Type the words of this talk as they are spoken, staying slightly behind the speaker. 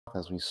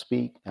as we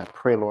speak. I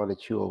pray, Lord,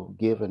 that you will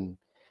give and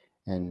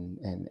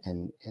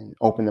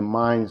open the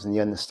minds and the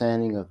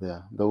understanding of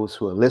those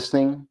who are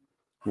listening,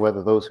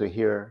 whether those who are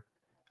here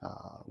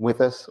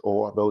with us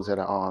or those that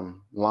are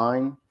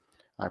online.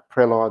 I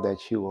pray, Lord,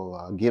 that you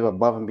will give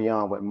above and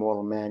beyond what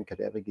mortal man could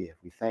ever give.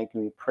 We thank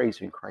you and we praise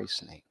you in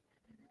Christ's name.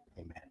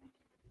 Amen.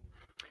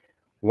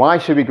 Why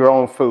should we grow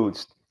our own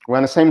foods? We're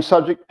on the same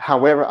subject.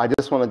 However, I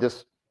just want to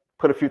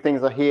put a few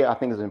things out here I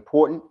think is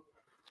important.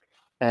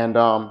 And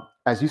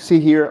as you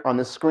see here on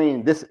the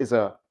screen, this is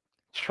a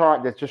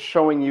chart that's just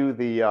showing you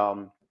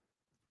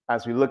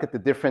as we look at the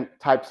different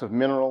types of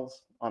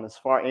minerals on this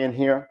far end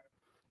here.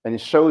 And it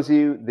shows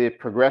you the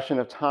progression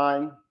of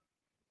time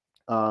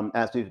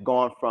as we've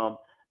gone from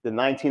the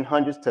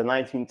 1900s to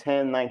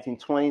 1910,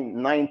 1920,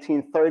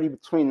 1930.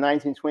 Between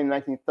 1920 and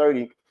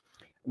 1930,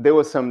 there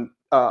was some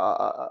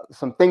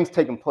things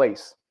taking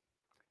place.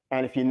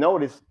 And if you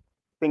notice,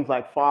 things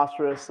like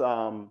phosphorus,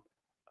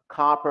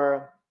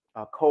 copper,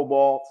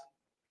 cobalt,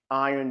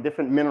 iron,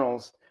 different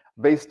minerals,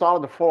 they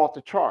started to fall off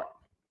the chart.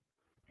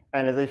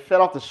 And as they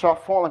fell off the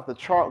chart, fall off the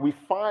chart, we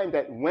find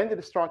that when did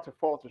it start to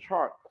fall off the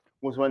chart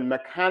was when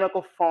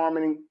mechanical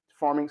farming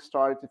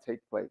started to take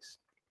place.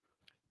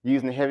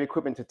 Using the heavy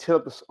equipment to till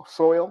up the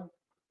soil,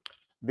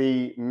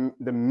 the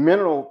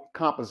mineral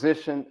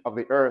composition of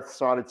the earth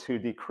started to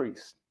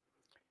decrease.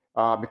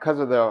 Because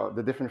of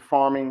the different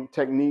farming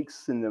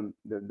techniques and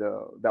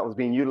that was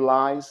being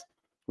utilized.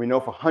 We know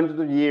for hundreds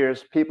of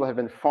years, people have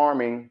been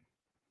farming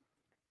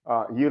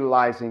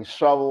utilizing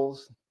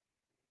shovels,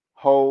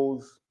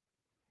 hoes,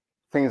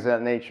 things of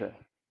that nature.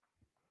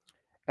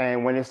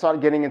 And when they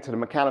started getting into the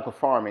mechanical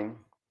farming,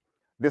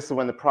 this is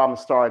when the problem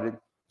started,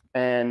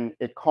 and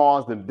it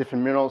caused the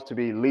different minerals to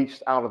be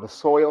leached out of the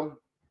soil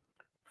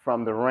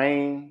from the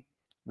rain,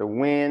 the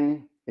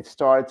wind. It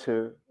started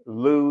to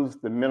lose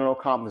the mineral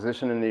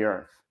composition in the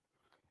earth.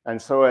 And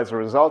so as a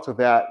result of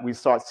that, we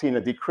start seeing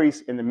a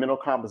decrease in the mineral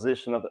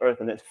composition of the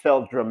earth, and it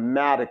fell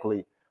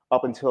dramatically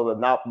up until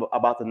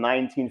about the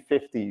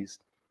 1950s.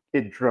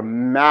 It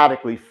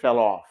dramatically fell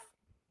off.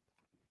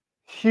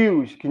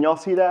 Huge. Can y'all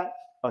see that?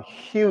 A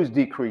huge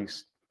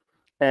decrease.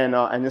 And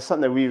it's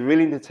something that we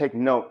really need to take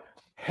note.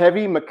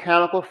 Heavy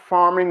mechanical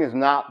farming is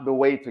not the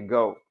way to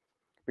go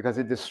because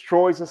it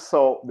destroys the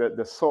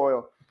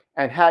soil.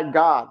 And had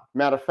God,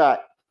 matter of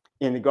fact,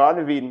 in the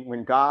Garden of Eden,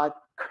 when God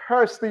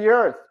cursed the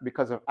earth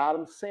because of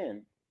Adam's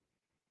sin,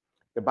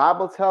 the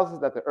Bible tells us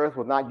that the earth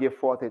will not give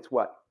forth its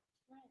what?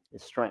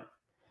 Its strength.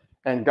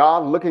 And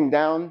God, looking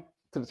down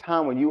to the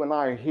time when you and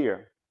I are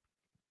here,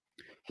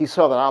 he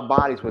saw that our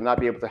bodies would not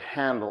be able to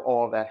handle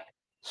all that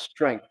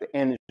strength, the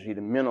energy,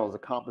 the minerals, the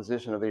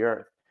composition of the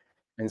earth.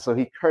 And so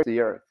he cursed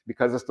the earth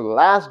because it's the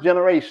last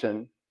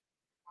generation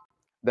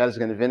that is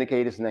going to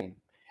vindicate his name.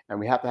 And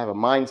we have to have a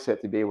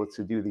mindset to be able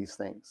to do these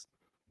things.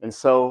 And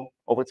so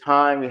over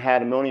time, we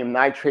had ammonium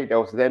nitrate that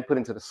was then put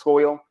into the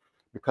soil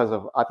because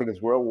of, I think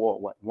it's World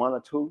War, I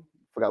or II?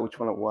 Forgot which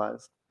one it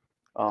was.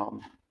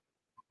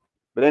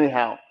 But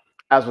anyhow,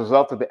 as a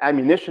result of the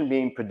ammunition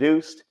being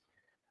produced,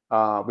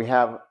 we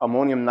have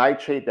ammonium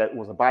nitrate that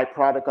was a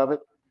byproduct of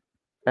it.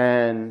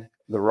 And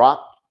the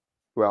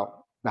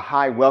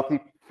high wealthy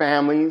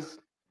families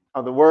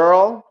of the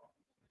world,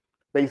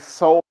 they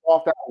sold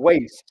off that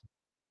waste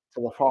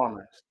to the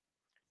farmers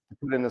to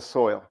put in the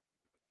soil.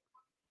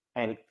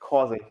 And it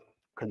caused a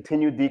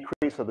continued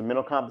decrease of the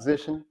mineral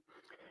composition.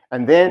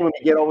 And then when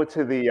we get over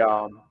to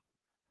the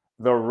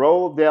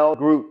Rodale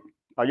group,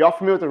 are y'all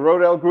familiar with the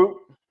Rodale group?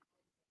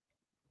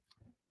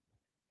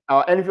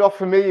 Any of y'all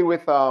familiar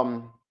with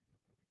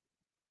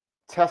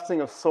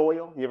testing of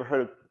soil? You ever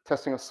heard of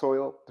testing of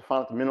soil to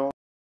find out the minerals?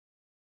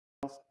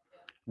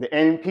 The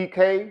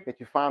NPK that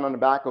you find on the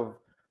back of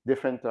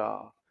different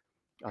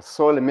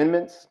soil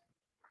amendments.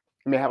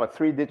 You may have a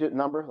 3-digit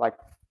number like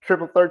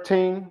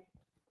 1313,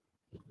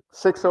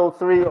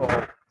 603,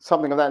 or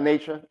something of that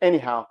nature.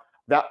 Anyhow,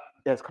 that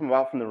has come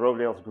out from the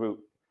Rodale's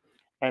group.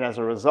 And as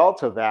a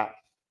result of that,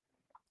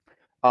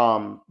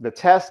 the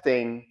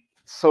testing,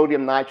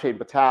 sodium, nitrate,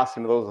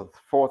 potassium, those are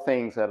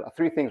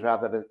three things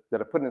rather,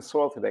 that are put in the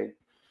soil today.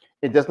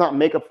 It does not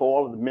make up for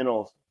all of the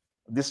minerals.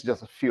 This is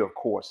just a few, of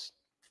course.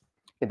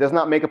 It does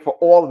not make up for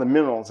all of the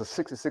minerals, the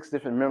 66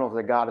 different minerals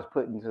that God has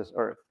put into this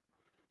earth.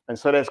 And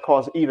so that's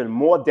caused even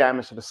more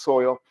damage to the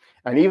soil.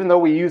 And even though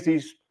we use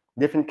these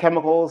different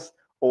chemicals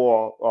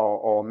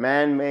or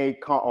man-made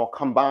or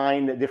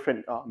combined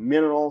different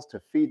minerals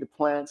to feed the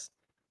plants,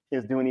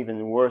 it's doing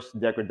even worse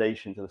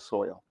degradation to the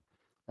soil.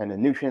 And the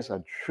nutrients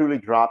are truly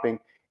dropping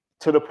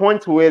to the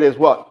point where it is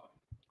what?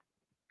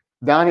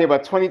 Down here by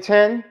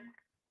 2010,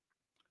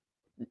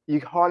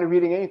 you're hardly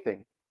reading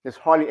anything. There's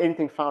hardly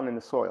anything found in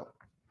the soil.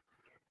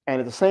 And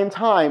at the same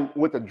time,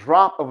 with the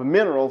drop of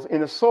minerals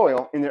in the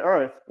soil, in the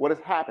earth, what has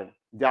happened?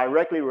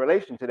 Directly in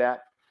relation to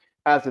that,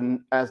 as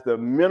the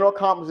mineral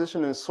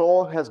composition in the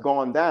soil has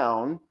gone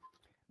down,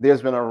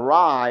 there's been a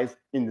rise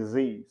in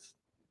disease.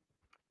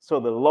 So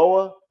the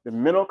lower the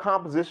mineral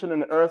composition in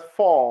the earth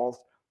falls,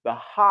 the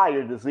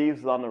higher disease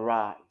is on the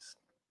rise.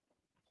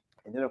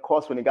 And then, of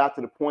course, when it got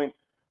to the point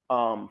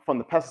from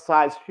the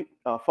pesticides,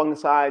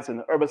 fungicides, and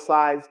the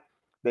herbicides.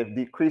 They've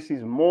decreased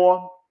these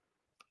more.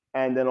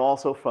 And then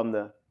also from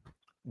the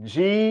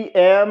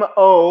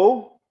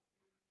GMO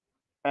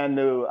and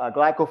the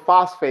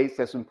glycophosphates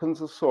that's been put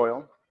into the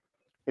soil.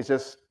 It's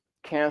just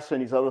cancer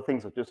and these other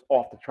things are just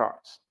off the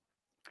charts.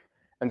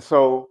 And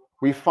so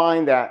we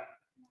find that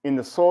in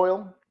the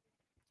soil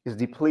is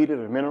depleted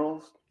of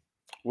minerals.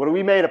 What are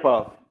we made up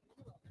of?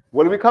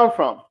 Where do we come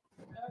from?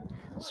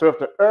 So if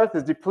the earth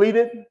is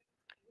depleted,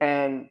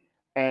 and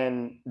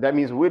that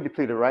means we're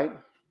depleted, right?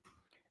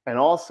 And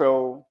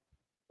also,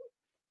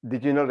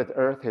 did you know that the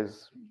earth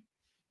has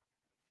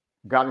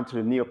gotten into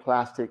the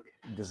neoplastic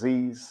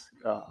disease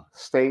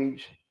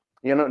stage?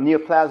 You know what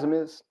neoplasm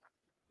is?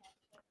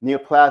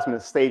 Neoplasm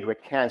is the stage where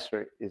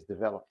cancer is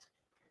developed,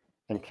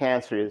 and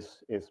cancer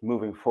is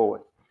moving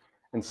forward.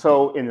 And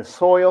so in the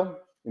soil,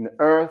 in the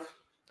earth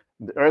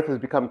has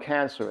become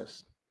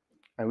cancerous.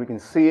 And we can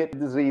see it. The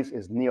disease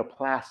is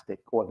neoplastic,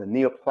 or the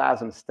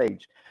neoplasm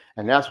stage.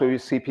 And that's where we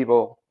see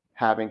people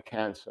having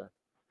cancer,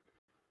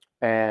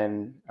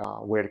 and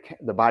where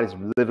the body's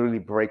literally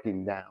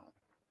breaking down.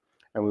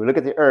 And when we look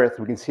at the earth,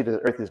 we can see that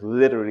the earth is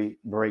literally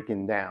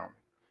breaking down.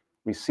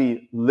 We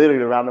see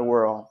literally around the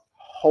world,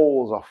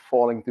 holes are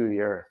falling through the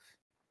earth.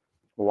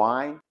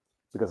 Why?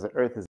 Because the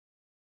earth is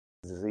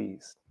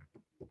diseased.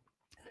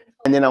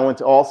 And then I want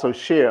to also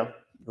share,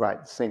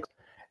 right, sinks.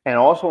 And I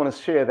also want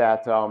to share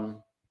that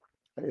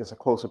there's a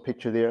closer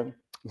picture there.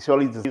 You see all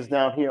these diseases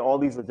down here? All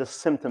these are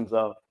just symptoms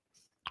of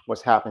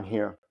what's happened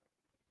here.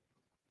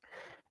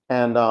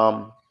 And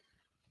the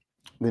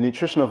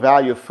nutritional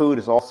value of food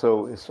is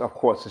also, of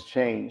course, has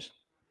changed.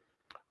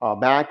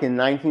 Back in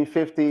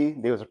 1950,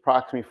 there was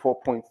approximately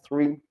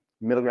 4.3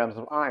 milligrams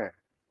of iron.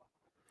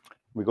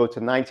 We go to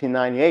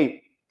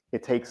 1998,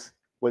 it takes,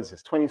 what is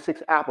this,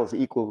 26 apples to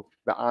equal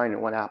the iron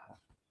in one apple.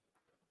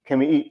 Can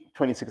we eat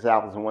 26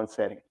 apples in one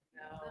setting?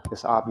 No.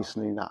 It's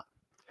obviously not.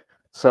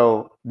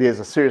 So there's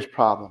a serious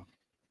problem,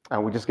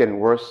 and we're just getting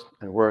worse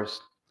and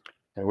worse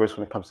and worse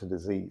when it comes to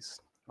disease.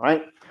 All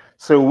right?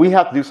 So we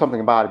have to do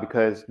something about it,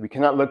 because we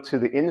cannot look to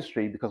the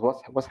industry, because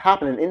what's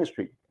happening in the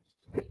industry?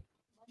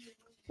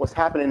 What's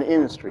happening in the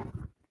industry?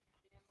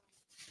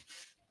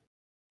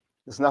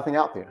 There's nothing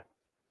out there.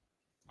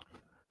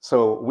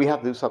 So we have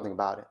to do something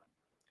about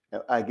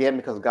it. Again,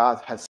 because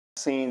God has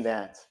seen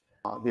that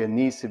there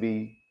needs to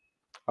be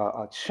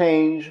a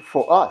change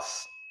for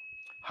us.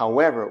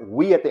 However,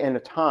 we at the end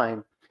of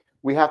time,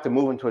 we have to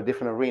move into a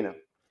different arena.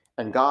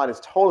 And God has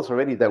told us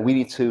already that we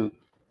need to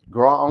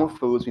grow our own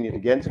foods. We need to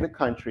get into the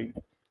country,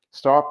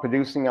 start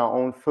producing our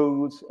own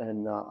foods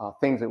and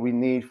things that we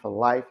need for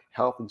life,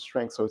 health, and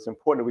strength. So it's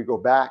important that we go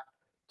back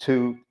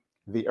to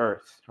the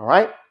earth. All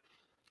right?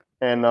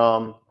 And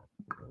I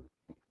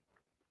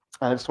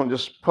just want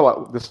to pull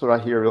out this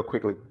right here real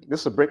quickly. This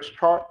is a BRICS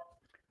chart.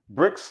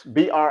 BRICS,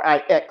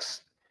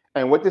 B-R-I-X.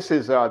 And what this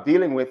is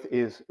dealing with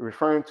is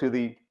referring to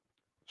the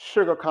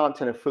sugar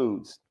content of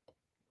foods.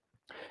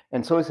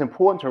 And so it's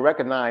important to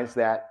recognize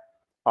that,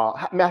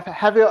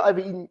 have you ever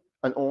eaten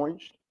an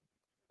orange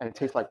and it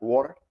tastes like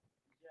water?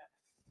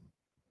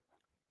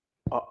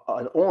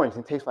 An orange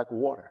and it tastes like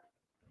water.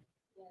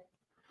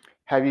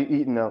 Have you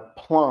eaten a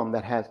plum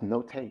that has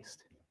no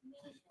taste?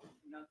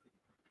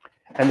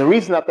 And the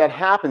reason that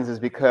happens is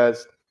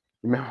because,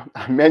 remember,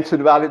 I mentioned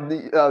about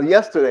it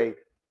yesterday.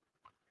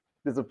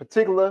 There's a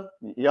particular,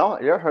 y'all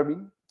heard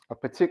me, a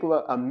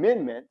particular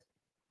amendment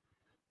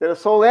that is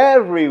sold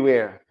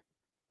everywhere,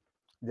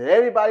 that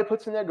everybody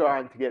puts in their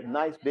garden to get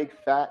nice, big,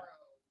 fat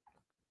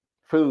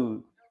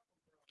food.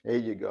 There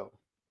you go.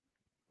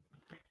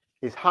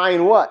 It's high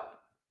in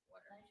what?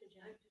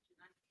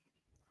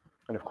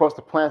 And of course,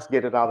 the plants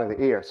get it out of the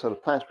air, so the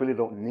plants really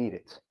don't need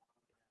it.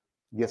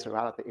 It gets it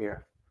right out of the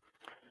air.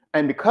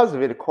 And because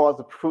of it, it causes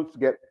the fruits to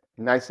get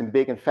nice and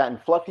big and fat and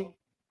fluffy.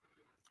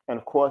 And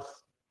of course,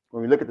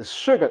 when we look at the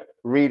sugar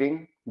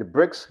reading, the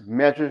BRICS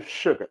measures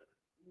sugar.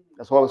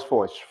 That's all it's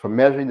for. It's for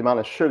measuring the amount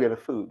of sugar in the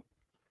food.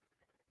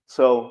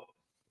 So,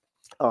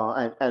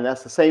 and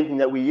that's the same thing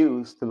that we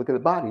use to look at the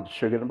body, the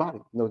sugar in the body,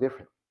 no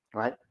different,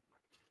 right?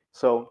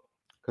 So,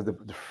 because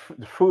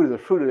the fruit is the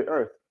fruit of the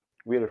earth.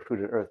 We are the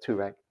fruit of the earth too,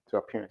 right? To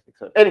our appearance.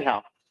 So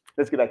anyhow,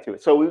 let's get back to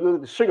it. So we look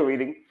at the sugar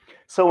reading.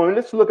 So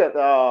let's look at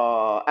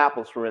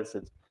apples, for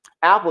instance.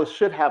 Apples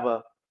should have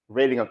a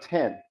rating of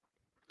 10.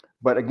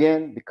 But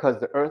again, because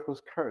the earth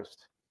was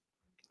cursed,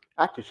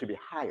 actually it should be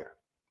higher.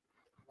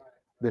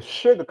 The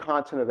sugar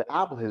content of the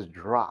apple has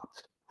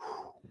dropped.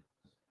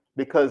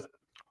 Because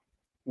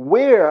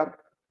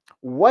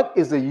what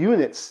is the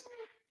units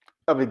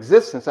of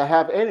existence? I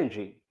have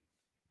energy.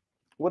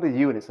 What are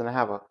units? And I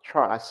have a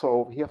chart I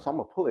saw over here, so I'm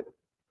going to pull it.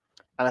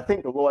 And I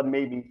think the Lord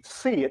made me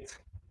see it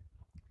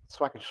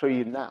so I can show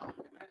you now.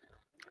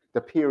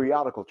 The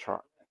periodical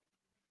chart.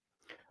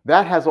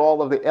 That has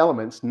all of the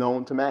elements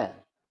known to man.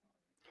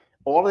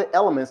 All the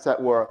elements that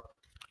were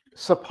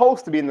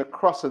supposed to be in the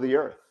crust of the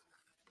earth.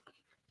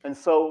 And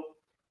so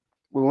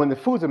when the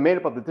foods are made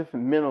up of the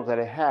different minerals that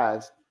it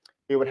has,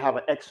 it would have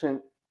an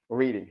excellent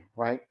reading,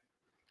 right?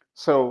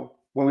 So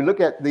when we look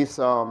at these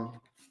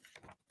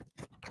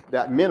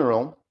that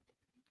mineral,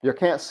 you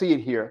can't see it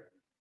here,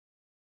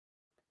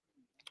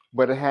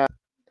 but it has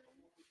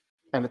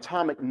an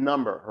atomic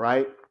number,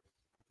 right?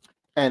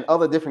 And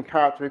other different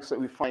characteristics that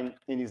we find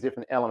in these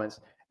different elements.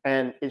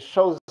 And it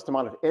shows us the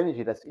amount of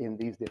energy that's in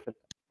these different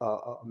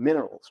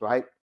minerals,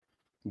 right?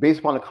 Based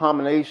upon the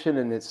combination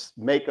and its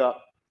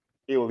makeup,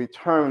 it will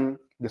determine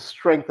the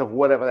strength of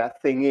whatever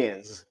that thing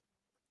is,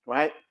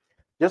 right?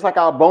 Just like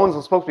our bones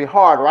are supposed to be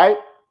hard, right?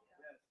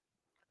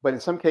 But in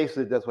some cases,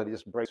 it does what it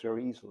just breaks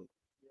very easily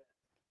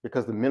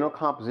because the mineral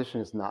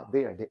composition is not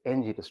there. The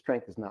energy, the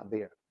strength is not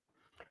there.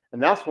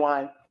 And that's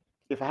why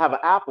if I have an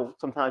apple,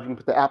 sometimes you can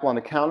put the apple on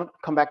the counter,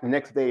 come back the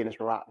next day and it's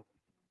rotten.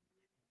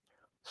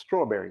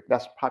 Strawberry,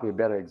 that's probably a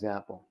better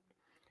example.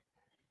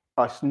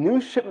 A new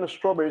shipment of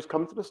strawberries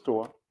comes to the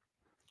store,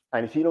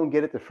 and if you don't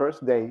get it the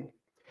first day,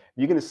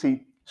 you're going to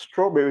see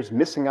strawberries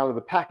missing out of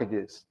the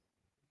packages.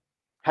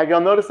 Have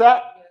y'all noticed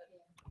that?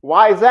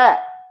 Why is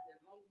that?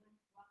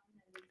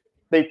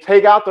 They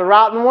take out the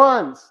rotten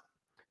ones.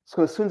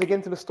 So as soon as they get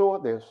into the store,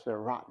 they're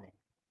rotting.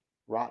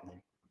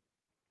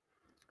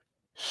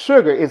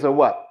 Sugar is a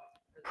what?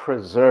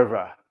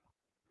 Preserver.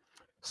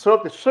 So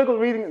if the sugar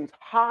reading is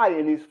high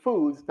in these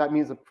foods, that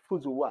means the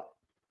foods will what?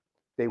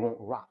 They won't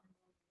rot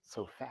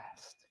so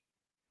fast.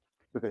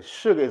 Because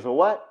sugar is a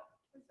what?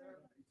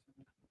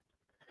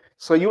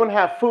 So you want to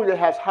have food that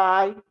has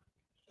high,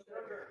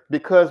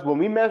 because when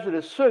we measure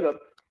the sugar,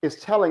 it's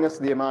telling us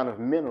the amount of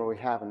mineral we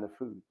have in the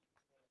food.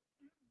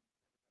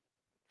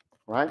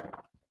 Right?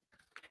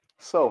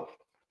 So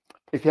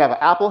if you have an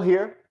apple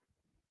here,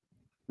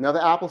 another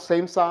apple,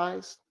 same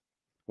size,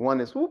 one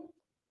is a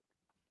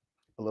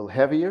little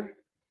heavier,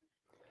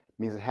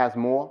 means it has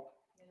more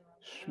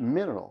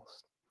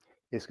minerals.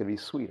 It's going to be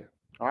sweeter.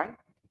 All right?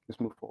 Let's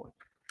move forward.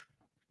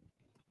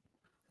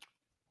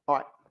 All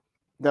right,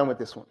 done with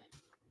this one.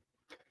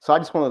 So I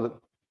just wanted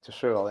to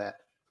show all that.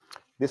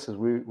 This is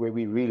where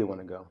we really want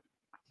to go.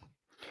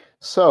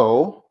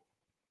 So,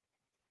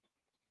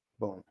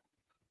 boom.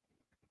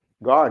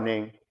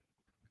 Gardening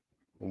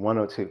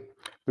 102.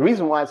 The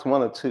reason why it's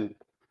 102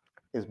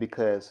 is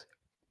because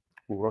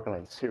we're working on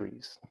a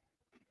series.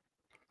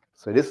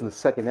 So this is the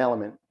second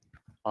element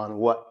on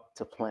what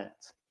to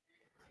plant.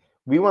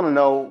 We want to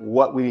know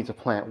what we need to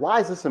plant. Why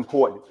is this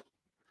important?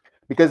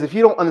 Because if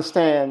you don't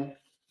understand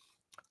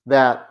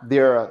that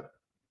there are,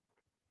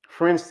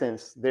 for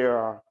instance,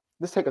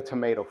 let's take a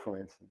tomato, for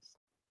instance.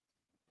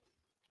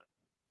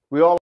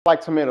 We all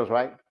like tomatoes,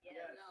 right?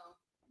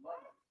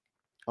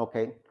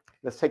 Okay,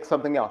 let's take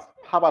something else.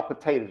 How about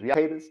potatoes? You have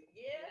potatoes?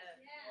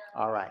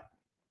 All right.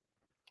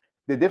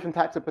 There are different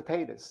types of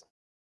potatoes,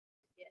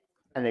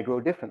 and they grow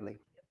differently.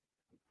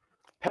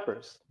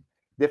 Peppers,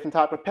 different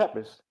type of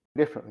peppers,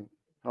 differently,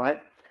 all right?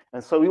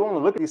 And so we want to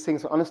look at these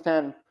things to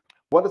understand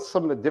what are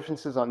some of the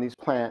differences on these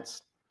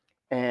plants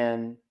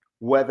and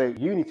whether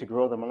you need to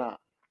grow them or not.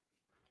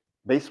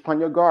 Based upon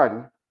your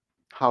garden,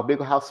 how big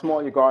or how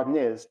small your garden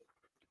is,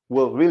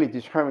 will really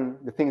determine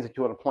the things that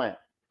you want to plant.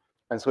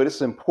 And so this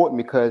is important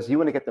because you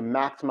want to get the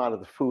maximum out of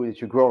the food that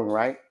you're growing,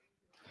 right?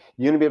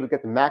 You want to be able to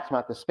get the maximum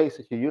out of the space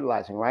that you're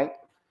utilizing, right?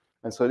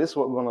 And so this is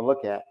what we want to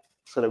look at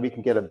so that we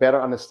can get a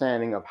better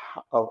understanding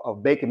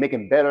of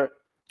making better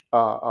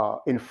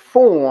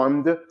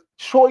informed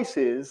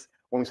choices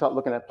when we start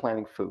looking at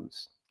planting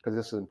foods, because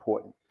this is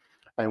important.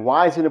 And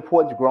why is it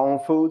important to grow own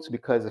foods?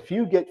 Because if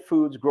you get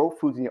foods, grow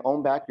foods in your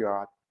own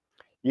backyard,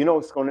 you know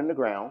it's going in the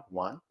ground,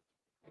 one.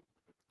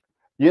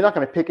 You're not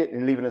going to pick it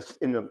and leave it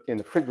in the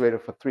refrigerator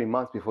for 3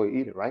 months before you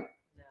eat it, right?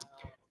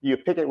 No. You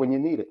pick it when you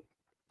need it,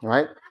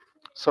 right?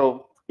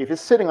 So if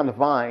it's sitting on the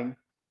vine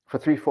for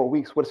 3-4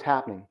 weeks, what's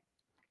happening?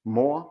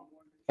 More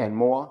and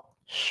more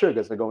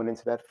sugars are going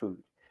into that food,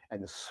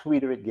 and the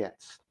sweeter it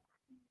gets.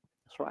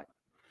 That's right.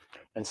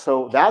 And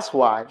so that's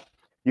why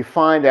you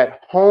find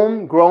that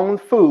homegrown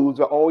foods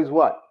are always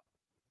what?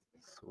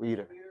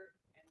 Sweeter,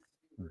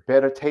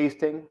 better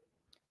tasting,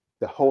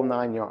 the whole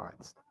 9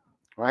 yards,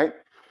 right?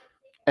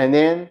 And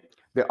then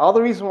the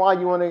other reason why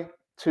you want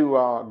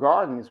to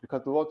garden is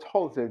because the Lord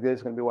told us that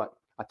there's going to be what?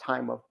 A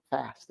time of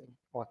fasting,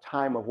 or a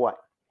time of what?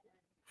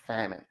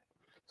 Famine.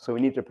 So we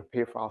need to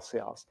prepare for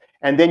ourselves.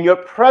 And then your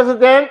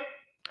president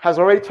has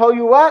already told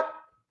you what?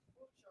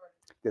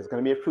 There's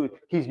going to be a food.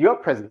 He's your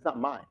president, not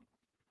mine.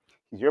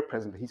 He's your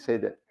president. He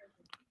said that,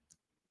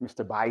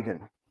 Mr. Biden.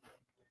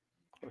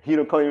 He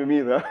don't call me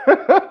either.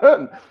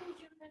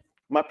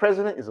 My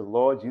president is the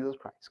Lord Jesus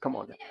Christ. Come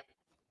on now.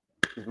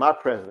 He's my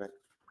president.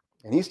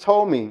 And he's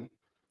told me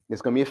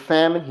there's going to be a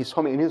famine. He's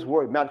told me in his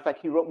word. Matter of fact,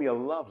 he wrote me a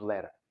love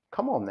letter.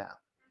 Come on now.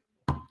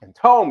 And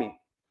told me,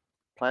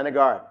 plant a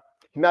garden.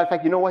 Matter of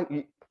fact, you know what?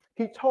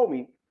 He told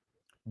me,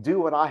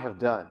 do what I have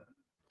done.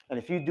 And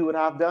if you do what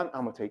I've done,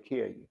 I'm going to take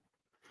care of you.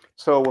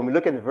 So when we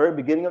look at the very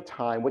beginning of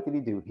time, what did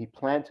he do? He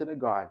planted a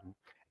garden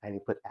and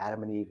he put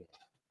Adam and Eve in.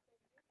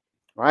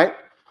 Right?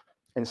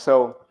 And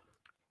so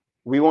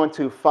we want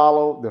to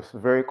follow the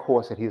very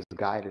course that he's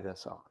guided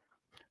us on.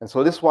 And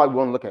so this is why we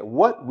want to look at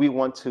what we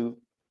want to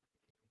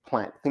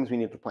plant, things we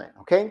need to plant,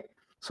 okay?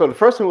 So the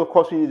first thing, of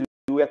course, we need to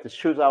do, we have to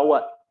choose our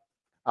what?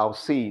 Our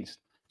seeds.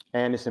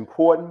 And it's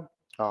important,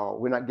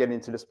 we're not getting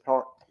into this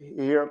part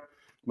here,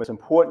 but it's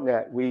important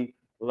that we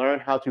learn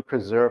how to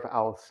preserve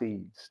our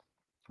seeds,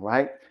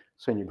 right?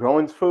 So when you're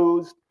growing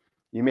foods,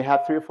 you may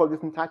have 3 or 4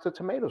 different types of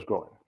tomatoes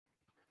growing.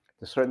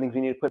 There's certain things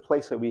you need to put in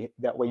place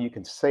that way you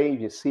can save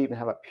your seed and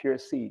have a pure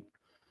seed.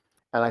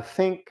 And I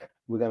think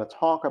we're going to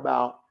talk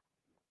about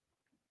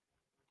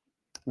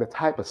the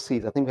type of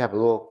seeds. I think we have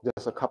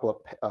just a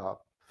couple of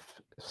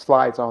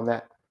slides on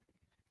that.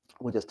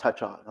 We'll just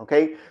touch on,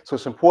 okay? So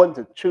it's important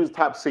to choose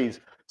type of seeds.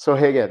 So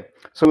here again,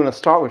 so we're going to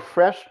start with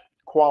fresh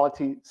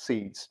quality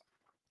seeds.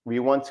 We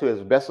want to,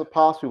 as best as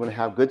possible, we want to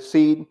have good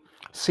seed.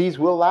 Seeds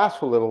will last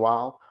for a little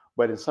while,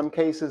 but in some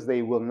cases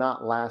they will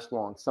not last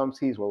long. Some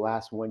seeds will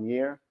last 1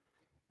 year,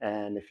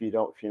 and if you're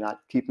not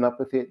keeping up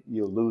with it,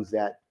 you'll lose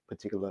that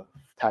particular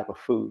type of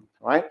food,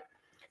 right?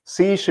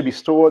 Seeds should be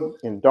stored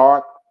in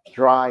dark,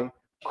 dry,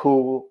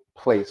 cool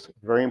place.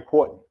 Very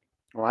important,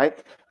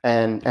 right?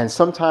 And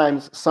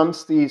sometimes some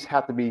seeds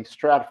have to be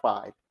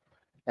stratified,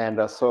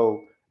 and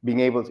so being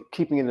able to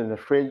keeping it in the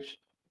fridge,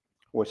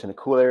 which in a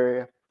cool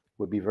area,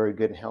 would be very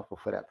good and helpful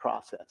for that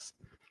process.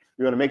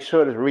 You're going to make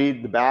sure to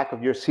read the back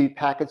of your seed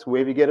packets,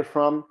 wherever you get it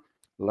from.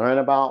 Learn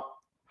about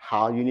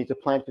how you need to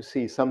plant your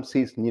seeds. Some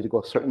seeds need to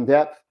go a certain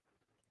depth.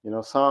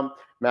 Some,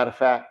 matter of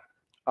fact,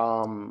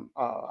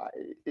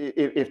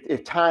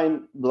 if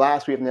time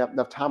lasts, we have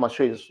enough time, I'll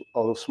show you a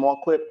little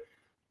small clip,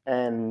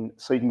 and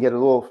so you can get a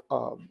little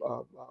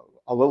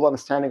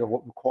understanding of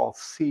what we call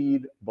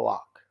seed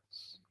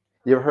blocks.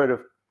 You ever heard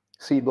of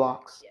seed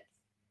blocks? Yes.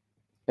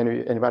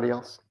 Anybody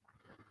else?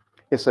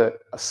 It's a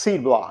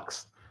seed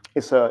blocks.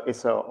 It's a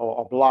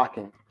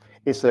blocking.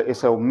 It's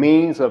a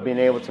means of being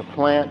able to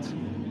plant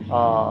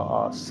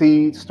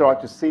seeds,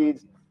 start your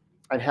seeds,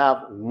 and have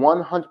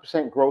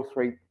 100% growth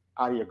rate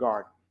out of your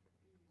garden.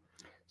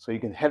 So you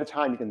can ahead of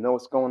time, you can know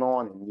what's going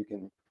on, and you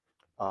can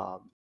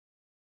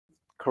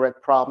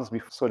correct problems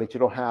so that you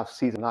don't have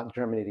seeds not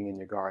germinating in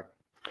your garden.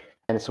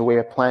 And it's a way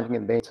of planting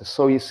and being able to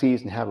sow your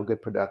seeds and have a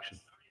good production.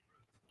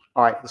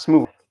 All right, let's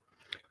move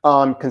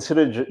on.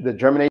 Consider the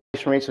germination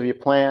rates of your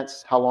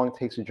plants, how long it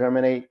takes to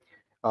germinate,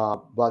 blah,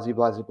 blah,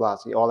 blah, blah.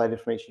 All that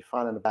information you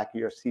find on the back of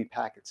your seed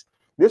packets.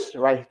 This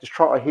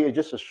chart right here is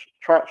just a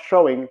chart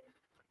showing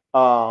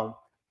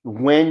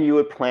when you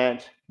would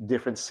plant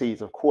different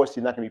seeds. Of course,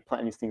 you're not going to be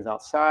planting these things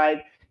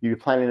outside. You're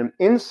planting them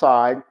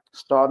inside.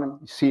 Starting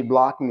seed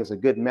blocking is a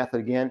good method,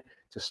 again,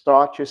 to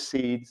start your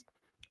seeds,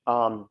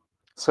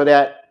 so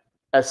that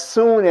as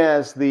soon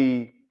as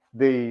the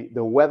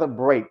weather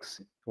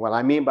breaks, what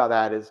I mean by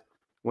that is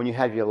when you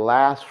have your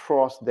last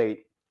frost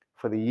date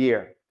for the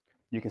year,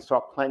 you can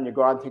start planting your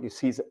garden, take your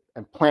seeds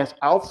and plants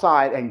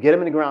outside and get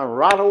them in the ground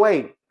right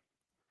away.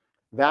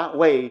 That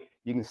way,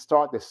 you can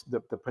start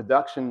the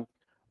production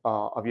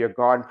of your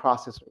garden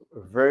process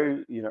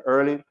very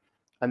early,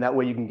 and that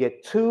way you can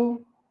get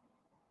 2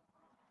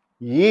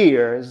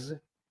 years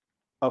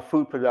of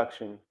food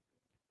production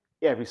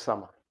every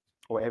summer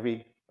or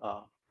every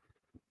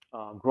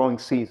growing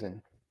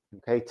season.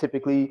 Okay,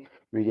 typically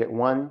we get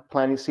 1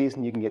 planting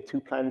season, you can get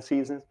 2 planting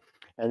seasons,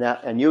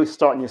 and you're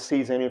starting your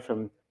season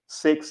from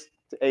 6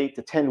 to 8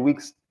 to 10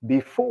 weeks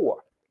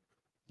before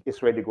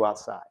it's ready to go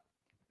outside.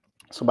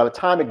 So by the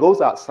time it goes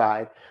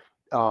outside,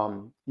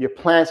 your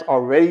plant's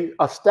already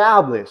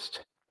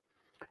established.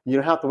 You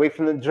don't have to wait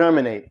for them to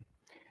germinate.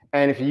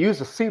 And if you use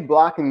the seed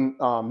blocking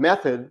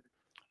method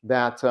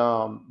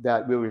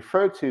that we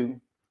refer to,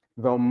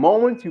 the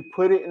moment you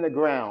put it in the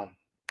ground,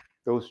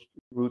 those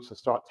roots will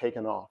start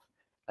taking off,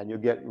 and you'll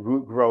get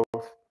root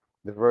growth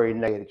the very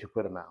day that you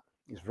put them out.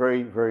 It's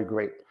very, very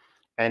great.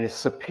 And it's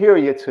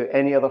superior to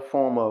any other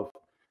form of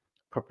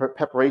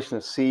preparation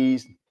of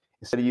seeds.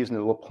 Instead of using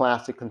the little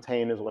plastic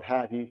containers, what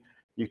have you,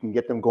 you can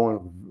get them going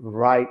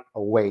right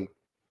away.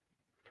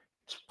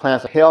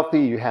 Plants are healthy,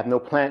 you have no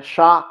plant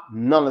shock,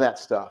 none of that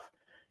stuff,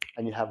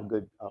 and you have a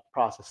good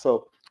process.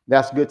 So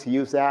that's good to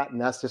use that, and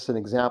that's just an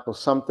example of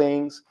some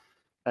things.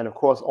 And of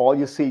course, all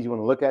your seeds, you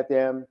want to look at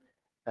them,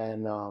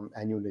 and you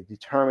want to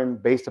determine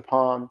based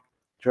upon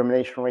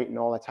germination rate and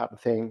all that type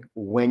of thing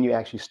when you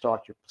actually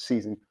start your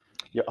season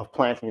of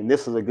planting. And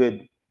this is a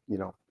good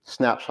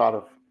snapshot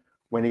of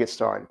when you get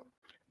started.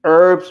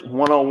 Herbs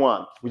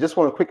 101. We just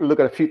want to quickly look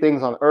at a few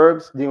things on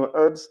herbs, dealing with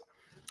herbs.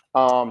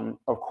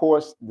 Of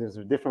course, there's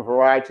different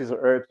varieties of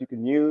herbs you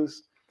can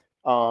use.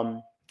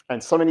 And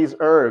some of these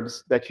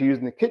herbs that you use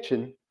in the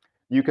kitchen,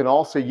 you can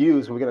also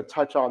use, we're going to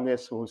touch on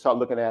this when we start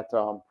looking at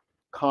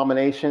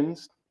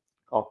combinations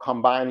or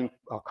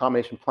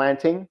combination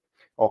planting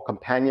or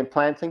companion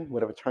planting,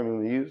 whatever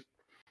term you use.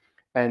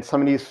 And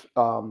some of these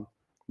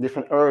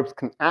different herbs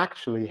can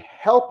actually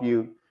help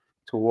you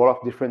to ward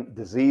off different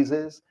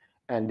diseases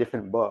and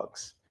different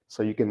bugs.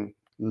 So you can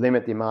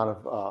limit the amount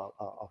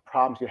of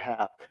problems you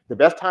have. The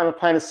best time to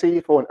plant a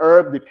seed for an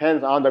herb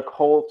depends on the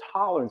cold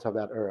tolerance of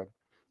that herb.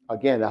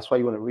 Again, that's why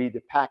you want to read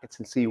the packets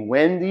and see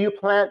when do you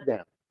plant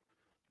them,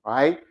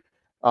 right?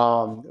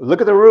 Look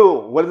at the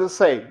rule. What does it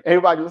say?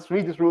 Everybody, let's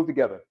read this rule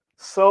together.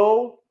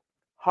 Sow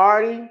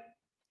hardy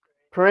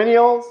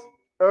perennials,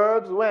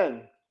 herbs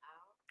when?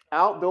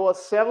 Outdoors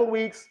 7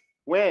 weeks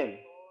When?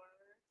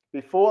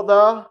 Before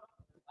the?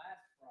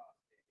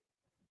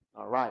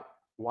 All right.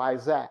 Why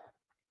is that?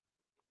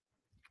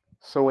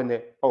 So in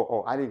the,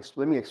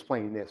 let me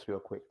explain this real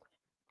quick.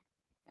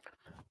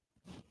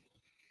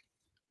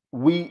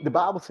 The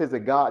Bible says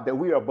that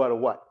we are but a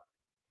what?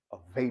 A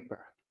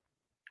vapor.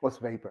 What's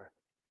vapor?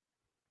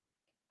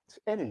 It's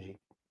energy.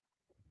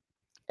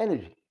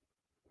 Energy.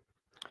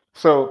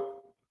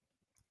 So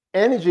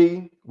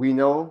energy, we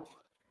know,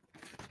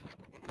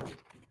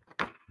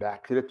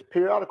 back to the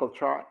periodical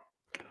chart,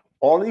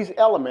 all these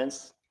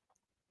elements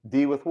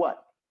deal with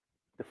what?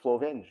 The flow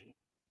of energy,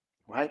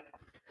 right?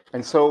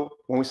 And so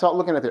when we start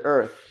looking at the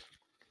earth,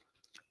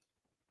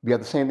 we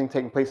have the same thing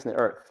taking place in the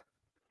earth.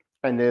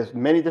 And there's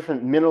many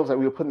different minerals that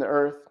we will put in the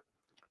earth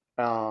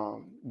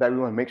that we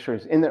want to make sure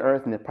is in the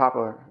earth in the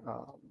proper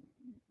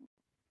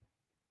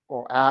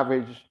or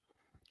average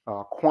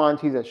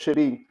quantities that should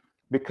be,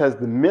 because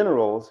the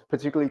minerals,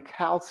 particularly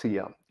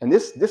calcium, and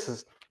this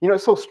is,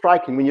 it's so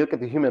striking when you look at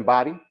the human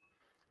body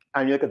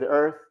and you look at the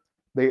earth,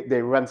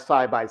 they run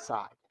side by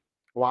side.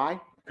 Why?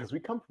 Because we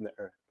come from the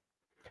earth.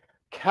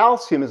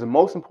 Calcium is the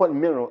most important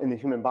mineral in the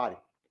human body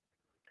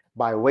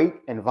by weight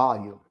and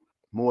volume,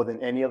 more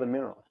than any other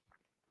mineral.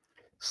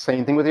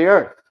 Same thing with the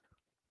earth.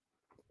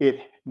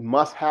 It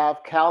must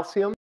have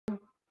calcium.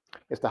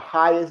 It's the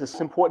highest, it's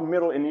important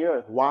mineral in the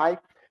earth. Why?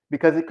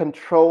 Because it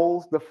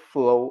controls the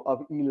flow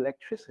of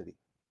electricity.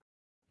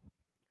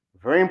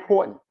 Very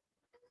important.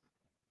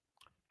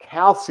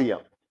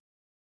 Calcium.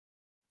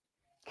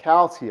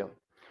 Calcium.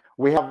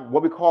 We have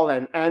what we call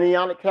an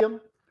anionic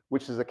calcium,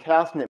 which is a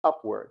calcium that's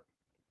upward.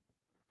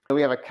 And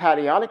we have a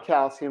cationic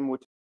calcium,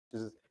 which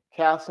is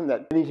calcium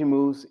that energy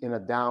moves in a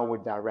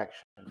downward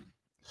direction.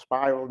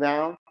 Spiral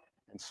down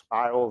and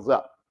spirals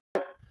up.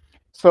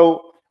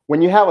 So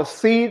when you have a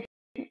seed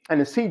and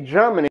the seed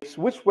germinates,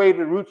 which way do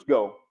the roots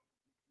go?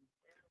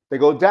 They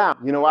go down.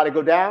 You know why they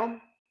go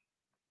down?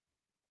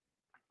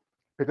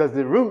 Because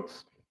the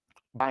roots,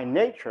 by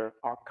nature,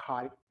 are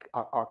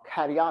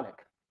cationic.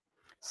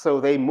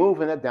 So they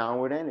move in a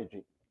downward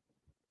energy.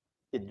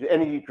 The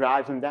energy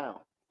drives them down.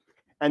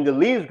 And the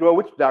leaves grow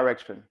which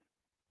direction?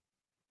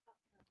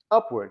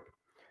 Upward.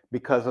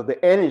 Because of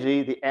the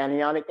energy, the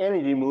anionic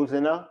energy moves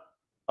in a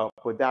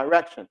upward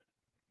direction.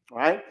 All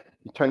right?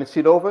 You turn the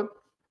seed over,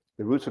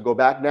 the roots will go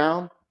back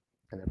down,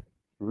 and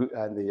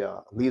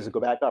the leaves will go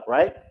back up,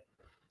 right?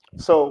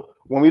 So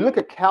when we look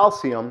at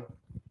calcium,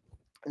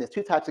 there's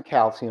two types of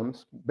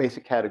calciums,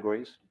 basic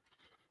categories.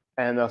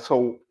 And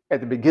so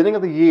at the beginning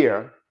of the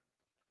year,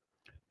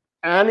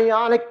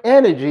 anionic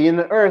energy in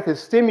the earth is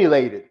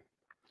stimulated.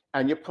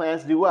 And your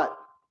plants do what?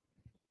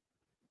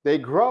 They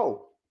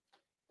grow.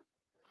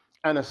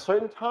 And at a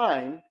certain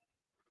time,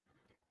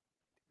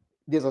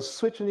 there's a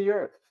switch in the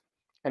earth,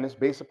 and it's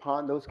based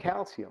upon those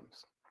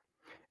calciums.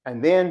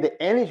 And then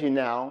the energy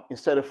now,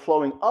 instead of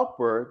flowing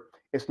upward,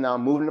 it's now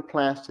moving the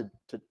plants to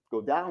go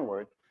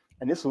downward.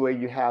 And this is where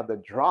you have the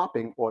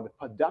dropping or the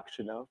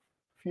production of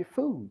your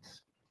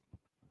foods.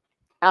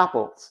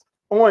 Apples,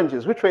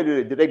 oranges, which way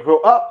do they grow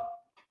up?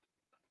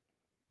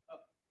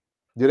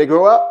 Do they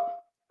grow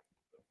up?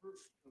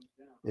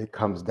 It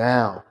comes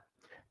down.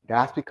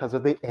 That's because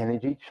of the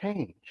energy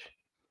change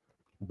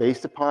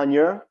based upon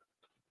your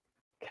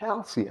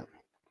calcium.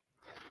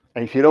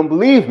 And if you don't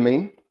believe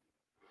me,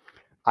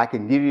 I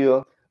can give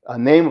you a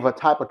name of a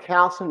type of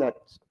calcium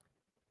that's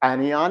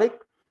anionic,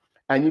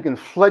 and you can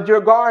flood your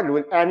garden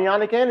with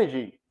anionic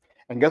energy.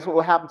 And guess what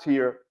will happen to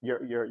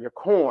your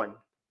corn?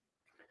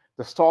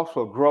 The stalks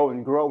will grow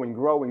and grow and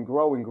grow and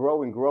grow and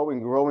grow and grow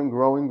and grow and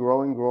grow and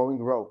grow and grow and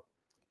grow.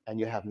 And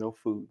you have no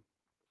food,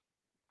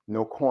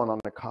 no corn on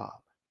the cob.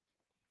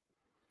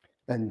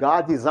 And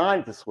God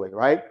designed it this way,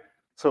 right?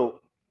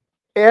 So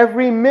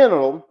every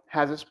mineral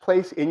has its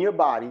place in your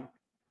body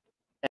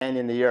and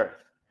in the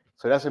earth.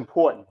 So that's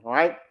important, all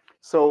right?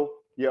 So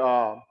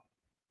your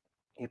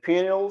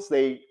perennials,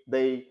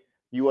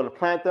 you want to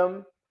plant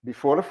them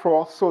before the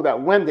frost so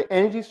that when the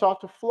energy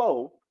starts to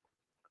flow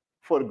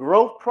for the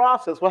growth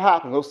process, what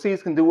happens? Those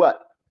seeds can do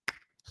what?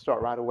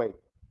 Start right away.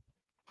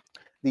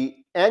 The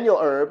annual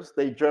herbs,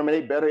 they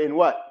germinate better in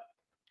what?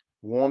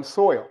 Warm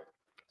soil.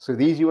 So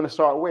these you want to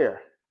start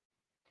where?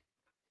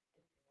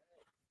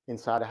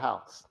 Inside the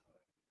house.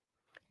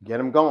 Get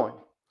them going.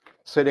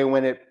 So then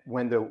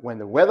when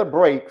the weather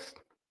breaks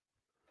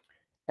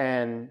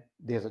and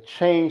there's a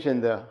change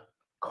in the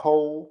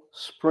cold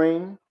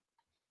spring,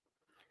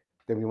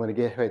 then we want to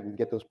get ahead and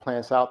get those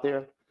plants out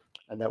there,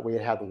 and that way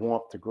it have the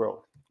warmth to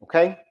grow.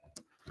 Okay?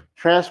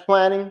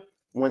 Transplanting,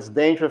 once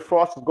dangerous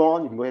frost is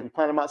gone, you can go ahead and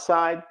plant them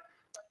outside.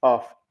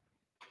 Which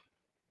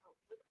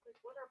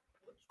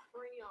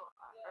perennial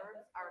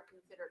herbs are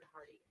considered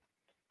hardy?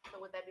 So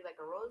would that be like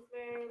a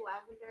rosemary,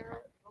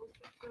 lavender,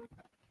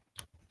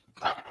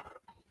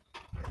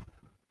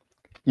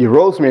 Your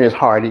rosemary is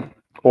hardy.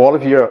 All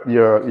of your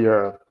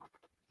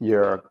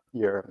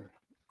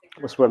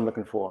what's what I'm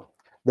looking for?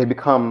 They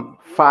become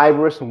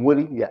fibrous and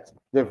woody. Yes,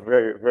 they're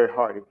very, very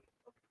hardy.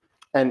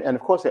 And of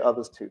course there are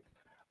others too.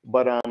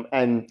 But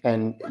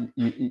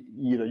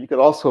you could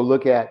also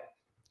look at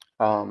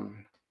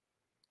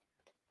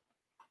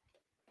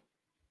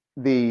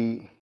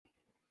I'm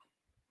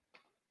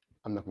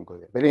not going to go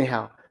there. But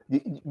anyhow,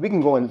 we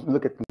can go and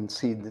look at them and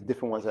see the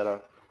different ones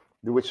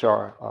which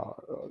are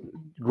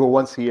grow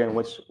once a year and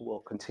which will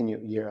continue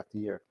year after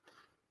year.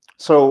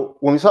 So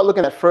when we start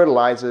looking at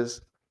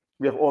fertilizers,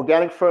 we have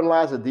organic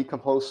fertilizer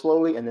decompose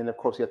slowly, and then of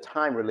course you have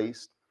time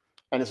release.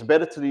 And it's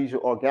better to use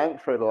your organic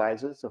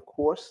fertilizers, of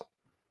course.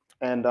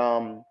 And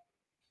there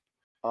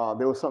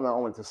was something I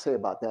wanted to say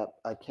about that.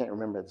 I can't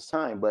remember at the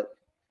time, but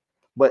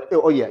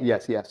oh yeah,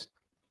 yes.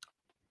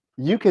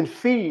 You can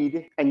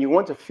feed, and you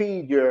want to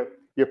feed your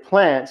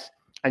plants,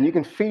 and you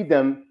can feed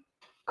them,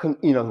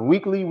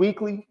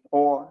 weekly,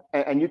 or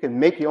and you can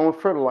make your own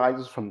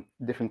fertilizers from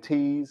different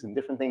teas and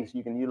different things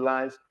you can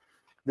utilize.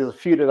 There's a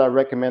few that I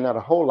recommend, not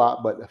a whole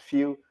lot, but a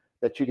few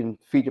that you can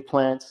feed your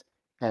plants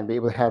and be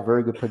able to have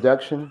very good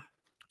production,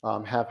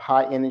 have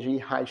high energy,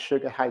 high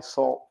sugar, high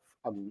salt,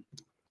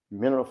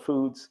 mineral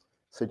foods,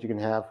 so that you can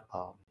have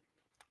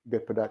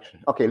good production.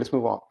 Okay, let's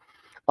move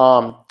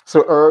on.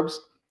 So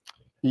herbs,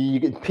 you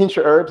can pinch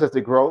your herbs as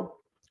they grow.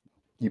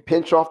 You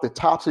pinch off the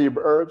tops of your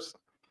herbs,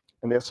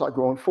 and they'll start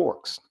growing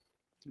forks.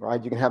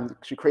 Right? You can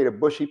create a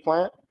bushy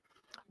plant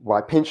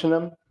by pinching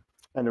them,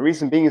 and the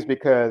reason being is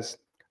because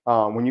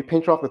when you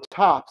pinch off the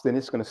tops, then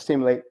it's going to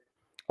stimulate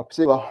a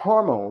particular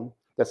hormone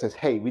that says,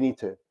 "Hey, we need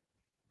to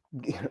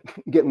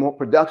get more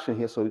production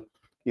here." So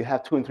you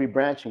have 2 and 3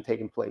 branching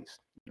taking place.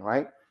 All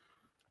right,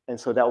 and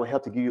so that will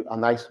help to give you a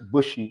nice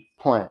bushy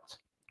plant.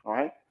 All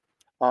right.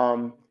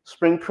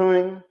 Spring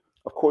pruning,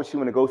 of course, you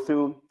want to go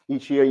through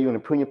each year. You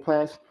want to prune your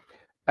plants,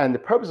 and the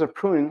purpose of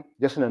pruning,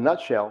 just in a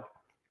nutshell,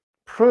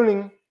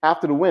 pruning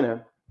after the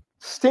winter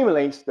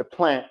stimulates the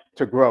plant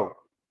to grow.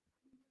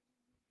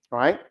 All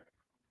right.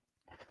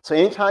 So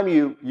anytime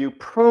you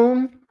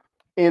prune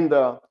in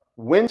the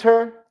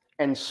winter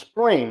and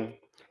spring,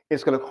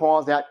 it's going to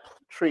cause that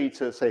tree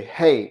to say,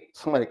 "Hey,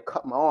 somebody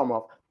cut my arm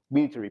off.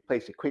 We need to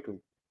replace it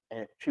quickly,"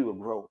 and a tree will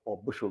grow or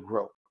a bush will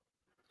grow.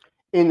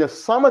 In the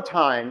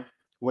summertime,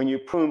 when you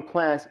prune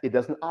plants, it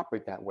doesn't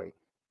operate that way.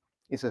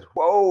 It says,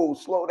 "Whoa,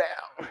 slow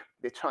down.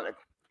 They're trying to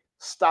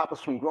stop us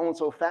from growing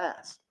so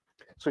fast."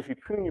 So if you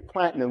prune your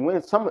plant in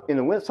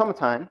the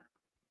summertime,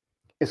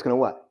 it's going to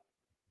what?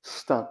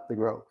 Stunt the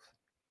growth.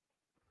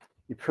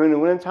 You prune in the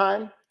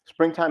wintertime,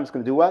 springtime is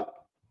going to do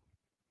what?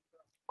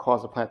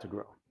 Cause the plant to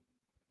grow.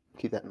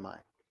 Keep that in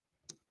mind.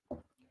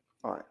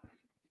 All right.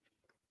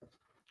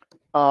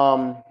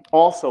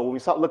 Also, when we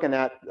start looking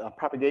at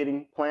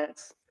propagating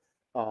plants,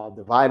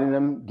 dividing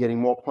them, getting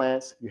more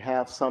plants, you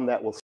have some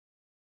that will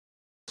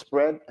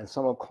spread and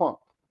some will clump,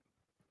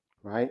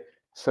 right?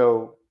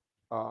 So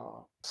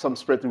some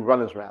spread through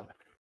runners rather.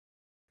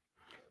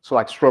 So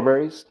like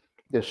strawberries,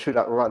 they shoot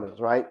out runners,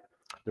 right?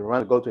 The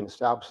runner go to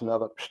establish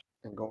another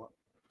and go on.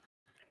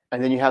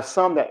 And then you have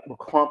some that will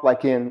clump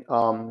like in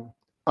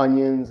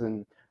onions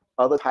and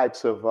other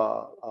types of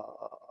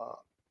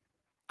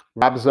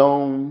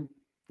rhizome,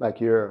 like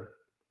your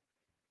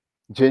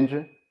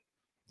ginger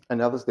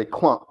and others, they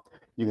clump.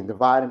 You can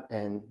divide them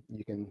and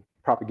you can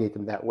propagate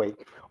them that way.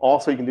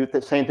 Also, you can do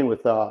the same thing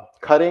with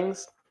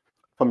cuttings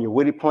from your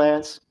woody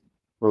plants,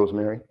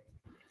 rosemary,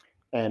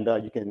 and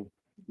you can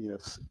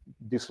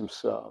do some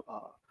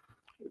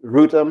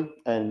root them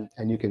and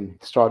you can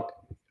start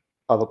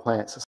other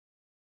plants.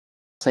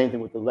 Same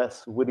thing with the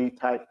less woody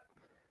type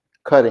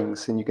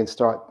cuttings, and you can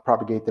start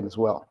propagate them as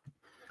well.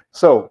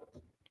 So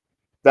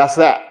that's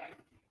that.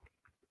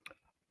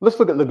 Let's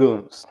look at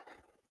legumes.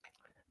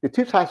 There are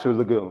 2 types of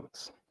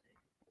legumes.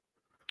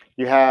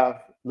 You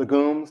have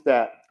legumes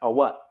that are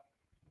what?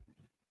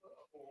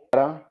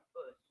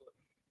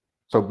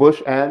 So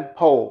bush and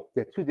pole.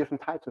 They're 2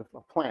 different types of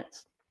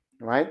plants,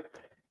 right?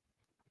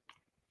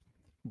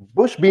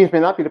 Bush beans may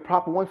not be the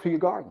proper one for your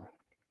garden,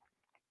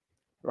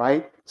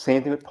 right?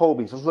 Same thing with pole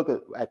beans. Let's look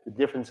at the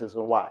differences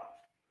and why.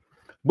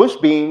 Bush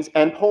beans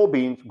and pole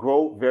beans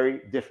grow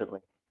very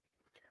differently,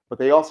 but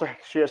they also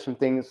share some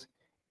things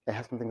that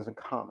have some things in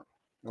common,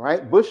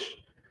 right?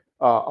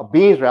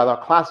 Beans rather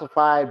are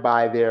classified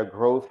by their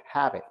growth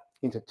habit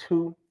into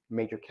 2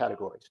 major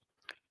categories.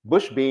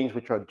 Bush beans,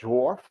 which are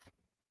dwarf,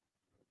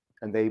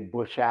 and they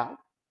bush out.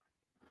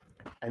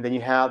 And then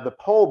you have the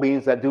pole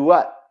beans that do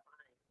what?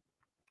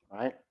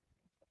 Right?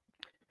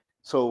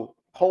 So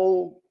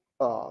pole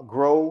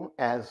grow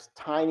as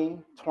tiny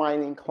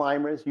twining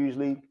climbers,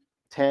 usually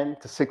 10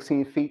 to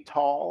 16 feet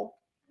tall.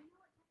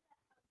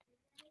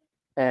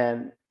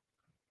 And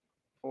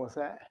what's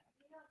that?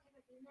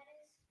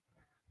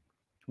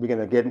 We're going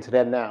to get into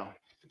that now.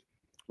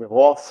 We have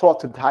all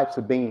sorts of types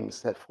of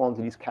beans that fall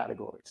into these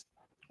categories,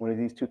 one of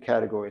these 2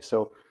 categories.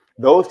 So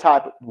those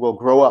type will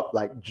grow up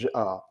like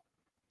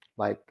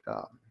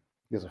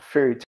there's a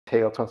fairy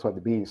tale talks about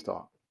the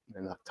beanstalk,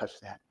 and I'll touch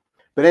that.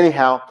 But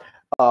anyhow,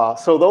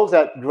 so those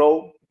that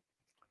grow,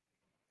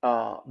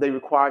 they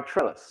require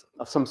trellis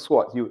of some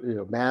sort,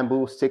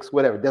 bamboo, sticks,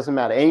 whatever. It doesn't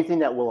matter. Anything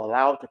that will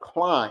allow it to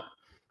climb.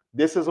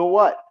 This is a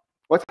what?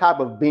 What type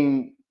of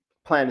bean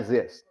plant is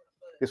this?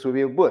 This would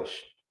be a bush,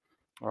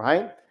 all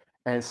right?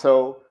 And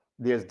so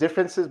there's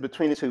differences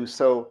between the 2.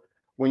 So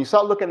when you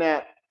start looking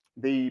at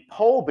the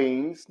pole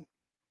beans,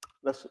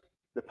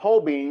 The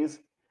pole beans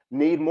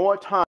need more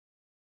time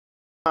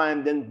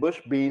than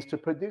bush beans to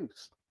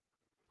produce.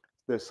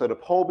 So the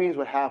pole beans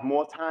would have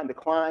more time to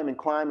climb and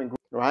climb and grow,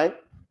 right?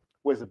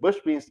 Whereas the bush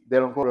beans, they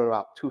don't grow to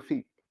about 2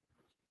 feet,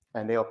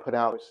 and they'll put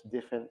out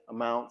different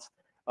amounts.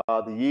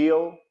 The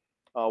yield,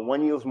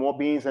 one yields more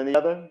beans than the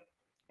other,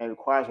 and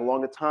requires a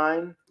longer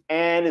time,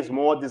 and is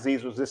more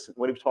disease resistant.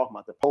 What are we talking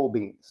about? The pole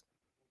beans.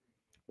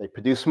 They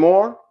produce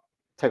more,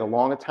 take a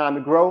longer time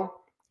to grow,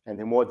 and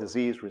they're more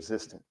disease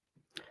resistant.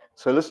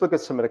 So let's look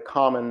at some of the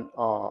common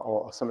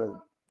or some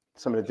of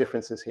the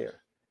differences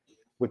here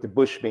with the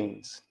bush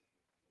beans.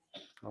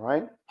 All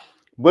right,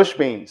 bush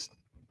beans.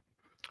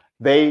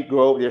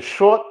 They're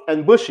short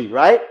and bushy,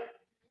 right?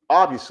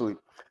 Obviously.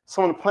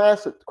 Some of the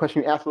plants, the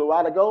question you asked a little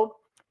while ago,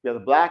 you have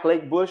the black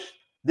lake bush,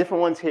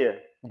 different ones here.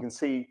 You can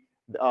see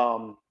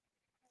the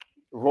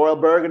royal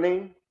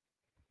burgundy,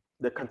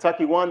 the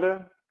Kentucky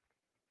wonder,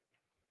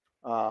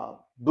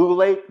 blue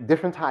lake,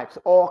 different types,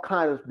 all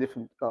kinds of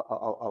different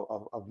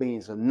of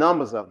beans, and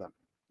numbers of them.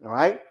 All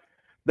right,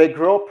 they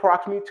grow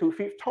approximately 2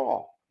 feet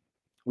tall,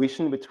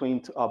 reaching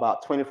between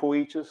about 24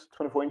 inches,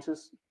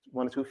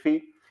 1 to 2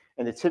 feet,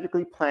 and they're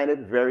typically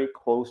planted very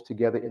close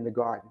together in the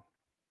garden.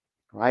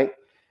 Right,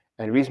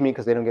 and the reason being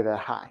because they don't get that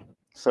high.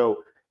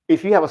 So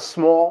if you have a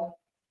small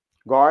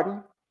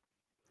garden,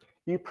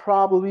 you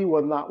probably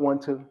will not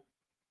want to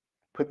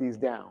put these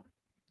down.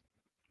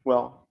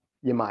 Well,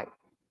 you might,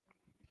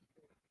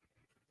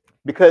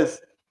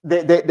 because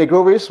they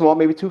grow very small,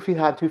 maybe 2 feet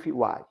high, 2 feet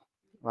wide,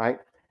 right?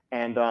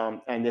 And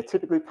they're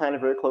typically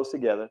planted very close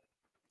together.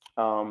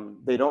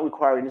 They don't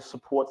require any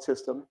support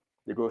system.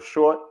 They grow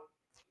short,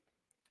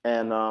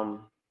 and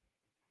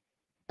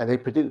they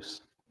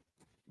produce.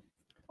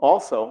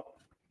 Also,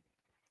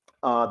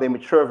 they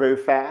mature very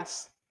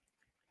fast.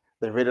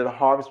 They're ready to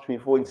harvest between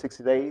 40 and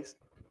 60 days.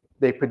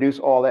 They produce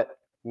all at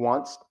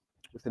once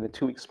within a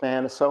 2-week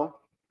span or so,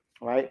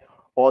 right?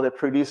 Or they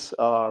produce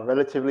a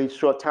relatively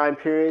short time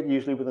period,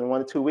 usually within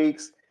 1 to 2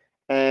 weeks.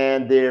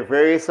 And they're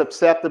very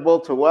susceptible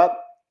to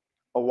what?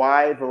 A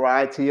wide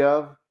variety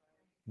of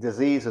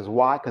diseases.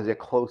 Why? Because they're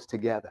close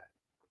together,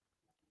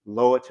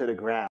 lower to the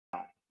ground,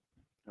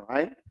 all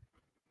right?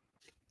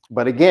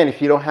 But again,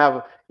 if you don't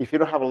have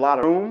a lot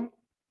of room,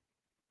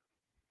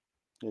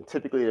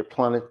 typically they're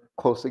planted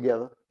close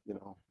together,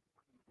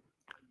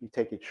 you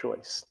take your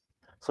choice.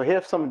 So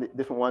here's some of the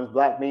different ones.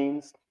 Black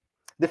beans,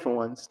 different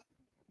ones.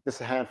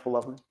 Just a handful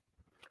of them.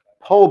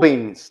 Pole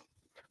beans.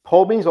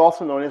 Pole beans,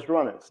 also known as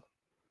runners.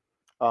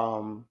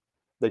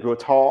 They grow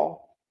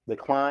tall, they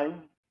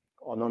climb,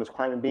 or known as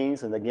climbing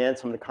beans. And again,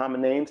 some of the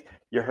common names.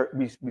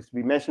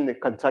 We mentioned the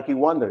Kentucky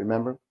wonder,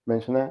 remember?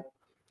 Mention that?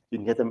 You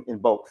can get them in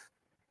both.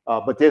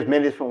 But there's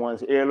many different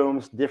ones.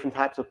 Heirlooms, different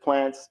types of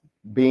plants,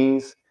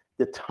 beans.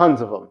 There are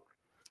tons of them.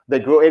 They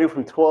grow anywhere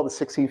from 12 to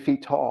 16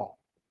 feet tall.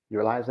 You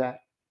realize that?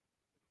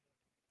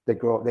 They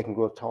can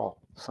grow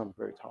tall, some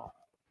very tall.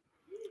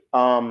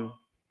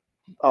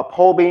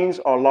 Pole beans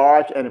are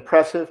large and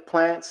impressive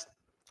plants.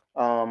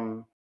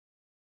 Pole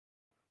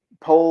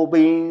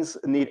beans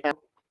need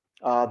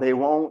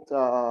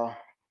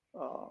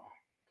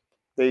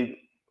they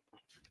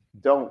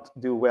don't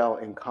do well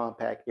in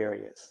compact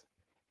areas,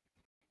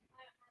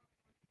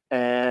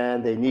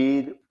 and they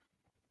need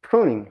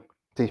pruning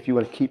if you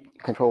want to keep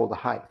control of the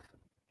height,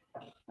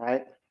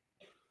 right?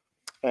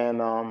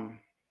 And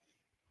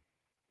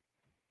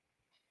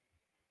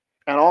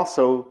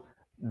also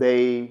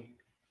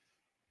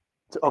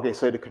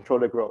so to control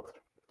their growth.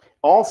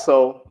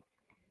 Also,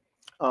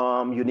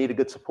 you need a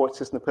good support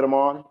system to put them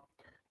on.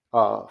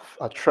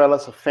 A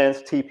trellis, a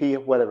fence, TP,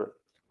 whatever.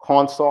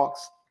 Corn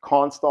stalks.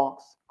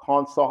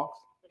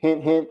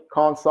 Hint, hint,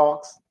 corn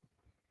stalks.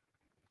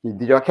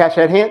 Did y'all catch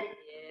that hint?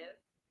 Yes.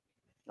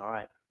 All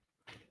right.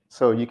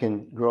 So you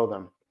can grow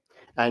them.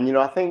 And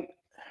I think,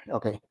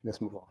 okay,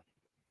 let's move on.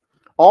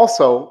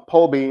 Also,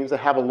 pole beans that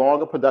have a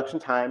longer production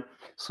time,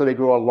 so they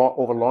grow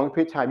over a longer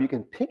period of time. You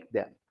can pick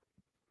them.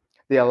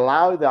 They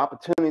allow you the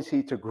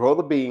opportunity to grow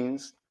the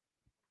beans,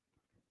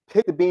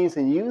 pick the beans,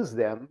 and use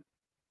them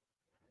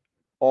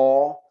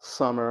all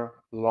summer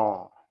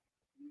long.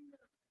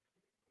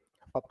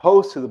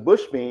 Opposed to the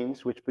bush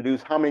beans, which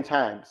produce how many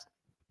times?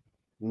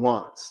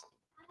 Once.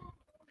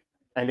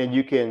 And then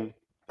you can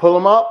pull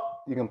them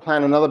up, you can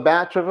plant another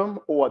batch of them,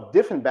 or a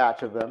different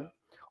batch of them,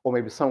 or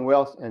maybe somewhere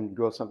else and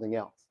grow something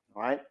else,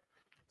 all right?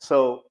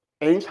 So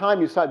anytime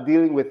you start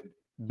dealing with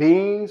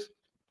beans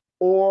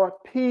or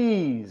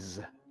peas,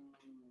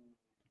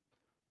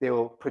 they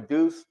will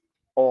produce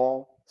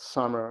all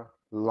summer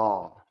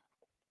long,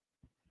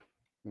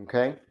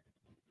 okay?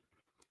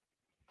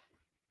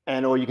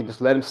 Or you can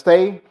just let them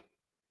stay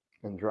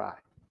and dry,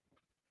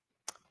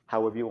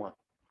 however you want.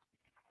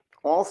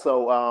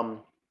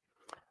 Also,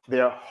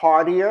 they're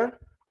hardier.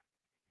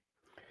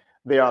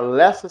 They are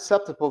less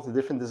susceptible to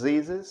different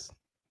diseases,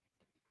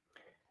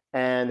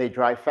 and they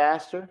dry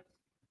faster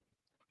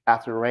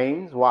after it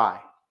rains.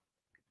 Why?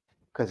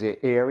 Because they're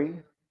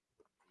airy.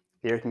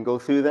 Air can go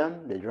through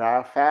them. They dry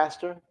out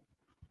faster,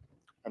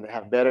 and they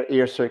have better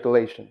air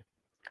circulation.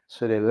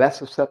 So they're less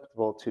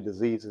susceptible to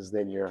diseases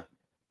than your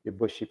your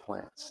bushy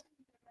plants.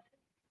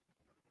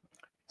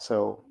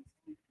 So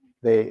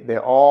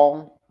they're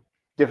all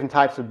different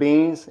types of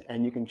beans,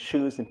 and you can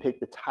choose and pick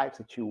the types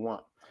that you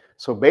want.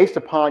 So based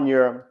upon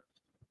the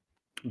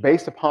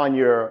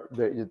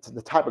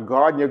type of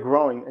garden you're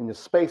growing and the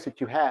space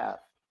that you have,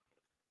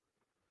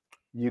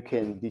 you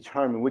can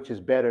determine which is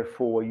better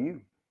for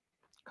you.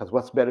 Because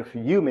what's better for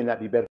you may not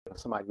be better for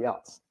somebody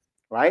else,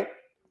 right?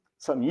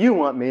 Something you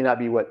want may not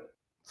be what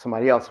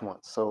somebody else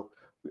wants. So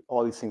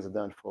all these things are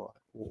done for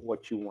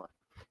what you want.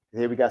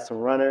 Here we got some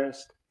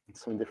runners and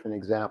some different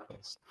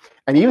examples.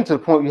 And even to the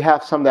point you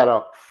have some that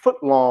are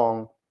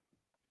foot-long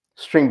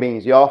string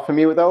beans. Y'all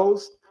familiar with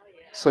those? Oh,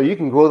 yeah. So you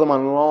can grow them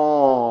on a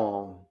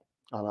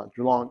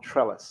long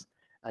trellis,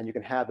 and you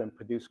can have them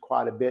produce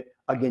quite a bit.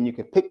 Again, you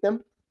can pick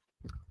them,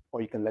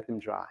 or you can let them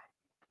dry.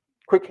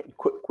 Quick.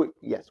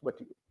 Yes, what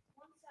do you?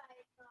 Once I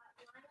thought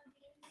lima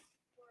beans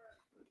were,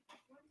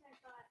 once I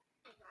thought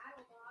the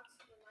rattle dogs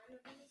were lima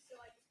beans, so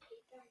I just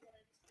ate them and then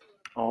I just threw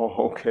them.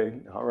 Oh, okay.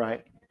 All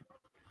right.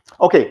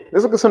 Okay,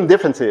 let's look at some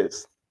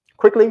differences.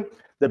 Quickly,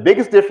 the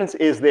biggest difference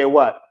is their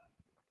what?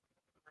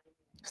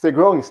 It's their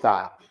growing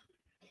style.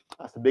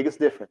 That's the biggest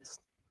difference.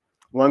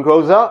 One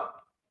grows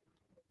up,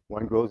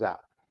 one grows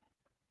out.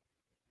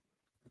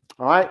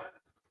 All right.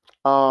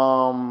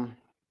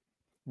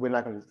 We're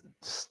not going to,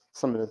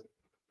 some of the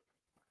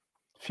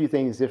few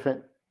things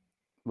different,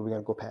 but we're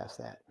going to go past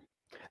that.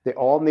 They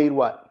all need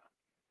what?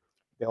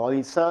 They all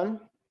need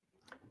sun.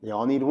 They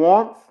all need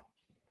warmth,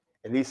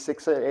 at least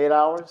 6 or 8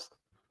 hours.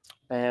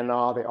 And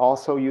they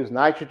also use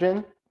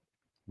nitrogen,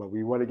 but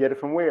we want to get it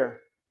from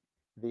where?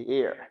 The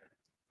air.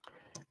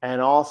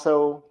 And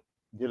also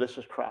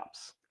delicious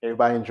crops.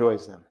 Everybody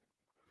enjoys them.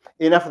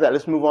 Enough of that.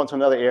 Let's move on to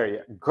another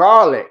area.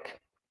 Garlic.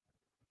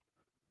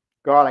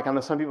 Garlic. I know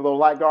some people don't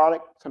like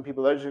garlic. Some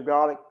people are allergic to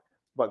garlic.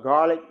 But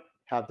garlic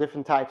have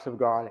different types of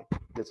garlic.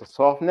 There's a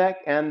soft neck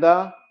and the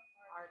Hard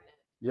neck.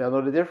 you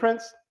know the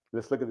difference?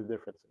 Let's look at the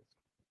differences.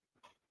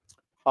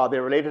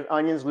 They're related to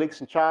onions, leeks,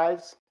 and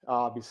chives.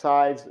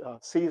 Besides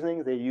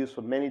seasonings, they're used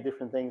for many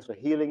different things, for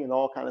healing and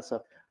all kinds of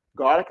stuff.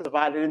 Garlic is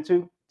divided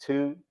into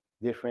 2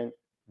 different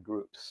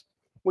groups.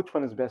 Which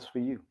one is best for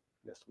you?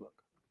 Let's look.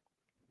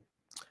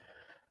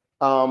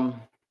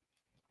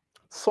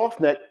 Soft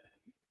neck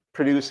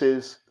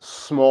produces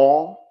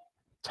small,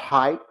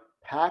 tight,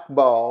 packed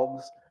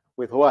bulbs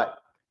with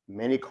what?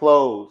 Many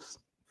cloves,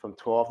 from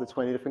 12 to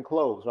 20 different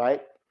cloves,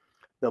 right?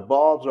 The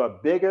bulbs are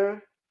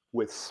bigger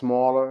with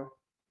smaller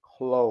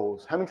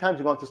cloves. How many times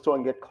you go to the store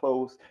and get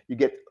cloves? You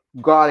get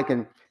garlic,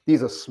 and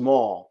these are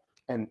small,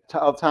 and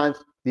other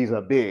times these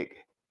are big.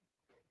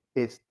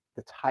 It's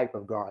the type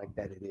of garlic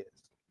that it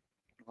is,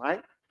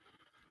 right?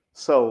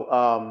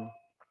 So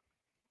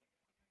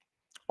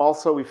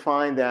also we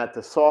find that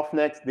the soft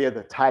necks, they're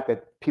the type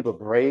that people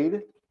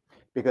braid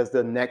because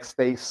the neck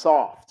stays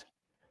soft.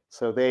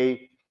 So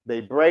they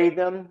braid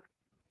them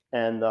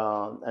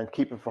and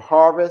keep them for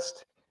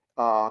harvest.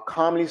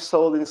 Commonly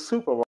sold in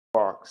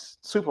supermarkets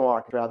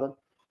rather,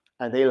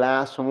 and they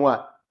last from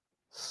what?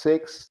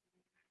 6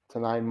 to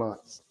 9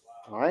 months.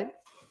 All right.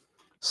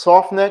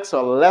 Soft necks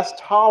are less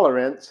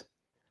tolerant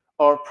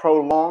of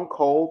prolonged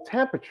cold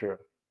temperature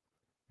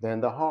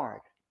than the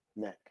hard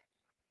neck.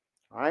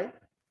 All right.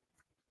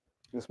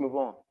 Let's move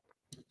on.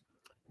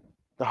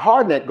 The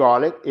hard neck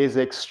garlic is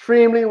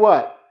extremely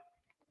what?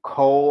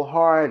 Cold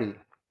hardy.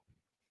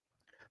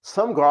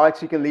 Some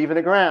garlics you can leave in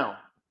the ground,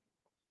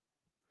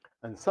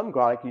 and some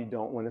garlic you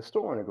don't want to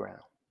store in the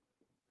ground.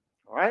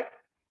 All right?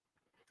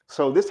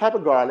 So this type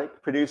of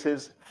garlic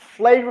produces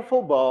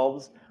flavorful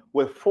bulbs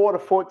with 4 to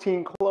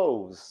 14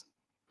 cloves.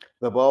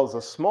 The bulbs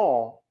are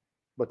small,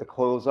 but the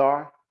cloves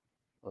are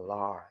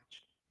large.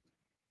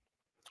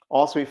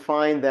 Also, we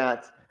find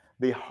that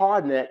the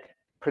hardneck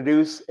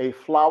produce a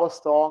flower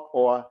stalk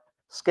or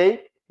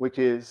scape, which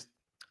is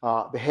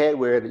the head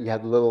where you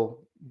have the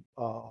little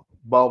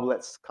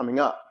bulblets coming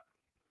up.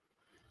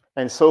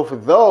 And so for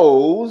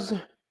those,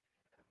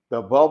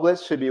 the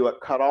bulblets should be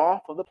cut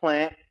off of the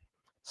plant.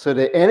 So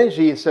the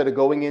energy, instead of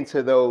going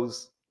into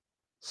those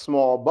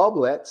small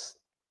bulblets,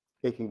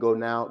 it can go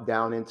now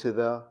down into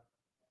the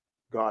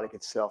garlic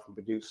itself and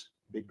produce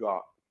big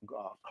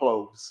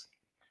cloves.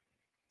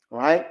 All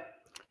right?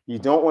 You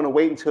don't want to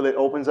wait until it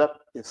opens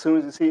up. As soon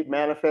as you see it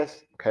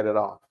manifest, cut it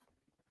off.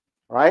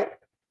 All right?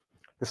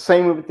 The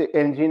same with the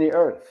energy in the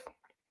earth.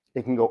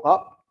 It can go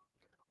up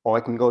or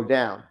it can go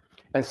down.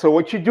 And so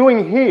what you're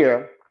doing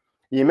here,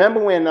 you remember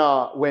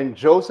when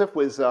Joseph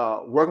was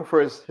working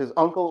for his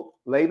uncle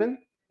Laban,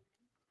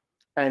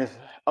 and his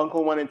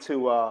uncle wanted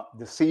to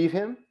deceive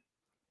him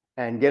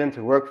and get him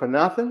to work for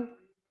nothing?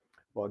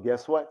 Well,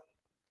 guess what?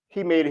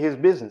 He made it his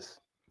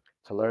business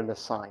to learn the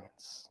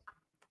science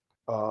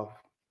of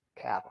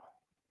cattle.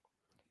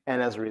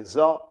 And as a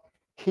result,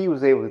 he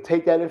was able to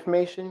take that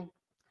information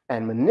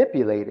and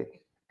manipulate it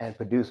and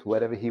produce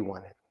whatever he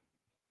wanted.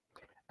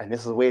 And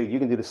this is a way that you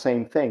can do the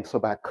same thing. So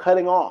by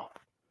cutting off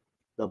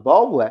the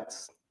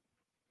bulblets,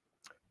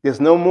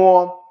 there's no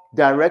more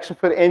direction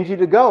for the energy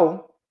to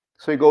go.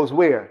 So it goes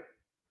where?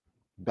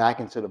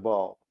 Back into the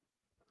bulb.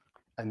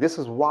 And this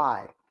is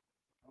why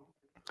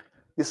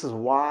This is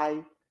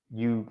why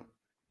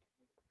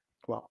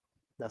well,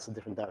 that's a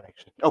different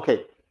direction.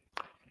 Okay,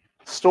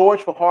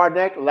 storage for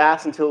hardneck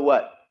lasts until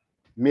what?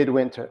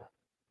 Midwinter.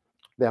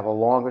 They have a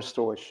longer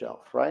storage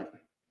shelf, right?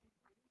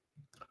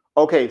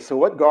 Okay, so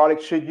what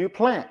garlic should you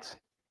plant?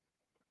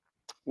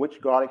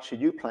 Which garlic should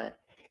you plant?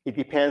 It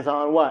depends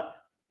on what?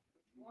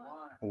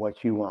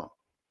 What you want.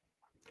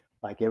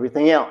 Like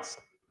everything else.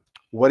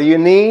 What are your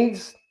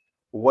needs?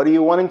 What are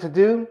you wanting to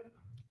do?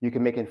 You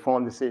can make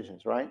informed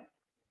decisions, right?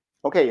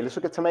 Okay, let's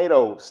look at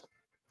tomatoes.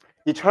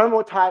 Determine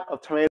what type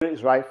of tomato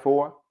is right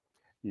for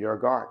your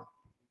garden,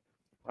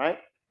 right?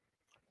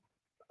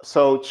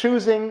 So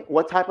choosing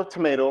what type of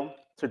tomato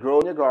to grow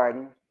in your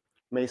garden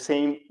may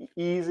seem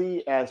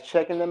easy as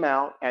checking them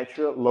out at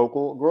your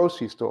local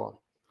grocery store.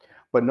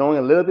 But knowing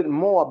a little bit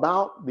more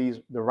about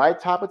the right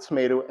type of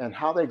tomato and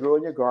how they grow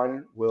in your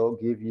garden will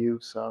give you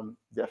some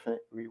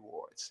definite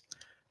rewards.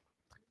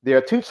 There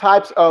are two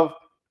types of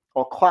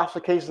or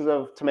classifications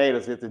of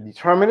tomatoes. There's a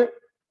determinate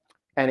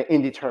and an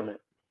indeterminate.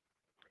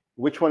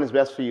 Which one is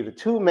best for you? The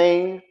two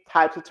main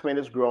types of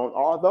tomatoes grown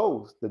are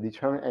those, the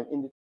determinate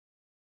and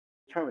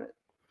indeterminate.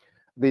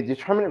 The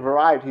determinate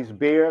varieties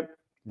bear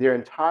their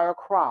entire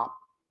crop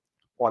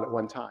all at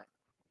one time.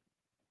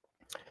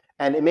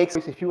 And it makes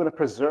sense if you want to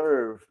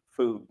preserve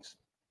foods.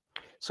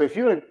 So if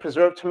you want to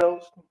preserve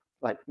tomatoes,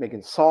 like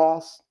making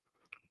sauce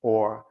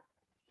or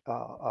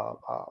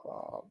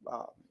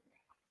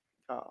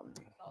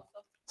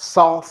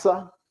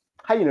salsa.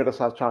 How you know that's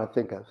what I was trying to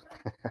think of?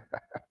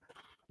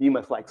 You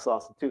must like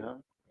salsa too, huh?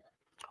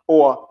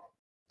 Or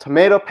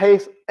tomato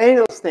paste, any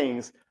of those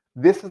things.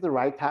 This is the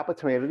right type of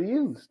tomato to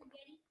use.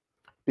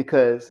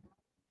 Because,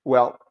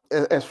 well,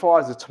 as far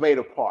as the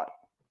tomato part.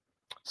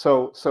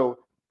 So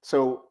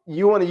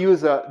you want to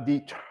use a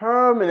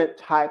determinate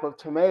type of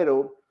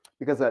tomato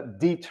because a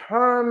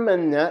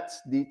determined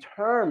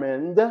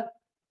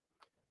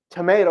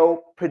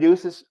tomato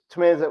produces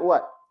tomatoes at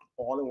what?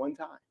 All at one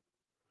time.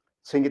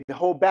 So you can get the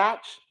whole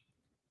batch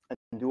and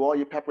do all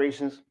your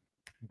preparations,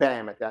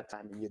 bam, at that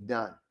time, and you're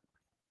done.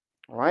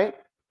 All right?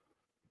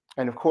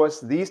 And of course,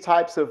 these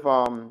types of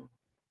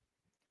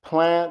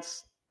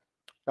plants,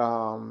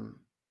 the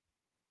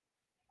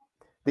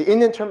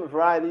indeterminate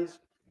varieties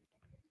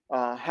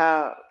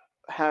have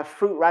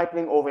fruit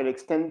ripening over an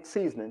extended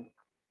season.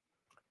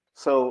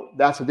 So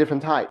that's a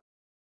different type.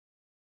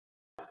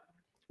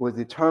 With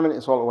determinate,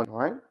 it's all at one,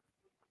 right?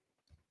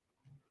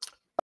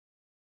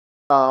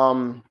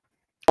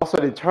 Also,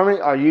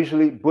 determinate are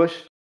usually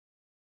bush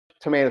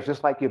tomatoes,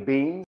 just like your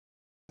beans.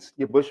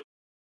 Your bush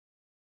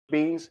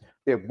beans,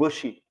 they're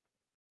bushy,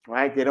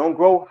 right? They don't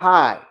grow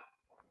high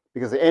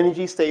because the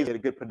energy stays at a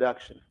good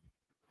production.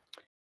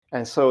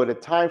 And so the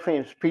time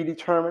frame is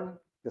predetermined,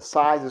 the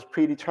size is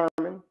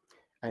predetermined,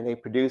 and they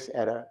produce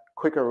at a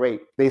quicker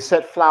rate. They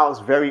set flowers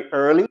very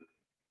early,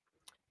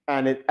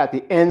 and at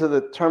the end of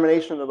the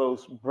termination of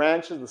those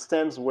branches, the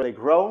stems where they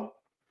grow,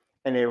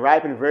 and they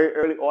ripen very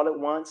early all at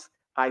once,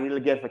 ideally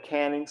again for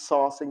canning,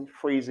 saucing,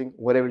 freezing,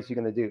 whatever it is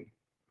you're going to do.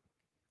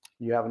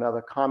 You have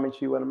another comment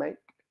you want to make?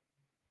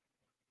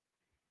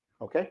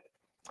 Okay.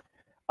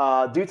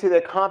 Due to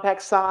their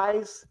compact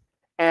size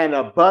and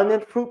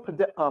abundant fruit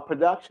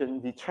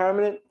production,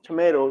 determinate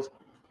tomatoes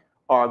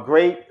are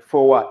great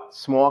for what?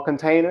 Small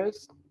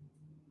containers,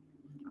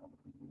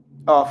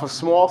 for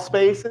small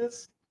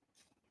spaces.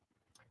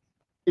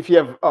 If you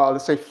have,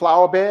 let's say,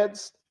 flower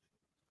beds,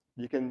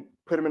 you can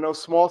put them in those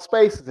small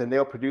spaces and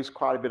they'll produce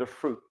quite a bit of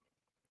fruit,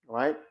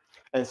 right?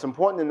 And it's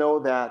important to know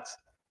that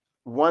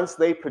once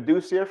they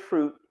produce their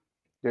fruit,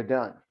 they're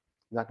done.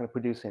 They're not going to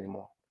produce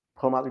anymore.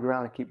 Pull them out of the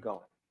ground and keep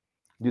going.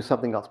 Do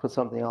something else. Put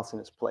something else in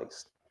its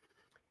place.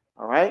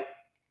 All right?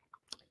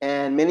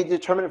 And many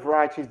determinate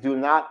varieties do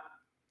not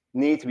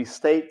need to be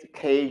staked,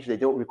 caged. They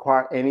don't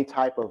require any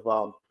type of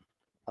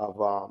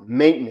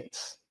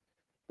maintenance.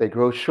 They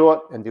grow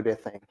short and do their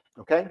thing.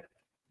 Okay?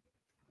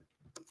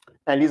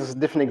 And these are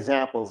different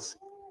examples.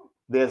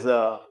 There's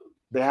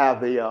they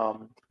have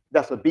the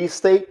that's a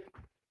beefsteak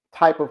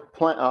type of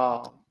plant,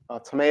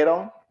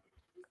 tomato,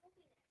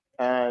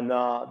 and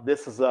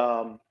this is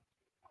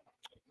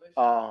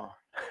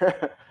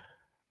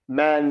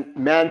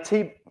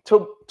Manitoba.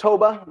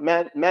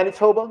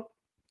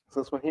 So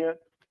this one here,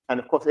 and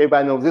of course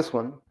everybody knows this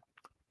one,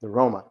 the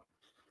Roma.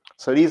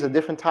 So these are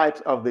different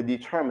types of the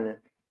determinate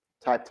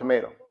type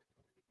tomato.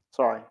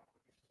 Sorry.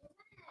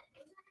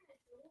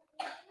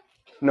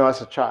 No,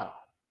 it's a child.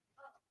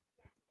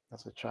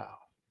 That's a child.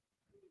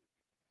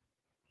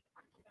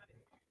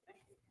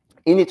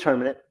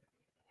 Indeterminate.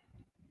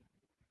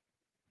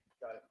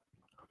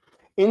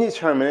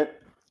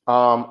 Indeterminate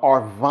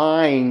are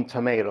vine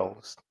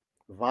tomatoes.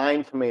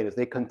 Vine tomatoes.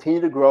 They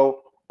continue to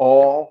grow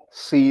all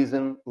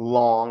season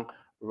long,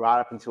 right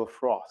up until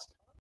frost.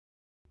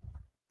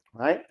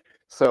 Right?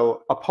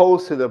 So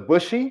opposed to the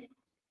bushy,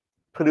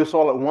 produce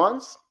all at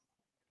once,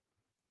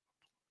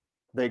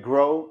 they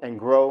grow and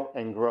grow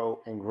and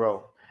grow and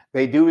grow.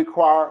 They do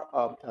require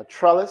a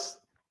trellis,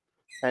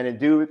 and they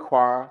do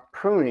require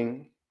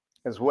pruning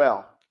as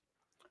well,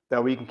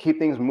 that we can keep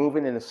things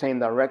moving in the same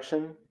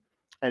direction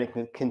and it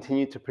can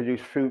continue to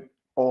produce fruit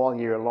all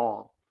year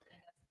long.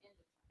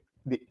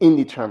 The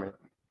indeterminate.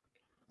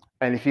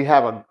 And if you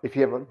have a, you go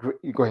ahead. And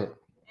with the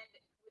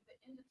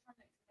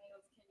indeterminate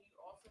tomatoes, can you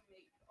also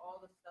make all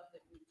the stuff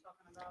that we were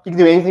talking about? You can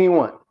do anything you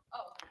want. Oh,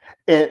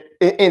 And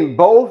in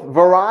both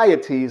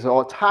varieties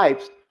or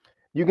types,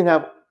 you can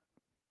have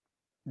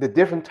the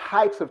different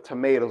types of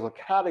tomatoes or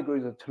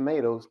categories of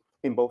tomatoes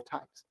in both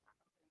types.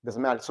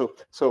 Doesn't matter. So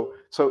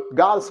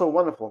God is so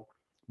wonderful.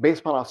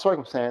 Based upon our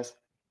circumstance,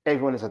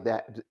 everyone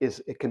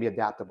it can be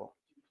adaptable.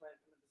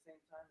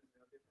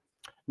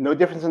 No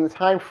difference in the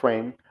time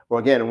frame. Well,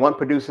 again, one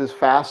produces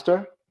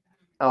faster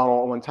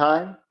all at one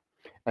time,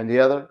 and the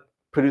other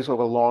produces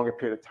over a longer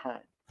period of time.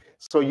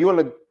 So you want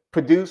to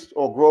produce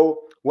or grow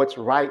what's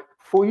right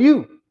for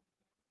you,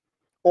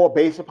 or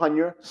based upon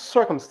your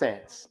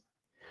circumstance.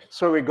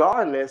 So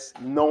regardless,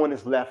 no one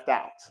is left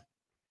out.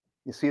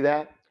 You see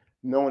that?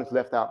 No one is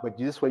left out. But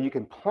this way you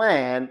can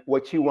plan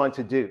what you want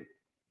to do.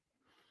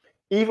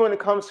 Even when it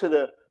comes to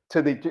the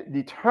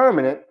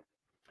determinant,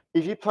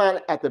 if you plan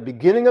at the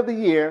beginning of the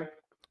year,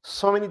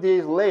 so many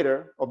days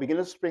later, or beginning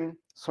of spring,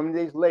 so many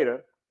days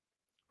later,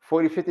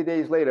 40, 50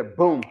 days later,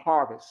 boom,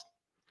 harvest.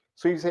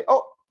 So you say,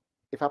 oh,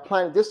 if I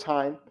plant it this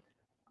time,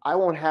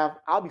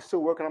 I'll be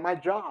still working on my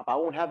job. I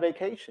won't have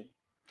vacation.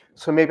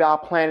 So maybe I'll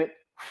plant it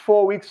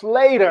 4 weeks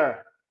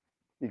later.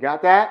 You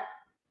got that?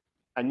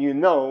 And you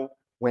know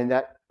when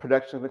that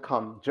production will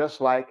come,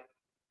 just like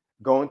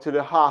going to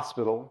the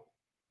hospital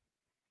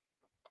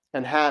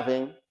and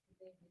having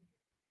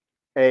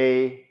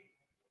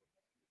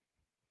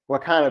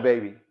what kind of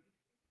baby?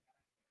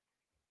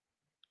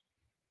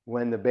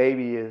 When the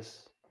baby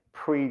is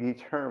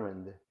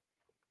predetermined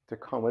to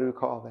come. What do we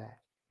call that?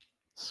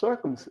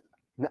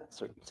 Not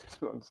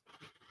circumcision.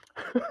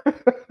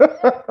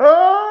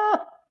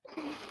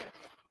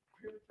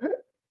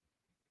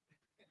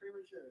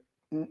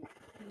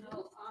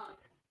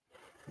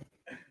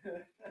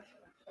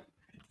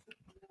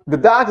 The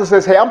doctor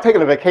says, hey, I'm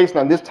taking a vacation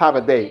on this type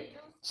of day.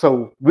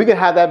 So we can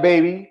have that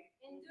baby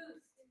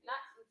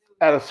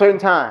at a certain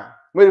time.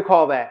 What do you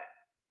call that?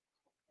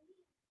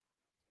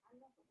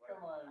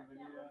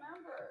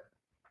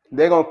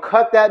 They're going to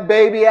cut that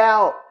baby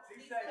out.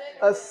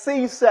 A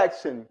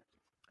C-section.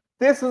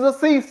 This is a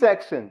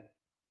C-section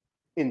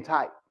in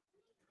type.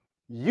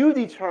 You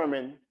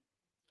determine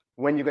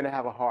when you're going to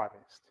have a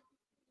harvest.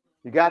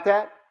 You got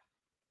that?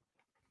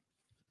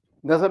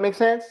 Does that make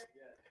sense?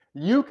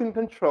 You can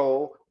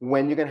control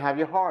when you're going to have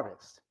your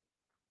harvest.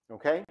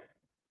 Okay?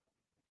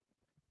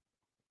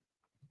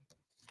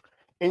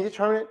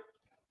 Indeterminate.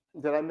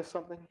 Did I miss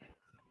something?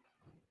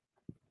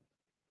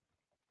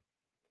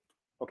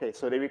 Okay,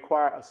 so they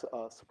require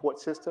a support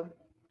system,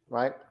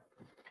 right?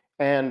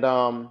 And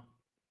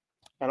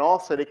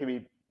also they can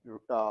be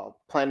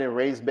planted in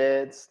raised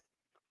beds.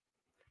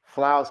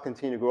 Flowers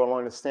continue to grow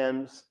along the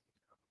stems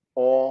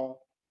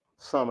all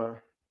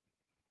summer.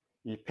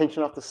 You're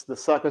pinching off the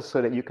suckers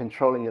so that you're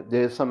controlling it.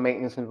 There's some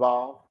maintenance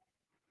involved,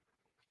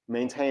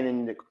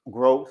 maintaining the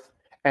growth.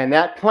 And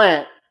that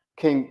plant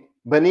can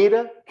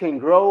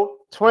grow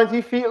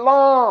 20 feet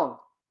long.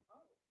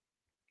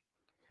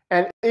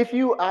 And if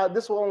you,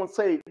 this is what I want to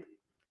say,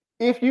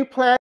 if you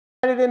plant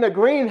it in a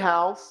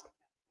greenhouse,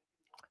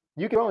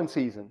 you can grow in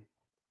season.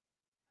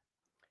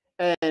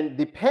 And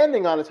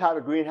depending on the type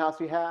of greenhouse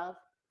you have,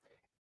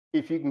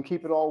 if you can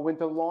keep it all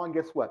winter long,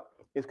 guess what?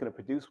 It's going to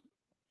produce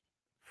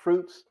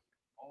fruits,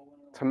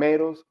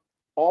 tomatoes,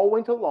 all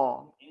winter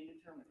long,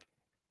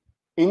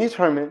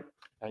 indeterminate,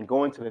 and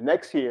go into the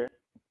next year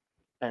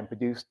and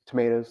produce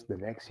tomatoes the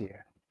next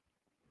year.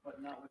 But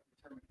not with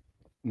determinate.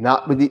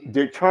 Not with the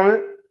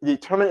determinate.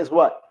 Determinate is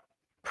what?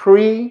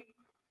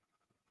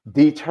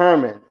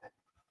 Predetermined.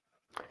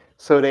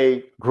 So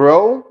they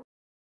grow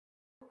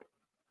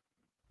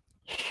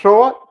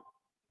short,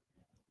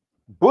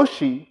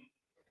 bushy,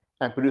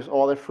 and produce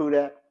all their fruit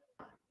at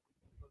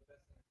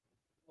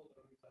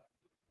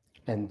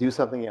and do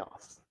something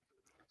else.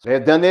 So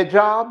they've done their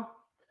job.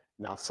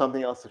 Now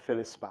something else to fill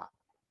its spot.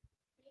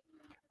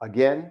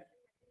 Again,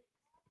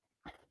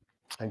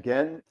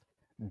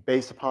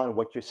 based upon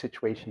what your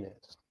situation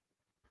is.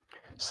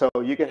 So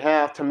you can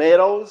have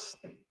tomatoes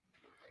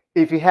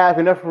if you have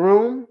enough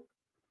room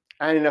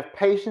and enough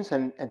patience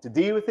and to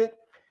deal with it.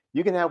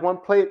 You can have one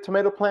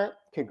tomato plant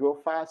can grow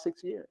 5,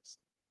 6 years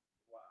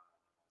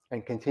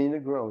and continue to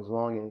grow as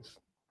long as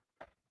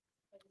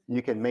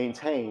you can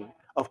maintain.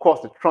 Of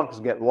course, the trunks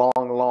get long,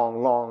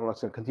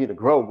 so continue to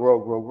grow.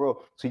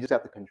 So you just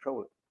have to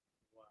control it,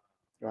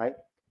 right?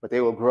 But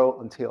they will grow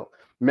until,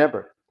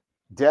 remember,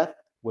 death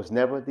was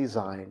never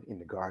designed in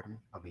the Garden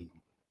of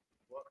Eden.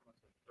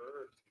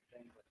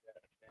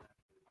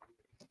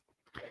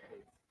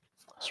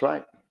 That's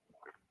right.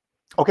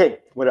 Okay,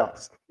 what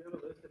else?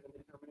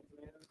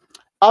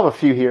 I have a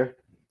few here.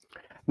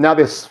 Now,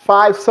 there's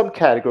 5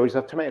 subcategories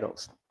of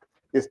tomatoes.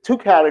 There's 2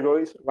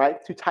 categories,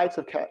 right? 2 types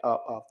of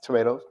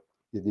tomatoes,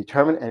 the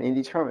determinate and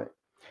indeterminate.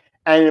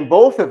 And in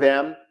both of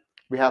them,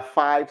 we have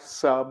 5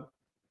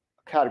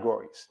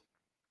 subcategories.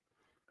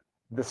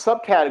 The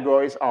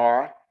subcategories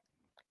are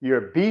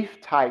your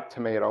beef type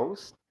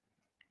tomatoes,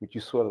 which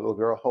you saw the little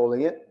girl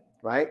holding it,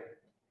 right?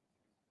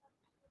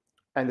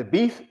 And the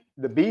beefsteak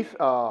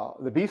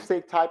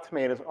type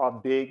tomatoes are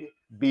big,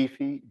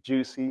 beefy,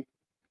 juicy,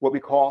 what we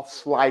call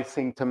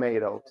slicing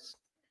tomatoes,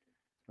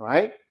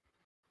 right?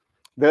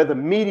 They're the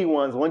meaty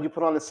ones, the ones you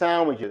put on the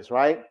sandwiches,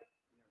 right?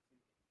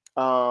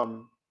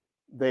 You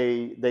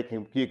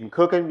can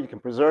cook them, you can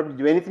preserve them,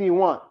 do anything you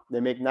want.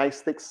 They make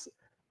nice thick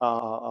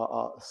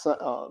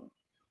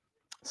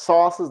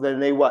sauces. Then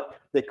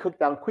they cook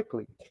down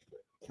quickly,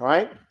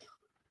 right?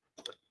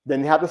 Then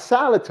you have the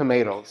salad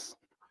tomatoes.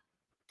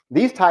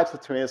 These types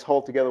of tomatoes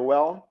hold together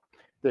well.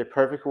 They're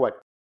perfect for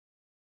what?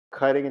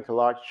 Cutting into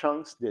large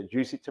chunks. They're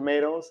juicy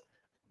tomatoes.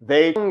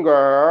 They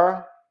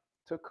longer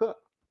to cook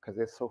because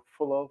they're so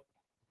full of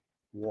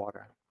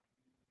water,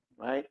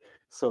 right?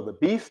 So the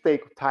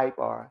beefsteak type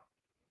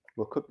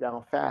will cook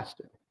down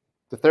faster.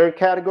 The third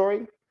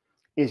category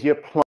is your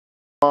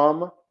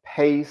plum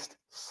paste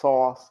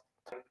sauce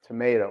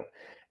tomato.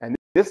 And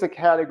this is a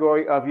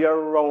category of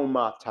your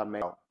Roma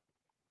tomato,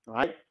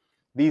 right?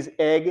 These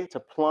egg to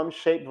plum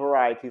shaped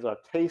varieties are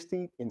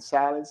tasty in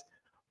salads,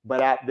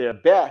 but at their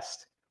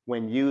best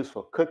when used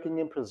for cooking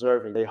and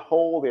preserving. They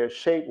hold their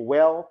shape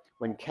well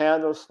when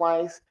canned or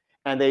sliced,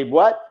 and they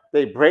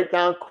break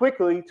down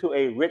quickly to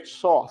a rich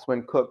sauce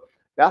when cooked.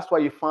 That's why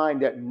you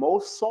find that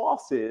most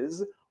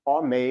sauces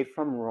are made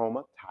from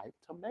Roma type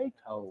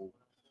tomato.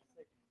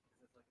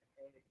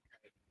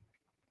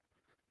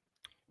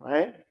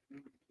 Right?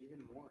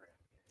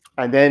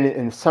 And then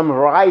in some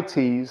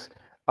varieties,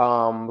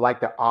 like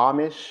the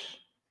Amish,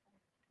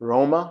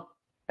 Roma,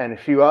 and a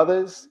few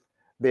others,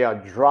 they are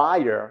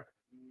drier,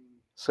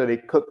 so they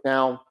cook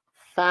down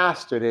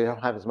faster. They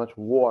don't have as much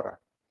water.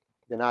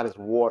 They're not as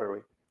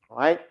watery,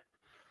 right?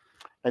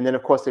 And then,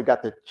 of course, they've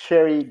got the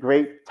cherry,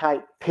 grape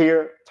type,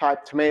 pear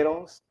type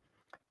tomatoes.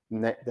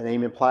 The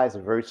name implies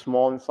they're very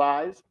small in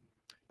size.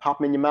 Pop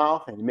them in your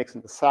mouth and you mix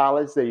into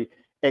salads. They're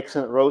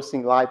excellent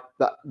roasting.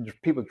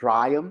 People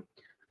dry them,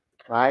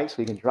 right?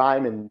 So you can dry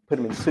them and put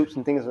them in soups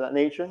and things of that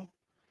nature.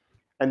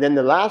 And then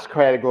the last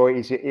category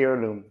is your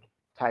heirloom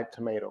type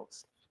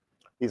tomatoes.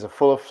 These are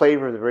full of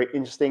flavor. They're very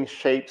interesting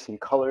shapes and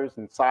colors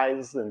and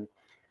sizes, and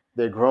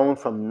they're grown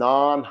from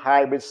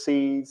non-hybrid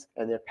seeds,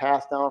 and they're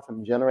passed down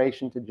from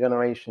generation to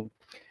generation.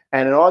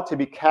 And in order to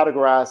be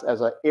categorized as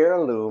an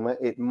heirloom,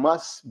 it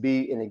must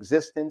be in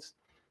existence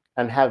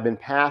and have been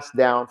passed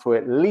down for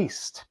at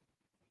least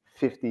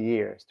 50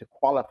 years to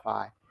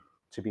qualify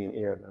to be an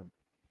heirloom.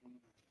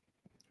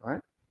 All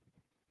right?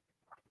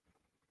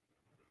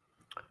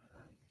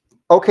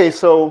 Okay,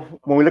 so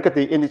when we look at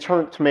the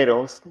indeterminate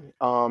tomatoes,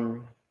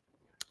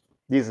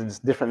 these are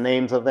just different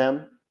names of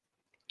them,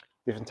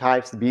 different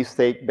types, the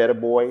beefsteak, better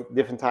boy,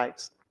 different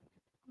types.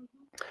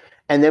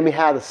 And then we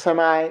have the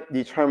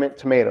semi-determinate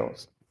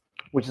tomatoes,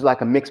 which is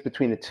like a mix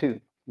between the two,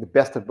 the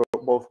best of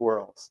both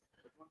worlds,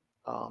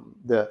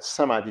 the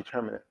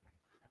semi-determinate.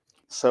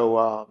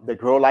 So they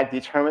grow like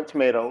determinate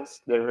tomatoes.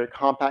 They're very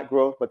compact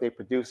growth, but they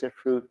produce their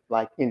fruit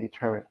like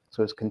indeterminate.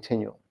 So it's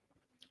continual,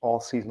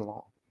 all season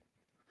long.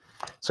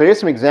 So here's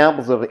some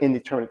examples of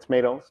indeterminate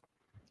tomatoes.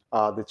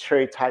 The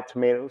cherry type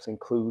tomatoes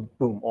include,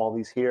 boom, all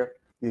these here.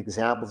 The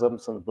examples of them,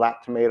 some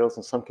black tomatoes,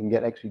 and some can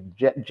get actually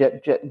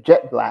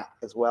jet black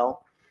as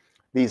well.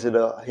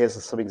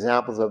 Here's some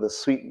examples of the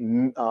sweet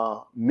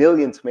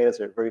million tomatoes.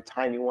 They're very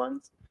tiny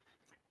ones.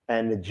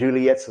 And the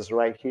Juliet's is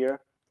right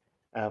here.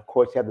 And of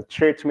course, you have the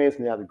cherry tomatoes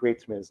and you have the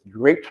grape tomatoes. The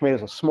grape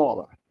tomatoes are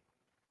smaller,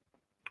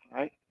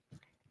 right?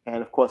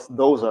 And of course,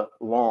 those are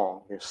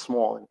long. They're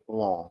small and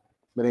long.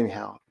 But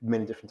anyhow,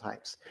 many different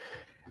types.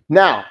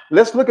 Now,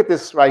 let's look at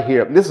this right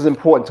here. This is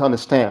important to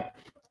understand.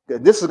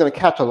 This is going to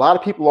catch a lot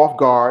of people off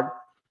guard,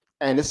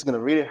 and this is going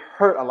to really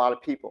hurt a lot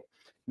of people.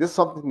 This is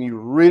something you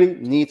really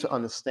need to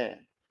understand.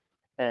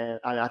 And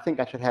I think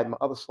I should have had my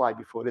other slide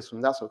before this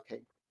one. That's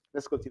okay.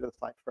 Let's go to the other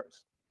slide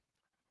first.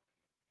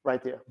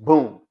 Right there.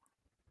 Boom.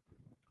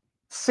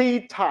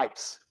 Seed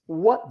types.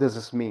 What does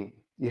this mean?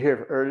 You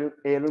hear of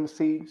heirloom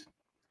seeds.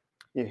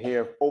 You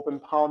hear of open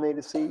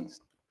pollinated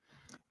seeds.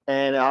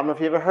 And I don't know if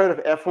you ever heard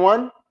of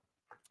F1,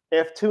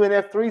 F2,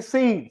 and F3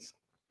 seeds.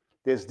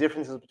 There's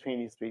differences between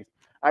these three.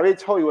 I already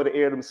told you what an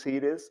heirloom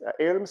seed is. An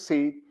heirloom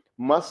seed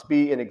must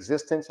be in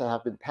existence and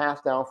have been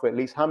passed down for at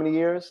least how many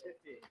years?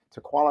 50.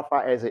 To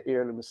qualify as an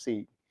heirloom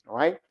seed. All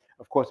right?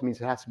 Of course, it means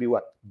it has to be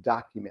what?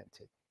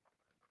 Documented,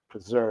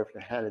 preserved,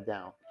 and handed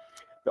down.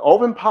 The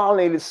open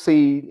pollinated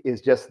seed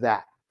is just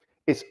that.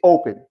 It's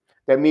open.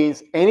 That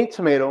means any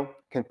tomato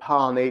can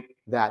pollinate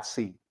that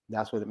seed.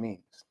 That's what it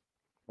means,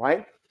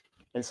 right?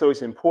 And so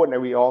it's important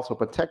that we also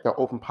protect our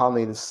open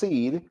pollinated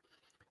seed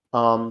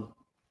so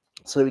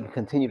that we can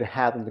continue to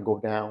have them to go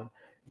down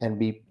and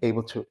be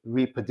able to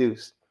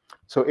reproduce.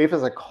 So if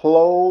it's a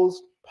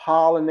closed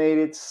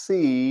pollinated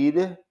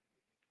seed,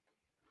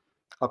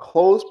 a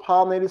closed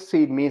pollinated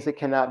seed means it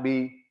cannot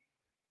be,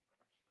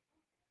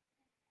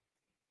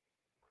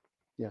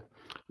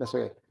 that's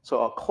okay.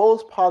 So a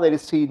closed pollinated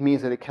seed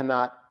means that it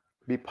cannot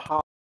be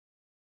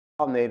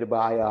pollinated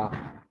by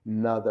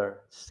another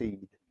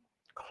seed.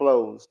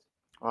 Closed,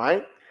 all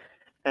right?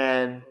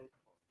 And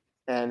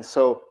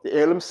so the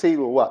heirloom seed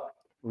will what?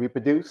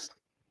 Reproduce.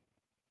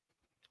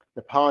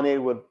 The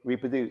pollinator will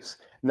reproduce.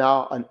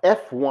 Now an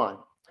F1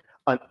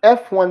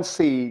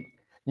 seed,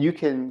 you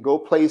can go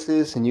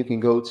places and you can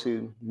go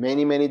to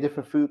many, many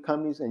different food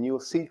companies and you'll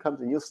see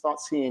companies and you'll start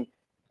seeing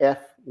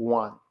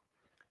F1.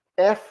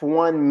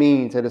 F1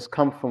 means that it's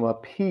come from a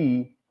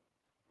pea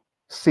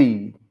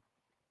seed.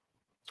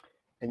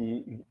 And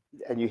you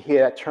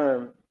hear that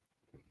term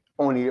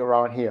only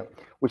around here,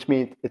 which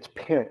means its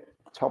parent.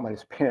 I'm talking about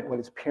its parent, what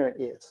its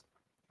parent is,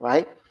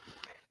 right?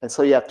 And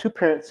so you have two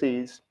parent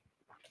seeds.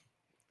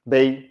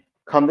 They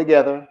come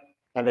together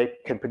and they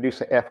can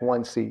produce an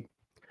F1 seed.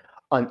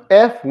 An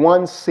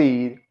F1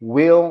 seed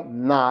will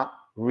not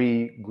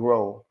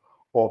regrow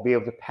or be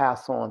able to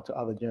pass on to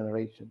other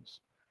generations.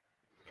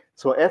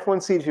 So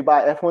F1 seed, if you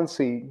buy F1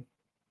 seed,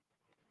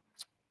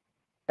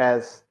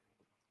 as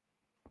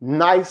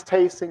nice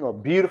tasting or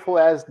beautiful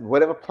as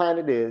whatever plant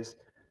it is,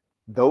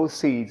 those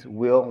seeds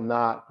will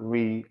not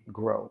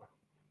regrow.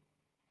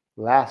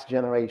 Last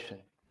generation.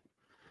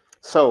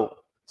 So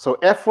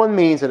F1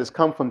 means that it's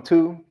come from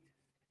two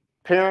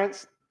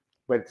parents,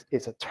 but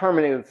it's a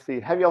terminated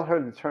seed. Have y'all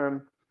heard the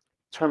term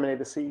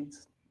terminated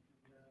seeds?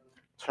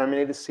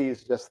 Terminated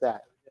seeds, just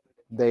that.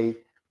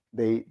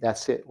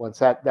 That's it. Once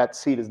that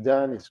seed is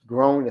done, it's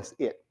grown, that's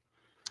it.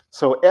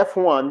 So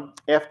F1,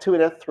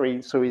 F2, and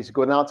F3, so as you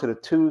go down to the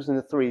 2s and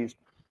the 3s,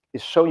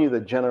 it's showing you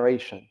the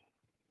generation.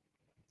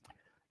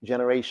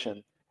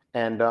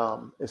 And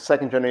it's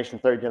second generation,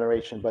 third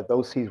generation, but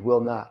those seeds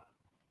will not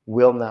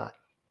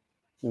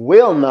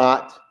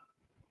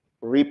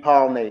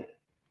repollinate,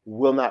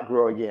 will not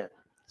grow again.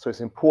 So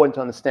it's important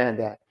to understand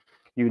that.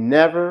 You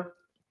never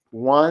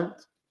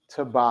want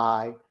to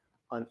buy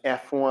an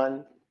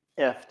F1,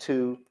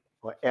 F2,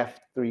 or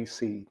F3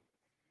 seed.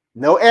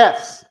 No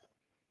Fs,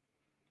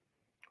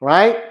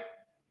 right?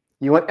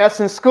 You want Fs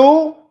in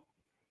school?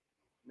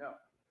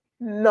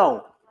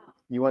 No.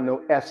 You want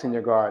no Fs in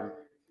your garden.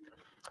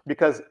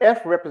 Because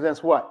F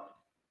represents what?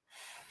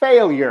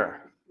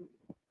 Failure.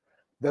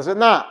 Does it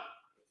not?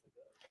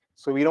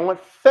 So we don't want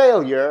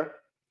failure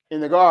in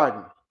the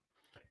garden.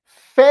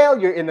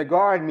 Failure in the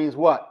garden means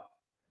what?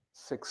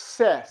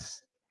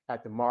 Success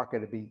at the mark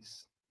of the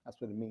beast.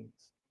 That's what it means.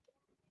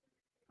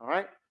 All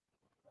right?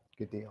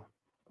 Good deal.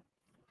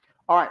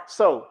 All right,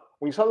 so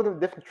when you start looking at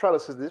the different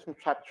trellises, the different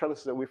type of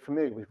trellises that we're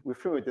familiar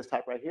with this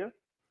type right here,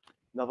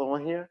 another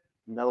one here,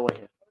 another one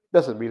here.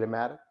 Doesn't really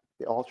matter.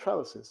 They're all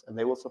trellises, and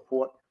they will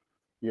support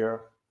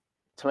your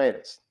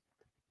tomatoes.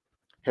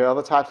 Here are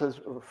other types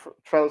of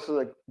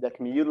trellises that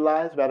can be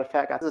utilized. Matter of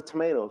fact, these are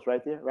tomatoes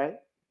right there, right?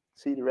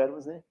 See the red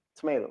ones there?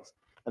 Tomatoes.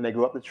 And they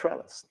go up the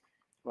trellis,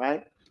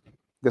 right?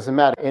 Doesn't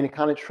matter. Any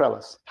kind of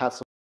trellis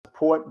has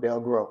support, they'll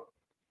grow.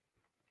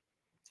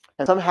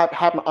 And some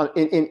happen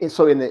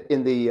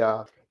in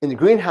the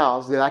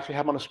greenhouse, they'll actually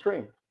have on a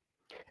string.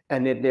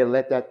 And then they'll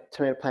let that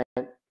tomato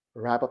plant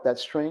wrap up that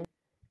string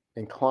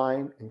and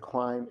climb and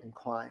climb and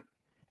climb.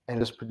 And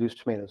just produce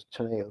tomatoes.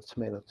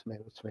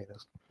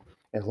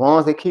 As long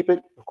as they keep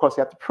it, of course,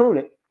 they have to prune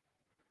it.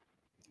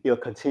 It'll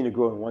continue to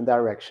grow in one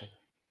direction,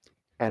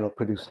 and it'll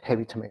produce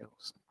heavy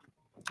tomatoes.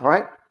 All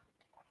right?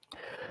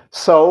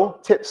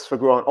 So, tips for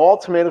growing all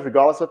tomatoes,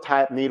 regardless of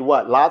type, need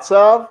what? Lots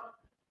of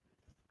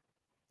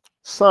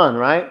sun,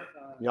 right?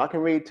 Y'all can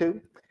read too.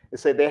 They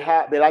say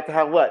they like to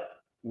have what?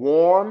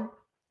 Warm,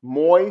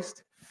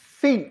 moist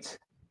feet.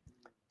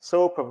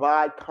 So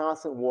provide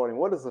constant watering.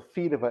 What is the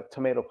feet of a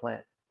tomato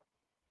plant?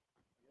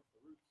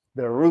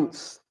 The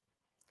roots.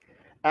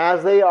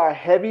 As they are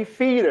heavy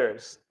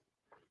feeders,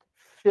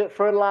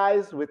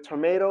 fertilized with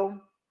tomato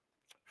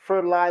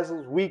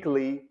fertilizers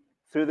weekly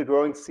through the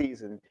growing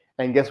season.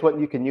 And guess what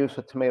you can use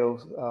for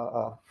tomatoes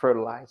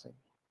fertilizing?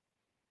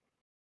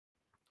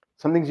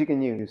 Some things you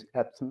can use: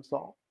 Epsom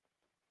salt.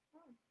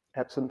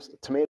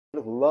 Tomatoes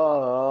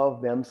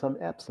love them some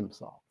Epsom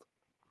salt.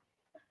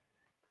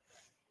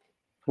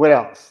 What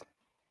else?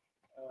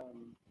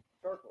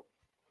 Charcoal.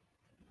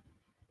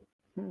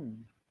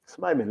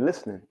 Somebody been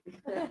listening.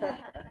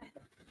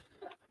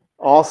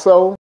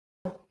 Also,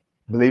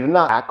 believe it or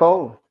not,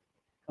 tobacco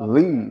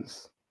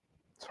leaves,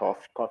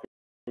 coffee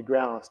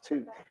grounds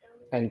too.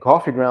 And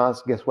coffee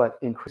grounds, guess what?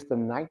 Increase the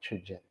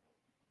nitrogen.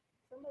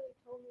 Somebody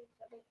told me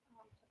that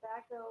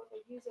tobacco,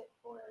 they use it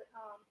for to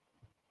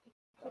keep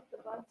the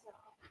bugs out.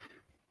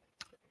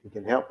 It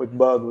can help with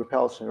bug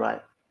repulsion,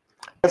 right?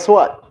 Guess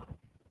what?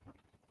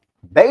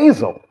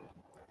 Basil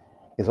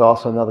is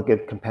also another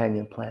good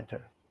companion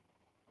planter.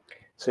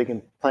 So you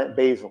can plant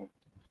basil,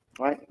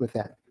 right, with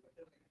that.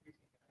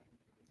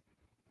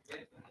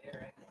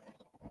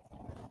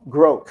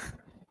 Growth.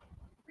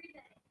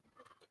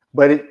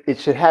 But it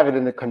should have it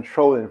in a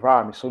controlled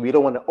environment, so we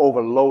don't want to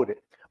overload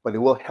it, but it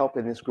will help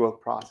in this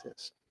growth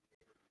process.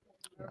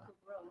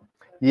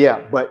 Yeah,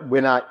 but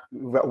we're not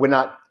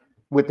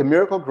with the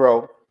Miracle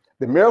Grow.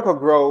 The Miracle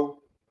Grow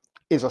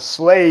is a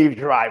slave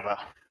driver.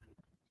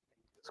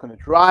 It's going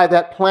to drive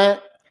that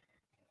plant,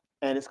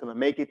 and it's going to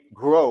make it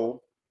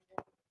grow,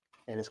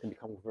 and it's going to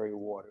become very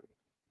watery.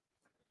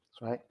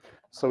 That's right.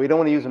 So we don't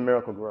want to use a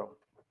Miracle Grow.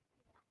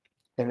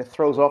 and it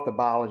throws off the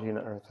biology in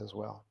the earth as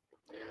well.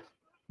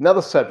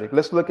 Another subject,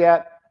 let's look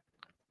at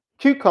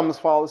cucumbers.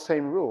 Follow the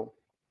same rule,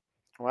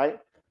 right?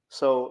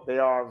 So they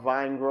are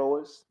vine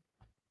growers,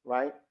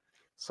 right?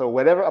 So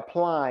whatever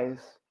applies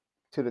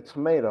to the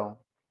tomato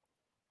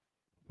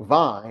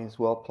vines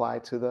will apply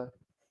to the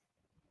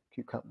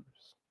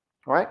cucumbers,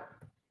 all right?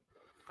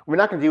 We're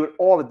not going to deal with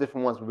all the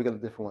different ones, but we're going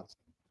to do different ones.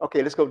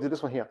 Okay, let's go do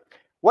this one here.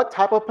 What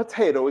type of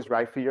potato is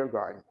right for your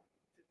garden?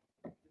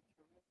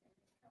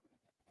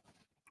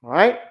 All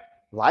right,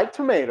 like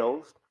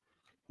tomatoes,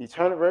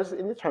 determinate versus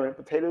indeterminate,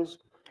 potatoes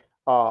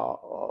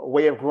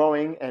way of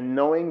growing and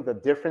knowing the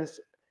difference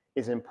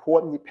is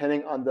important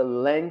depending on the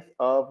length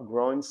of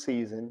growing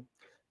season,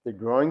 the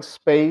growing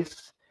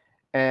space,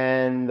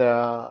 and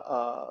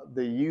the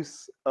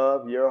use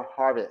of your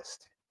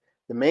harvest.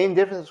 The main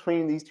difference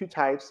between these two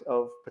types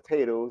of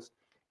potatoes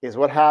is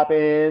what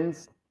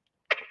happens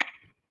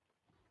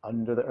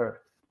under the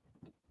earth,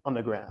 on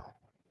the ground.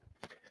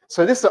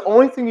 So this is the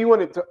only thing you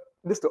want to,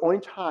 this is the only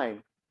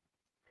time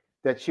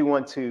that you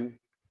want to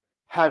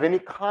have any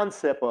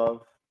concept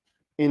of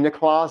in the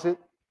closet,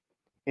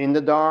 in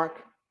the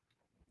dark,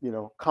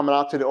 coming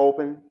out to the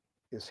open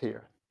is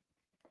here.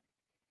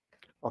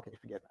 Okay,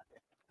 forget about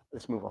that.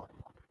 Let's move on.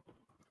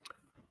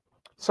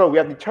 So we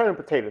have determinate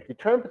potatoes.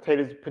 Determinate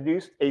potatoes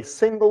produce a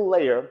single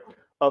layer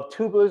of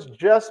tubers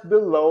just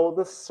below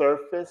the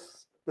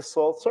surface, the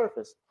soil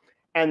surface,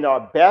 and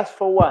are best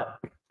for what?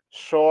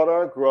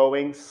 Shorter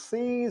growing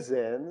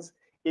seasons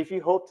if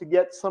you hope to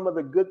get some of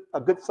the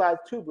good sized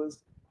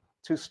tubers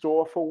to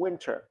store for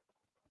winter.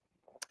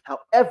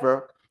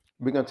 However,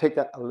 we're going to take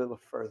that a little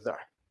further,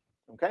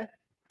 okay?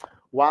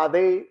 While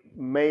they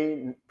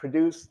may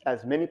produce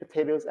as many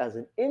potatoes as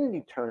an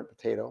indeterminate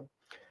potato,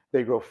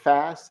 they grow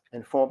fast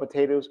and form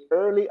potatoes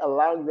early,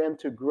 allowing them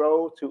to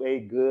grow to a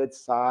good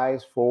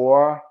size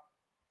for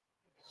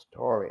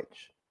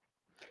storage.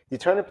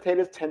 Determinate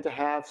potatoes tend to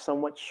have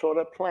somewhat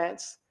shorter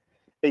plants,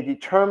 a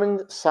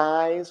determined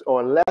size,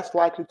 or less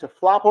likely to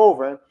flop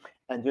over,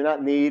 and do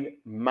not need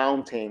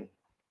mounting.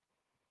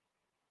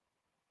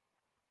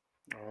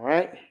 All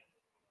right?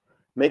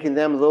 Making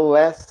them a little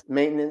less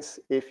maintenance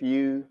if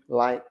you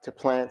like to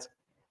plant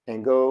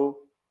and go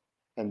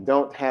and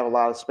don't have a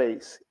lot of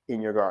space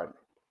in your garden.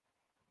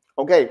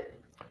 Okay,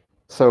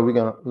 so we're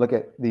going to look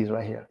at these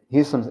right here.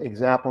 Here's some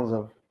examples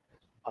of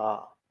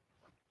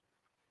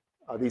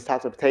these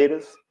types of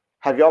potatoes.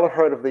 Have y'all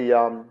heard of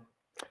the,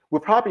 we're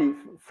probably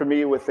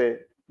familiar with the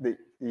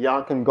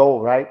Yonkin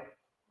Gold, right?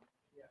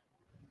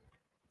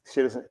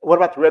 What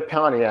about the red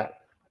Pontiac?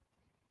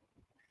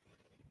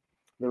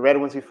 The red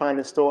ones you find in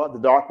the store, the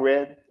dark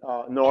red,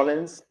 New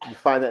Orleans, you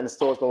find that in the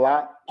stores a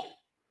lot.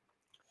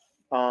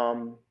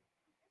 And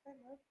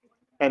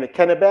the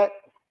Kennebec,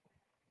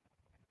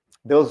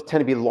 those tend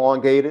to be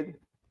elongated,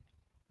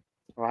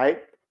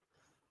 right?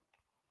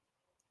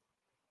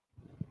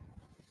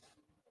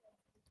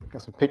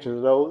 Got some pictures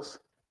of those.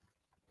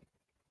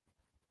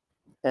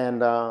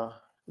 And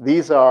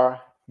these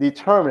are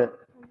determinate.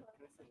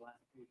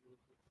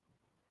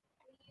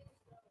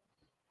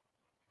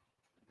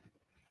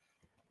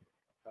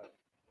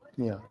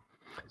 Yeah.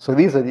 So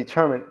these are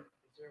determined.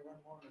 Is there one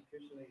more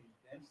nutritionally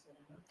dense than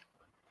another?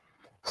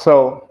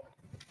 So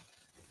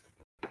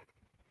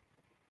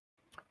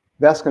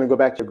that's going to go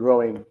back to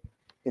growing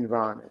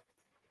environment.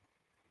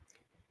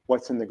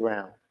 What's in the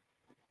ground?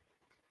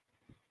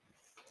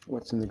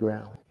 What's in the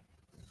ground?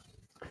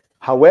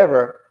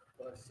 However,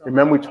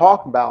 remember we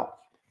talked about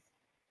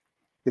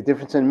the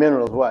difference in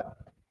minerals. What?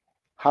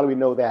 How do we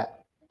know that?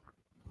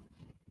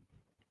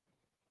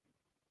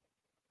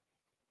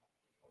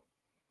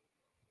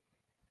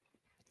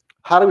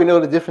 How do we know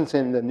the difference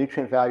in the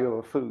nutrient value of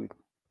a food?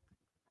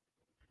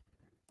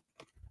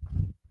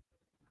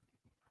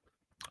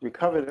 We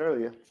covered it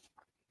earlier.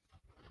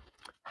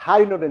 How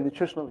do you know the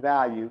nutritional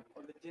value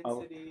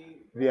of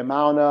the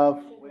amount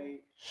of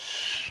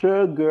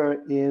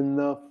sugar in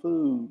the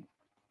food?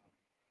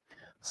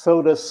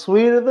 So the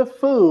sweeter the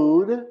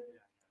food,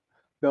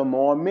 the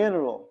more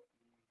mineral.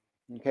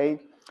 Okay?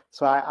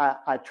 So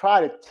I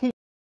try to teach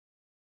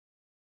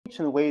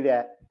in a way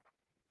that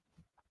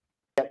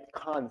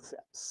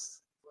concepts.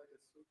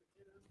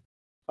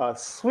 A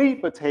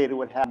sweet potato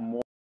would have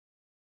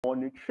more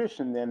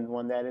nutrition than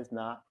one that is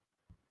not,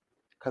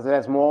 because it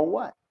has more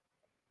what?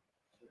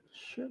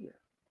 Sugar.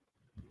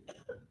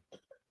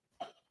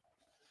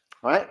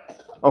 All right?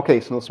 Okay,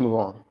 so let's move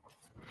on.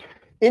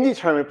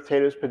 Indeterminate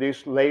potatoes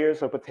produce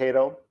layers of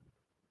potato,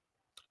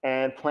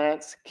 and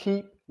plants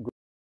keep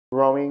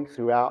growing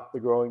throughout the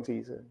growing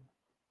season.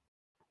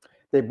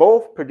 They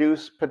both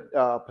produce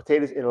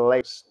potatoes in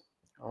layers.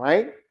 All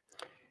right?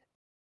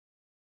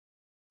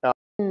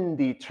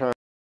 Indeterminate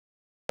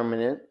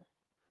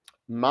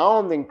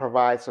mounding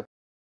provides a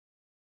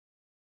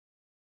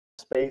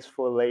space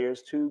for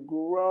layers to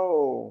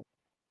grow.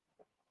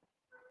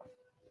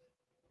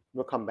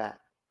 We'll come back.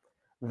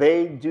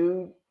 They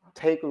do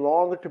take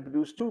longer to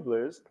produce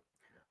tubulars,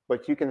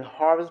 but you can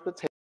harvest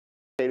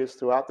potatoes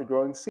throughout the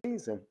growing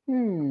season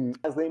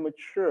as they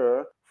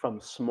mature from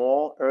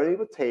small early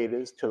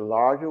potatoes to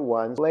larger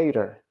ones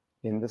later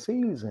in the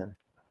season.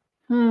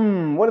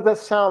 What does that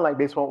sound like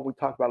based on what we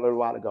talked about a little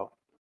while ago?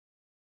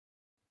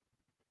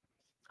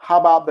 How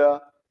about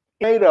the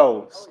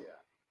tomatoes?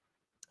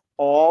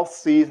 All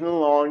season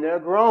long they're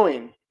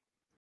growing.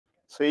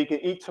 So you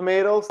can eat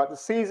tomatoes throughout the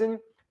season.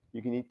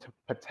 You can eat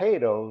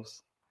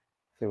potatoes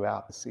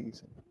throughout the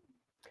season.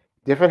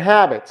 Different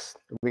habits.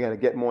 We're going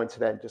to get more into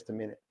that in just a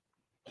minute.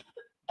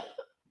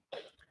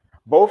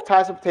 Both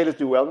types of potatoes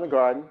do well in the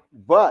garden,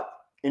 but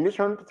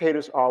indeterminate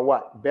potatoes are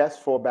what?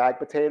 Best for bag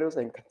potatoes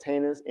and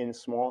containers in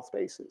small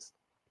spaces.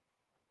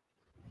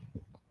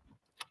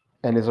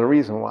 And there's a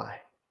reason why.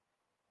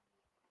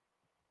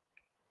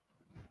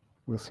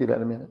 We'll see that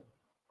in a minute.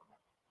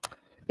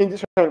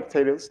 Indeterminate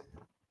potatoes,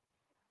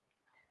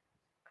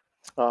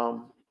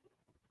 some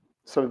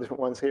different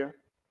ones here.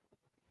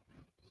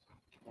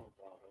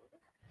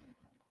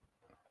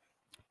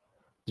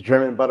 The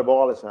German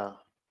butterball is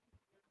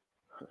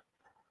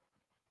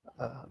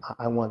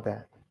I want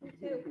that.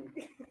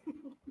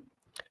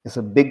 It's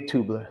a big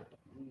tubular.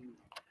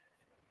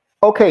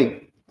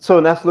 Okay, so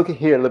let's look at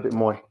here a little bit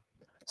more.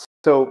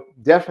 So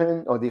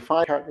definite or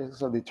defined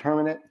characteristics of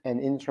determinate and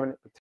indeterminate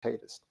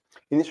potatoes.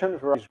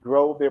 Indeterminate varieties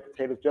grow their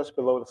potatoes just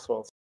below the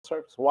soil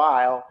surface,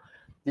 while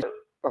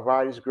determinate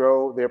varieties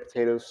grow their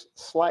potatoes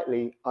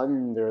slightly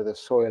under the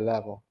soil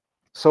level.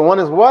 So one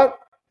is what?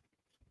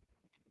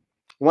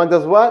 One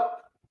does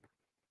what?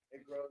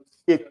 It grows.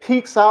 It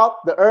peeks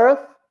out the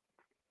earth.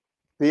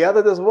 The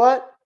other does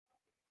what?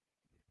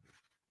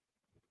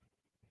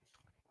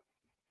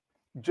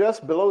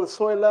 Just below the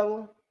soil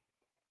level,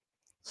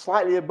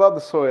 slightly above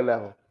the soil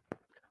level.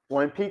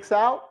 One peeks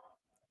out,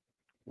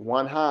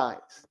 one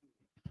hides.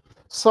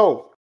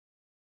 So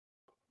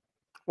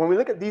when we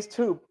look at these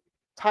two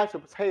types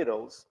of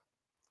potatoes,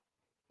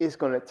 it's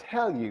going to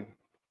tell you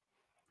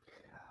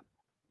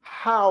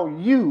how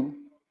you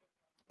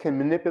can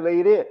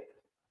manipulate it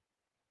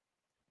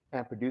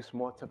and produce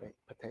more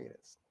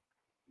potatoes.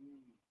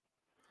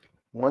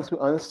 Once we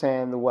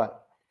understand the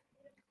what?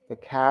 The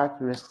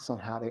characteristics on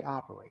how they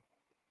operate.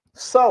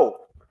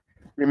 So,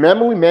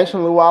 remember we mentioned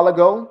a little while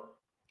ago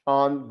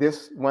on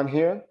this one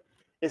here,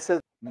 it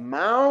says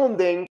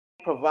mounding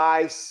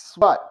provides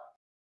what?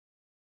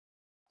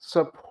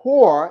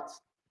 Support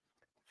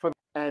for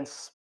and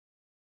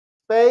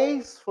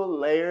space for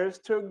layers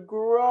to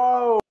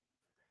grow.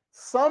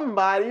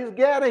 Somebody's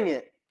getting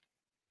it.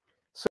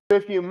 So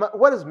if you,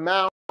 what is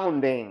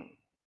mounding?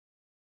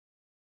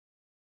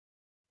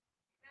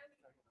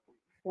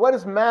 What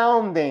is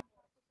mounding?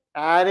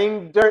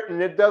 Adding dirt,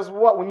 and it does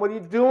what? What are you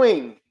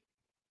doing?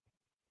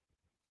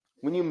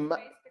 When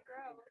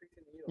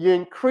you're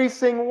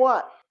increasing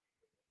what?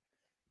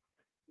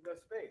 The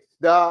space.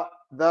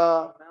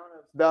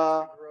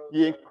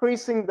 You're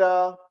increasing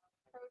the,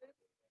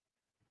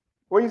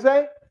 what do you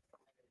say?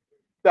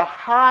 The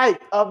height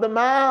of the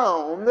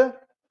mound.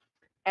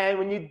 And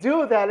when you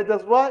do that, it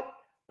does what?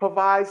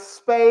 Provides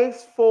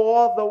space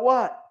for the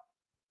what?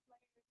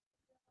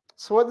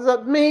 So what does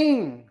that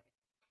mean?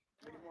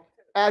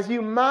 As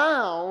you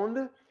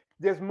mound,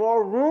 there's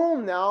more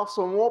room now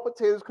so more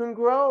potatoes can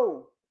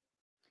grow.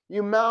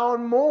 You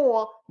mound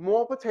more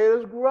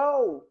potatoes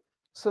grow.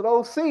 So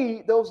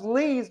those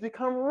leaves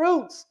become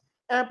roots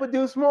and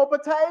produce more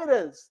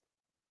potatoes.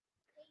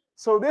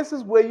 So this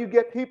is where you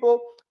get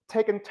people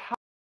taking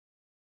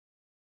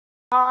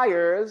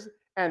tires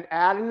and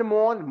adding them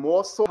on,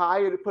 more soil,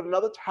 tire to put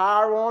another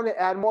tire on and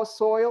add more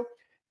soil,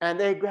 and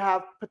they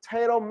have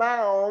potato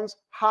mounds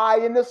high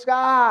in the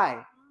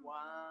sky. Wow.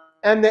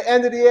 And at the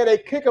end of the year, they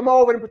kick them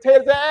over and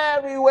potatoes are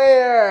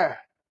everywhere.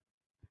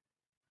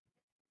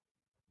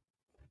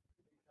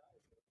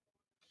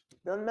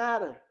 Doesn't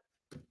matter.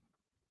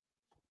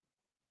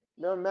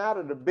 Doesn't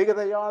matter. The bigger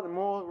they are, the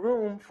more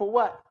room for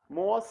what?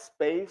 More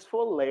space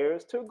for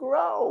layers to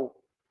grow.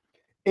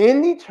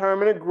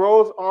 Indeterminate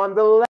grows on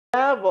the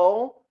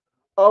level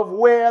of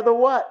where the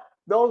what?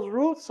 Those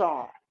roots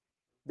are.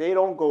 They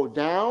don't go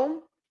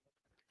down,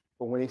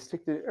 but when they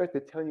stick to the earth,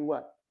 they're telling you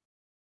what?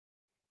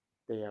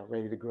 They are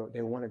ready to grow.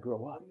 They want to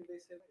grow up.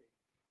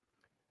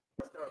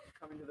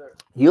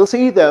 You'll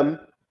see them.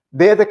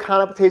 They're the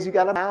kind of potatoes you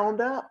got to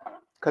mound up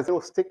because they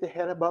will stick their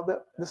head above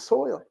the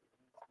soil.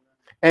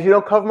 And if you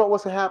don't cover them up,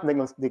 what's going to happen?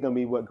 They're going to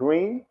be what?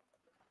 Green?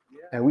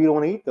 Yeah. And we don't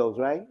want to eat those,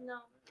 right? No.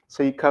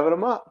 So you cover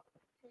them up.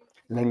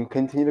 And they can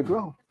continue to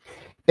grow.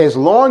 As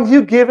long as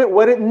you give it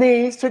what it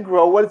needs to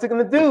grow, what is it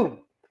going to do?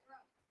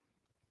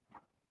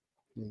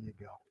 There you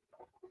go.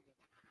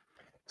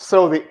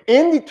 So the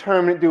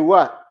indeterminate do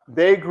what?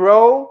 They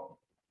grow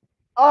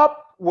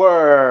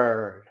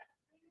upward.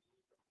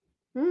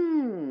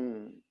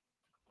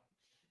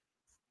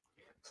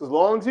 So as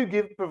long as you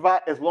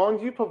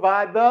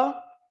provide the,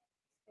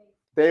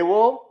 they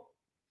will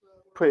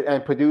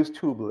produce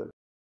tubulars.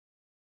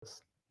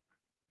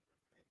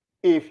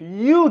 If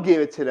you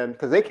give it to them,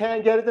 because they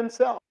can't get it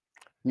themselves.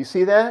 You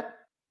see that?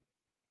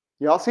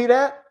 Y'all see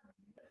that?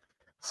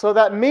 So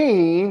that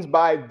means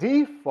by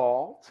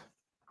default,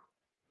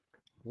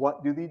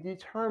 what do the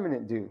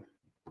determinant do?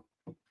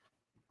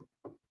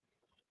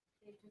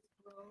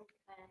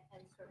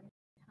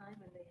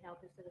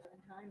 harvest at a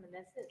certain time, and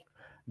that's it.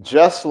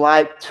 Just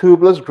like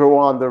tubers grow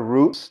on the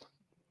roots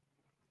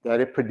that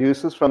it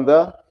produces from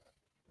the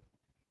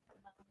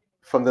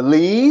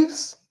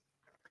leaves,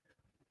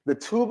 the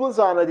tubers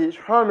on a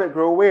determinant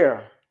grow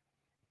where?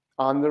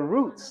 On the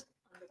roots.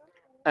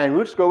 And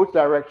roots go which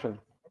direction?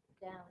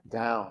 Down.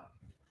 Down.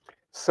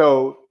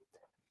 So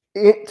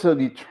the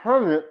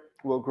determinant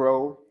will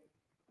grow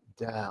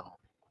down.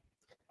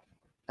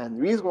 And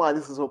the reason why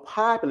this is so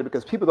popular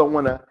because people don't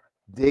want to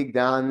dig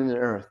down in the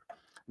earth.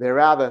 They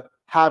rather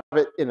have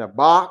it in a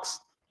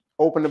box,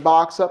 open the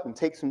box up and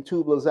take some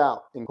tubers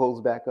out and close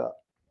back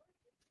up.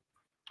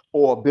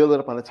 Or build it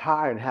up on a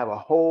tire and have a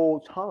whole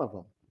ton of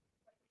them.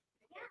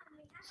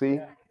 See,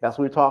 that's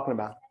what we're talking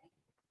about.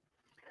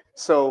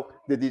 So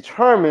the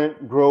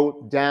determinant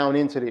grow down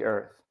into the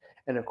earth.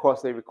 And of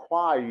course, they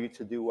require you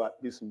to do what?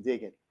 Do some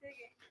digging.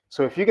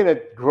 So if you're going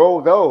to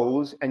grow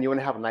those and you want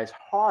to have a nice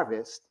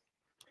harvest,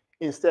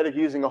 instead of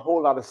using a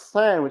whole lot of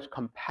sand, which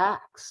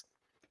compacts,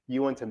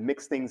 you want to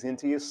mix things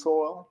into your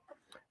soil.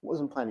 I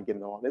wasn't planning to get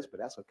into all this, but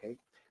that's okay.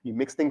 You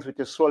mix things with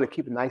your soil to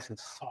keep it nice and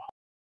soft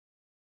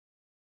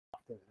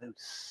and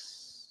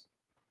loose.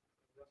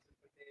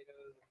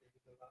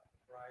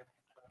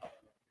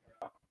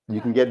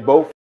 You can get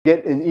both,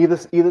 get in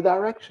either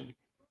direction.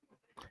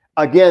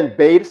 Again,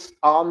 based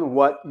on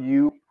what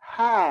you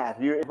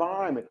have, your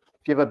environment.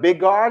 If you have a big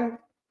garden,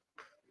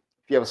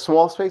 if you have a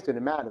small space, then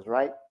it matters,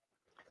 right?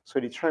 So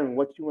determine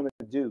what you want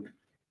to do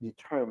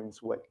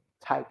determines what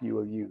type you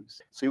will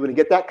use. So you want to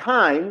get that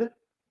kind,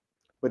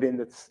 but in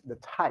the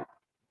type,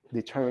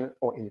 determinant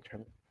or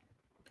indeterminate.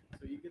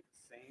 So you get the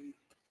same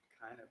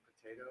kind of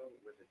potato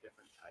with a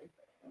different type?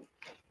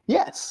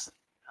 Yes.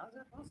 How is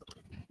that possible?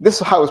 This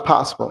is how it's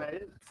possible. I mean, it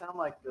didn't sound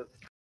like the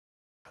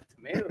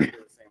tomatoes were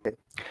the same.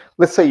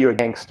 Let's say you're a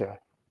gangster,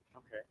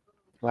 Okay.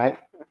 right?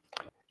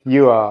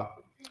 You're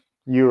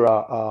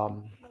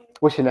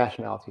what's your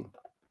nationality?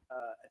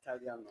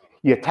 Italiano.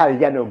 You're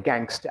Italiano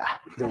gangster,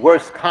 the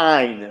worst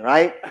kind,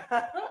 right?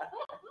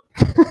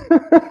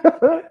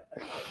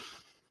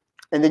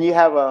 And then you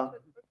have a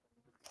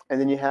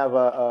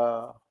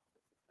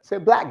say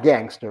black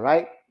gangster,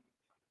 right?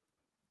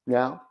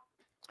 Now,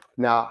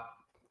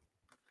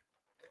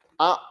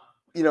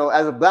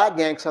 as a black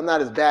gangster, I'm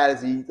not as bad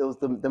as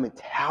them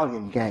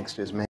Italian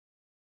gangsters,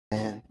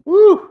 man.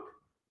 Woo!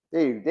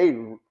 They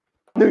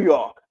New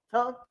York,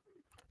 huh?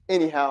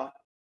 Anyhow,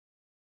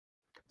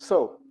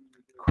 so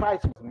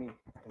Christ was me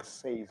and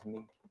saves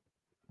me.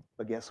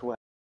 But guess what?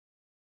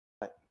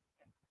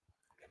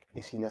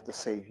 It's enough to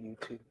save you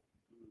too.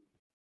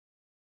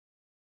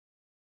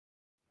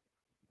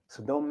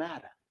 So don't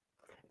matter.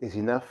 It's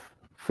enough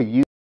for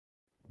you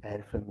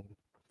and for me.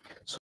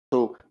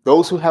 So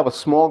those who have a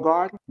small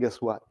garden,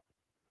 guess what?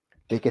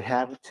 They can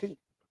have it too.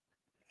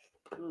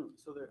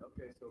 So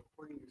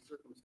according to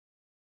circumstances,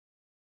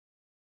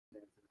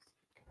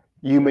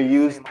 You may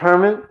use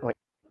permanent.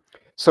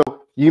 So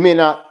you may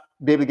not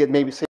be able to get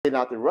maybe say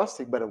not the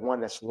rustic, but a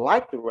one that's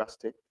like the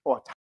rustic or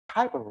a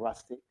type of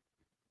rustic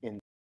in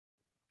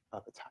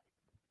other type.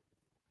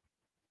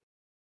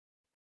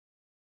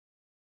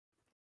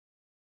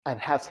 And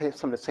have some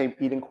of the same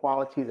eating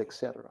qualities,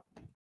 etc.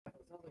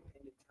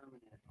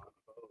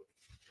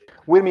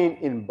 What do you mean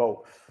in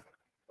both?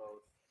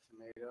 Both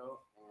tomato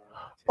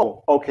and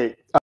Oh, okay.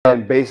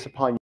 And based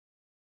upon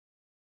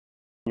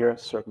your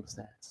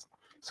circumstance.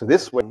 So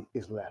this way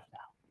is left out.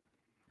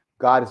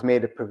 God has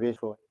made a provision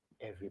for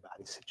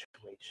everybody's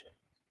situation.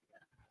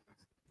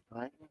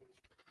 Right?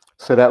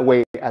 So that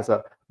way, as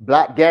a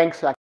black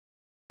gangster, I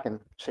can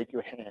shake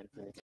your hand as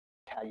an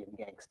Italian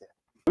gangster.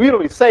 We don't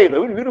really say that.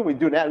 We don't really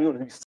do that. We don't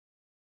really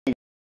say.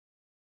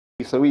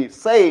 So we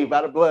saved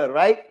by the blood,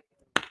 right?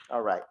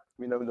 All right.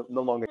 We no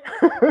longer.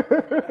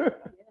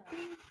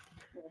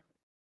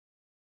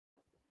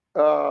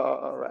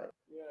 All right.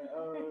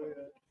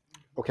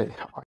 Okay.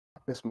 All right.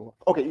 Let's move on.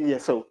 Okay. Yeah.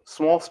 So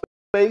small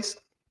space,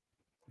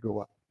 go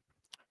up.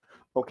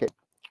 Okay.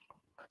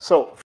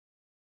 So,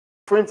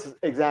 for instance,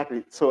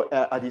 exactly. So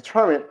a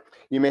determinant,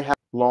 you may have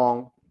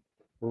long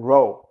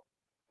row.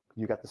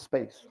 You got the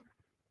space.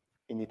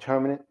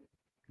 Indeterminate,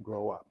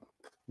 grow up.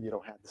 You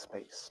don't have the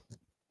space.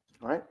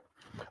 All right.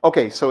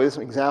 Okay. So here's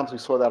some examples. We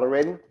saw that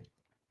already.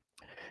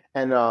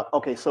 And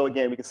okay. So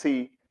again, we can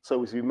see.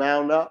 So as we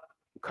mound up,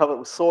 cover it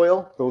with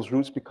soil, those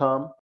roots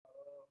become.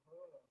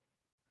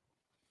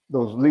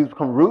 Those leaves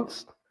become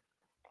roots.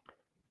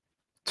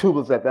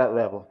 Tubers at that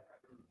level.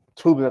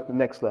 Tubers at the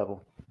next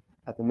level.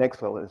 At the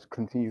next level, it's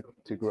continue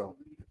to grow.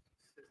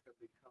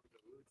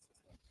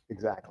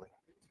 Exactly.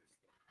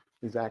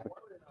 Exactly.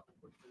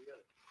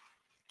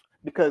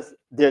 Because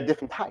they're a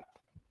different type.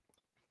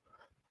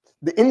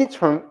 The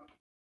indeterminate,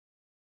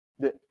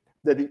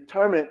 the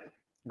determinant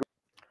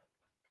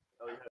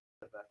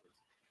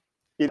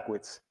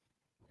backwards.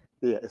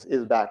 Yeah, it's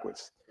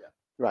backwards. Yeah.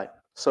 Right.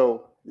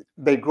 So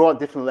they grow on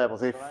different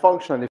levels. They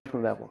function on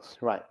different levels.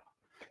 Right.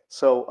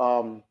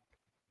 So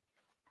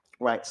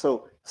right.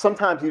 So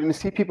sometimes you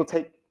see people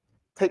take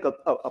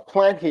a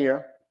plant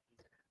here,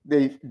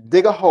 they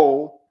dig a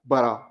hole,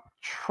 but a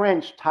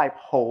trench type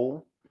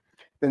hole,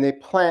 Then they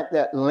plant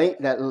the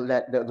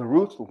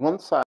roots to one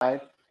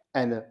side,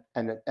 and the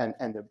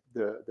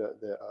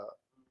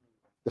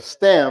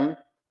stem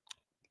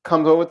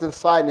comes over to the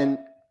side and then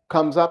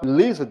comes up and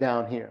leaves are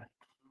down here.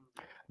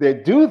 They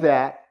do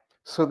that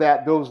so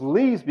that those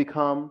leaves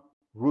become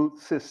root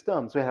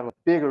systems. They have a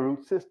bigger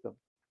root system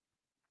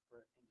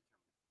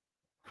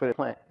for the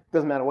plant.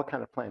 Doesn't matter what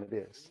kind of plant it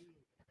is.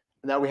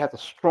 Now we have a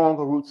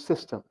stronger root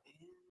system.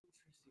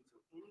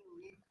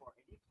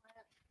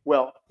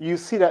 Well, you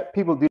see that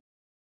people do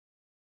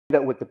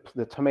that with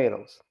the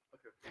tomatoes.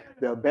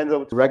 They'll bend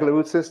over to the regular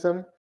root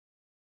system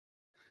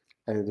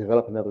and they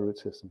develop another root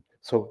system.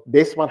 So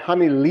based on how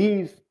many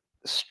leaf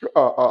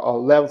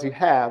levels you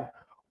have,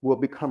 will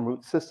become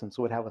root systems.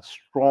 So it have a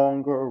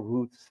stronger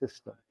root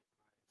system.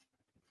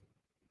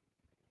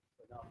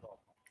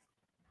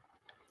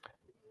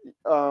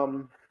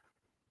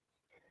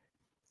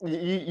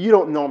 You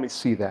don't normally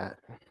see that.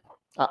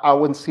 I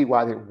wouldn't see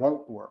why they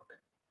won't work.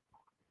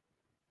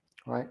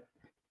 Right?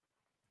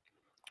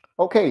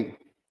 Okay.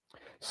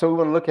 So we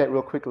want to look at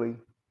real quickly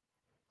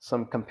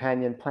some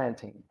companion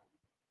planting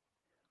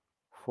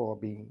for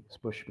beans,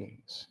 bush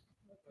beans.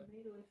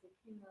 Tomato is a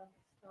female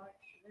starch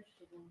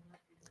vegetable.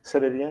 Say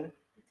that again.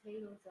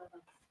 Potatoes are a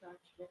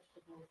starch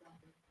vegetable.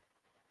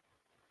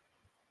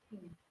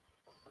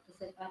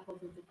 Just like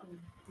apples is a king.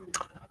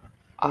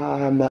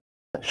 I'm not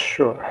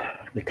sure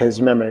because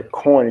remember,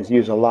 corn is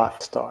used a lot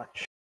for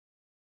starch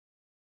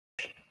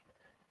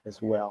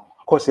as well.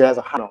 Of course, it has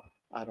a high. No,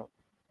 I don't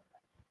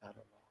know.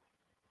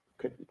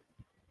 Could be.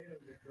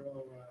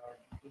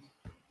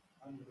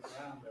 Under the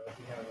ground, though, if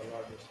you have a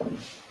larger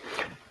space,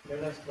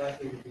 they're less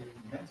likely to be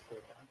messed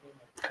with,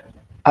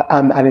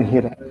 aren't they? I didn't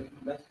hear that. They're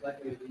less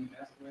likely to be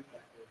messed with,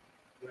 like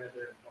the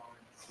weather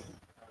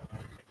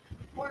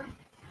environments.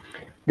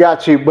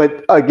 Got you.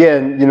 But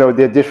again, there are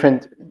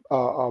different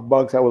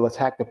bugs that will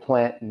attack the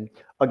plant. And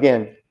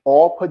again,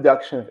 all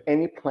production of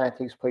any plant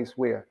takes place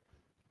where?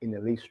 In the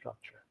leaf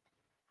structure.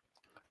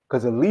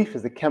 Because the leaf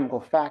is the chemical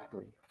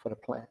factory for the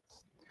plants.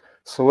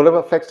 So whatever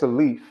affects the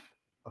leaf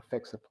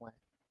affects the plant.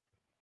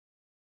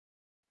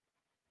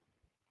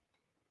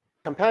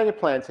 Companion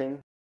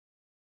planting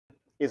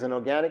is an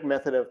organic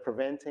method of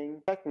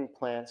protecting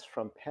plants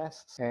from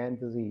pests and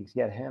disease.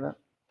 Yeah, Hannah?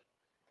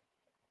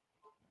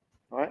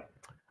 All right.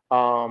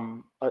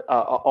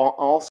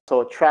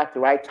 Also attract the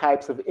right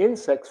types of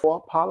insects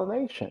for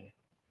pollination.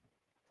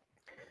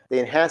 They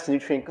enhance the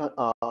nutrient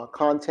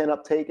content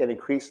uptake and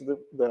increase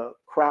the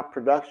crop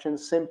production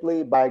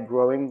simply by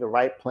growing the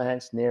right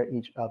plants near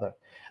each other.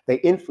 They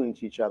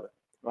influence each other,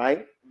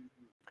 right?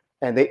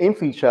 And they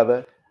influence each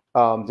other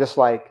just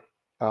like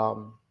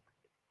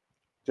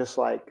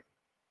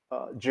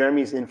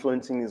Jeremy's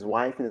influencing his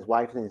wife, and his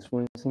wife is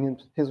influencing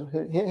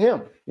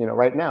him.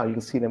 Right now you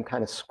can see them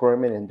kind of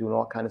squirming and doing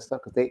all kind of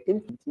stuff because they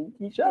influence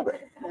each other.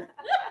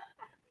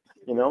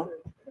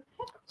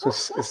 So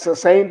it's the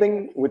same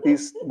thing with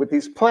these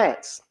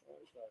plants,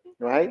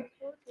 right?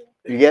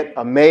 You get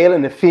a male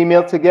and a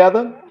female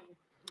together.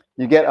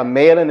 You get a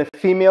male and a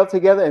female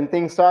together, and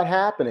things start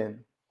happening,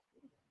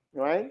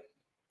 right?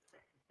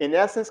 In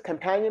essence,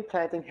 companion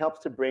planting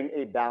helps to bring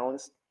a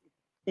balanced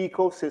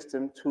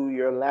ecosystem to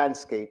your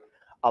landscape,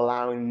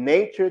 allowing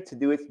nature to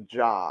do its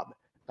job.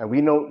 And we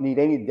don't need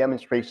any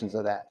demonstrations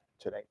of that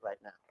today, right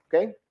now.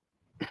 Okay?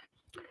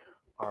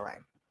 All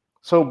right.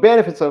 So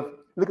benefits of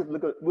we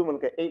want to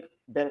look at 8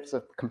 benefits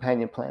of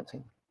companion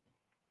planting.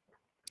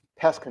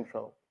 Pest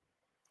control,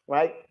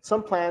 right?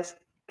 Some plants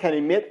can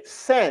emit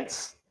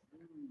scents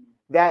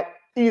that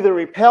either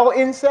repel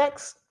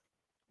insects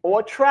or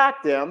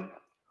attract them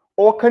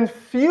or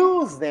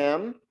confuse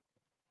them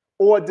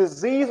or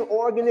disease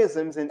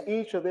organisms in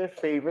each of their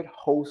favorite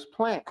host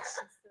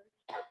plants.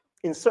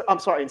 Insert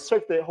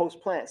their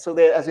host plants. So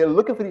that as they're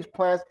looking for these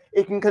plants,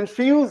 it can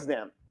confuse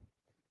them.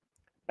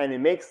 And it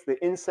makes the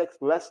insects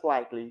less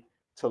likely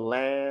to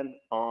land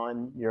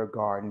on your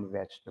garden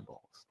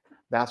vegetables.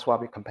 That's why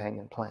we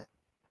companion plant.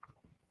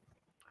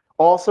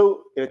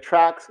 Also, it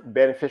attracts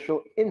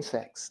beneficial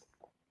insects.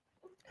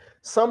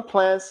 Some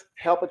plants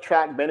help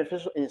attract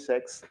beneficial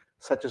insects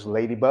such as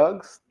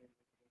ladybugs,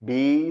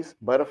 bees,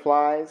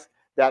 butterflies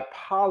that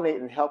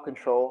pollinate and help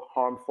control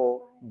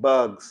harmful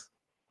bugs.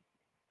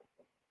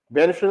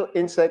 Beneficial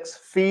insects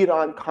feed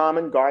on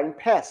common garden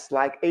pests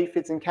like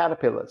aphids and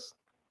caterpillars.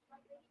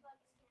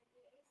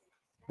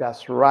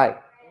 That's right.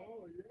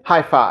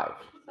 High five.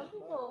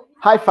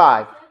 High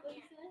five.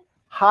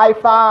 High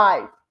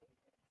five.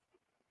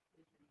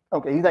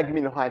 Okay, he's not giving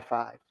me no high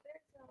five.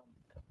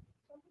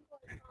 Some people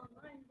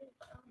online,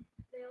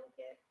 they'll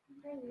get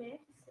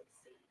pre-mixed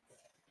seeds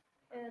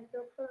and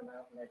they'll put them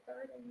out in their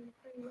garden and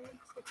pre-mix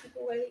to keep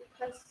away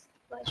pests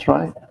like That's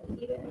right. that will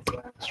eat it as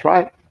well. That's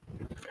right.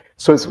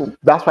 So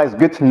that's why it's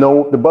good to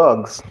know the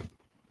bugs.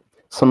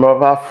 Some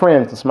of our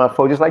friends and some of our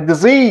folks, just like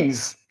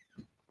disease,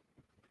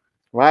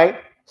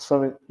 right?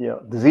 Some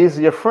disease is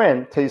your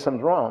friend, tell you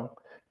something's wrong.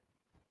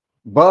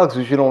 Bugs,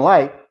 which you don't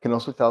like, can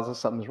also tell us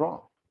something's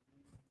wrong.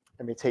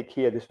 And they take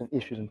care of different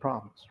issues and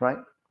problems, right?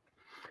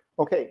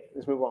 Okay,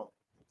 let's move on.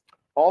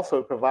 Also,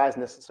 it provides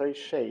necessary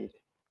shade.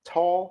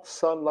 Tall,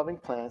 sun-loving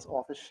plants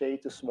offer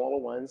shade to smaller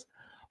ones.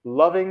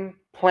 Loving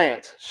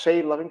plants,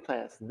 shade-loving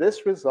plants.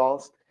 This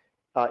results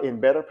in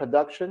better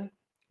production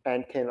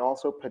and can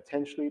also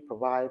potentially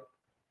provide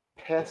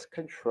pest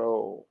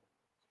control.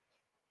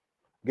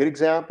 Good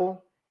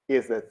example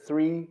is the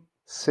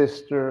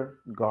three-sister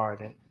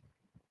garden,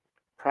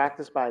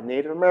 practiced by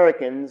Native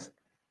Americans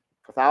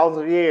for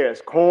thousands of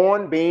years.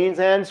 Corn, beans,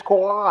 and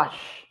squash.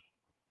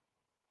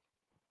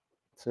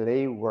 So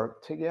they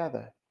work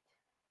together,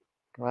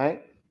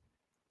 right?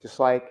 Just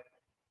like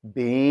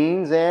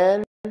beans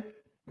and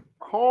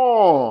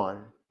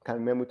corn. Kind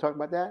of remember we talked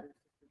about that?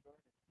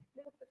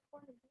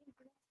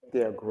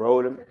 They'll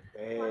grow them.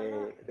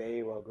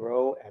 They will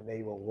grow and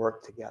they will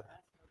work together.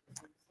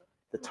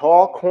 The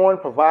tall corn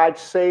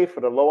provides shade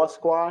for the lower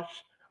squash,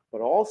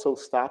 but also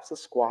stops the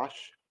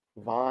squash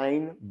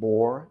vine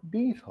borer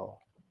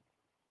beetle.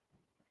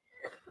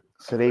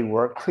 So they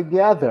work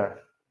together.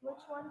 Which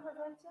one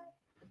prevents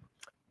it?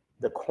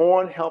 The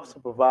corn helps to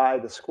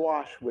provide the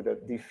squash with a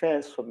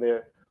defense from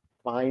their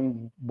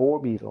vine borer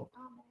beetle. Oh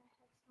man,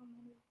 I have so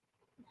many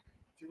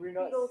Do we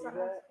not beetles see on my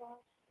that squash.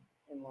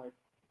 in like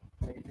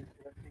major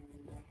production?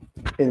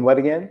 In what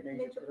again?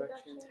 Major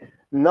production.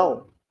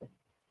 No,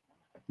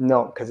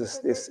 because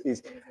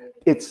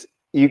it's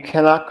you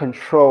cannot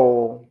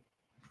control.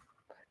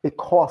 It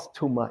costs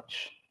too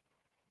much.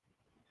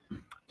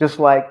 Just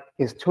like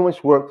it's too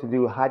much work to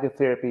do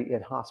hydrotherapy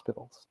in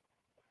hospitals.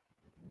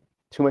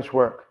 Too much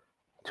work,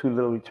 too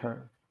little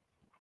return.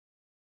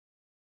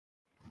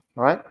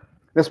 All right,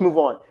 let's move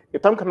on.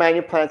 If some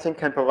companion planting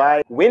can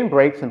provide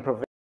windbreaks and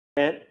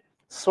prevent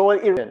soil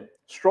erosion.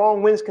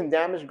 Strong winds can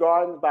damage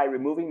gardens by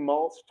removing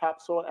mulch,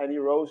 topsoil, and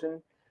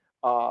erosion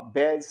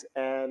beds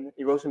and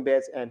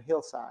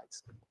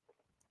hillsides.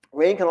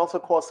 Rain can also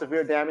cause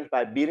severe damage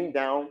by beating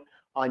down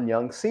on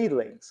young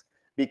seedlings.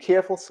 Be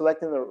careful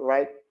selecting the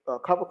right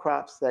cover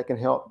crops that can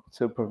help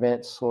to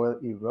prevent soil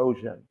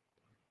erosion.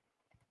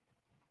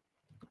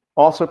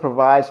 Also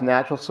provides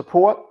natural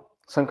support.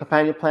 Some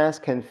companion plants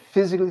can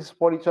physically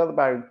support each other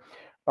by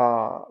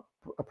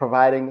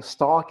providing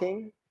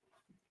stalking.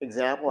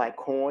 Example like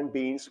corn,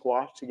 beans,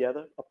 squash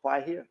together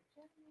apply here.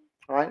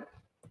 All right,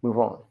 move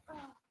on.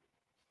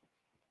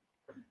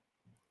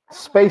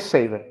 Space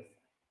saver.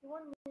 You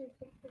wanted me to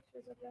take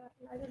pictures of that,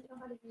 and I didn't know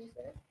how to use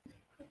it.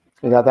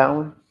 You got that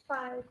one?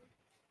 5.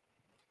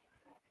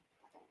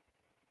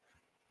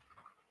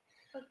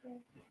 Okay,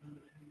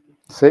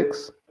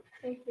 6.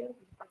 thank you.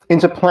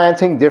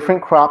 Interplanting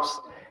different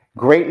crops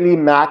greatly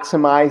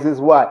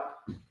maximizes what?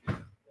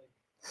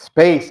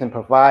 Space, and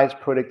provides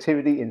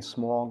productivity in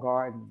small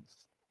gardens.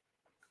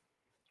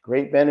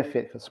 Great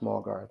benefit for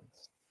small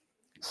gardens.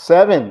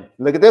 7,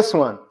 look at this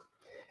one.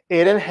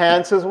 It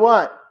enhances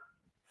what?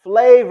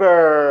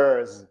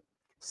 Flavors.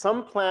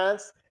 Some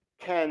plants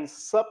can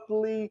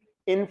subtly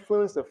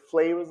influence the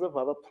flavors of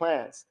other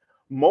plants.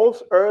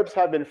 Most herbs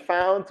have been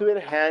found to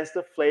enhance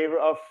the flavor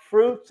of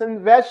fruits and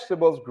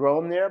vegetables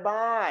grown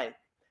nearby.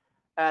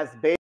 As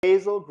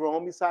basil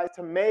grown beside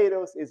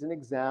tomatoes is an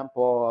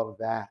example of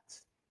that.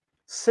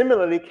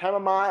 Similarly,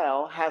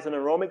 chamomile has an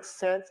aromatic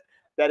scent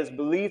that is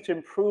believed to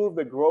improve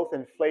the growth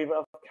and flavor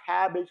of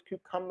cabbage,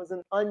 cucumbers,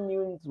 and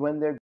onions when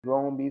they're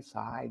grown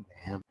beside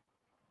them.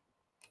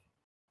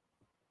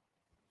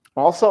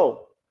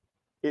 Also,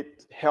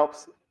 it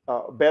helps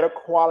better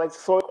quality,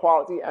 soil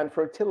quality and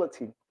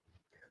fertility.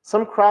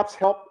 Some crops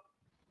help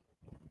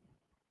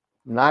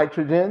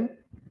nitrogen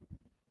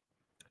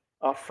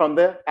from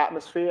the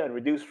atmosphere and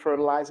reduce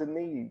fertilizer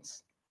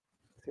needs.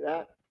 See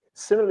that?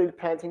 Similarly,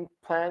 planting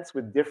plants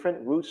with different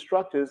root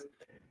structures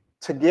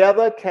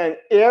together can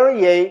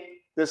aerate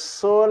the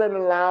soil and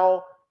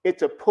allow it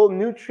to pull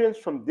nutrients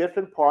from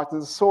different parts of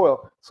the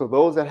soil. So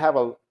those that have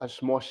a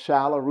more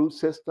shallow root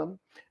system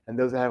and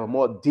those that have a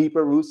more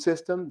deeper root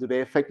system, do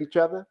they affect each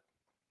other?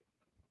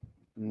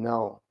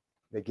 No,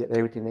 they get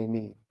everything they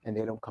need and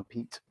they don't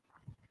compete.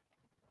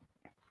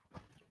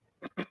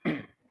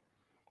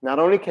 Not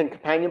only can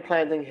companion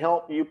planting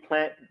help you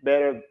plant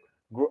better,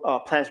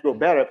 plants grow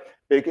better,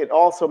 but it can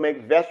also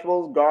make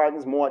vegetables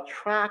gardens more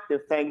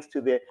attractive thanks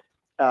to the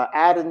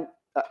adding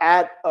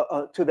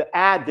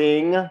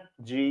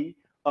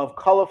of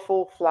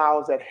colorful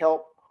flowers that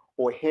help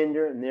or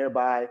hinder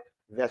nearby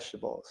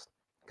vegetables.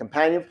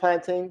 Companion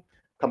planting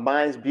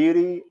combines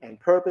beauty and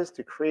purpose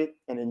to create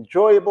an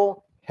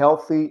enjoyable,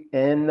 healthy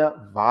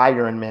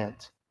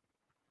environment.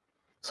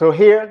 So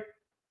here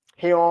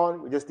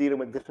on, we're just dealing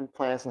with different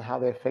plants and how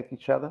they affect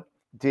each other.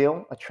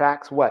 Dill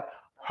attracts what?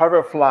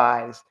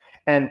 Hoverflies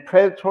and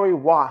predatory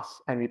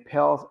wasps and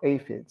repels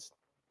aphids.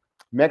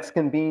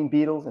 Mexican bean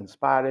beetles and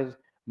spiders,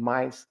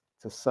 mice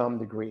to some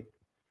degree.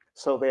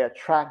 So they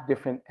attract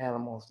different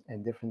animals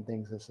and different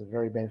things. This is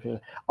very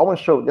beneficial. I want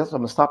to show this. I'm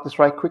going to stop this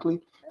right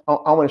quickly.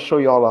 I want to show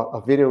you all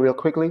a video real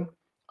quickly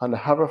on the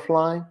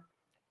hoverfly.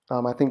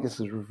 I think this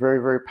is very,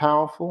 very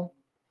powerful.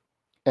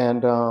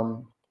 And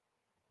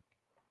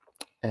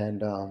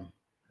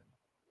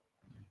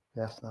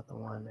that's not the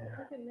one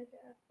there.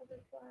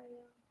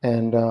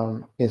 And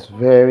it's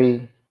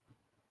very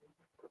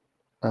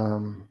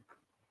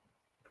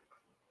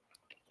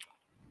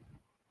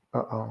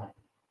Uh-oh.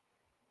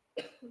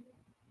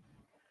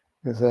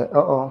 Is that,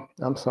 uh-oh,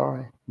 I'm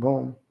sorry.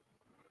 Boom.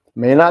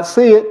 May not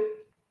see it.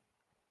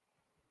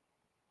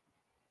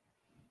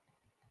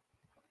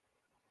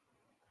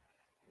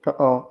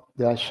 Uh-oh.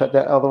 Did I shut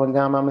that other one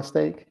down by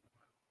mistake?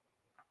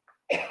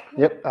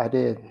 Yep, I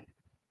did.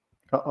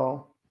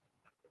 Uh-oh.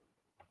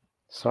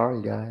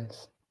 Sorry,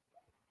 guys.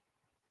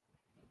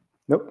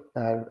 Nope.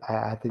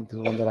 I think the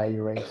one that I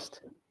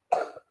erased.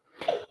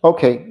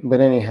 Okay, but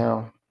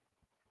anyhow,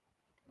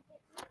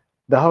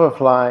 the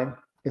hoverfly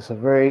is a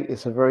very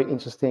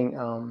interesting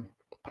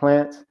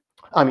plant.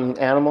 I mean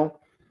animal.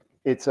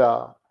 It's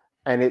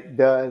and it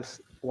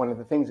does one of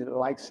the things that it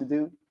likes to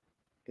do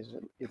is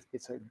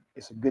it's a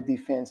good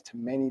defense to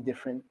many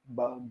different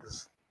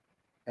bugs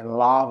and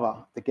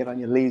larvae that get on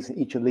your leaves and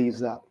eat your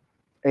leaves up.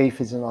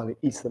 Aphids and all that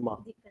eats them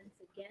up. Defense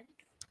against.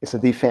 It's a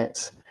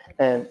defense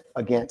and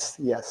against,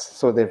 yes.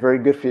 So they're very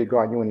good for your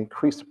garden. You want to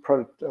increase the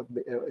product of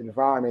the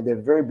environment. They're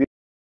very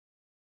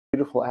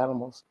beautiful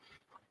animals.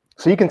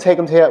 So you can take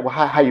them to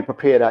how you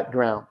prepare that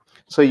ground.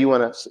 So you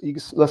want to,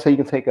 let's say you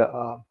can take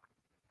a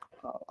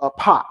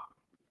pot,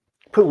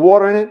 put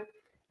water in it,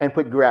 and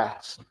put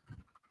grass,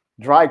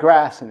 dry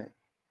grass in it,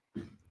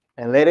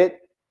 and let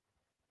it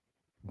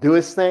do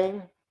its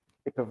thing.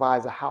 It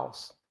provides a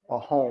house or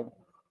home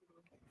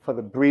for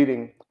the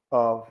breeding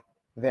of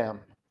them.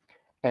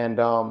 And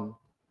the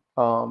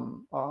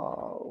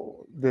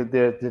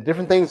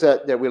different things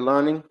that we're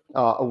learning.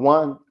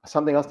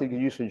 Something else that you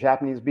can use for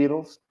Japanese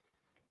beetles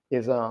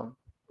is who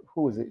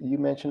was it? You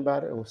mentioned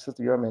about it, or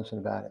Sister Yor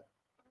mentioned about it?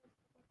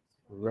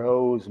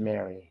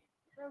 Rosemary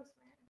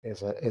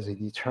is a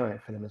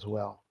deterrent for them as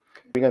well.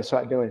 We're going to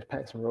start doing is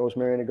plant some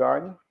rosemary in the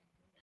garden.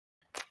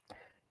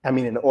 I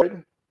mean in the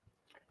orchard.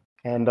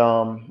 And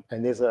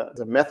there's a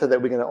method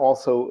that we're going to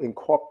also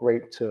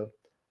incorporate to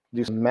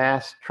do some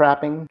mass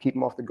trapping, keep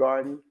them off the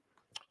garden.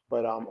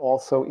 But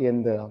also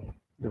in the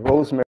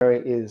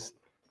rosemary is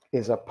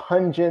a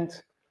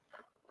pungent.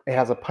 It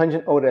has a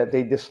pungent odor that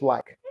they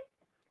dislike,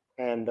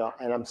 and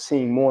I'm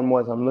seeing more and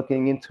more as I'm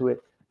looking into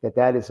it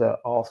that is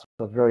also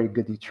a very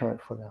good deterrent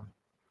for them.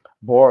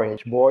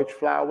 Borage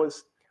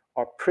flowers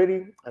are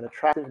pretty and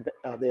attractive.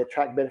 They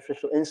attract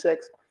beneficial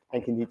insects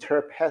and can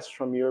deter pests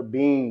from your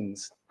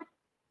beans.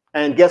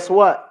 And guess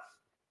what?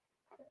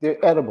 They're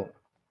edible,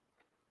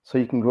 so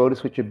you can grow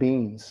this with your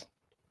beans.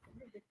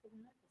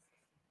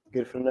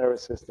 Good for the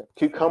nervous system.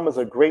 Cucumbers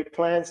are great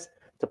plants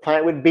to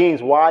plant with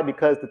beans. Why?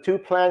 Because the two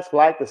plants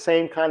like the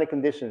same kind of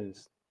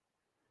conditions.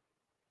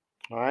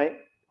 All right?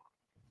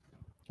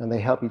 And they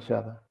help each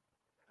other.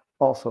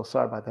 Also,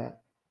 sorry about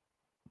that.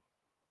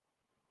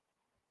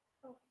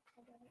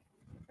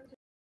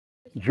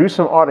 Drew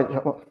some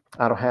artichoke.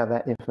 I don't have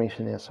that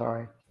information there,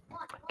 sorry.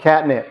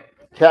 Catnip.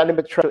 Catnip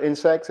attracts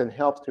insects and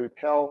helps to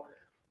repel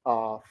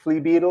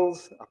flea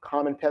beetles, a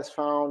common pest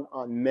found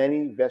on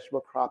many vegetable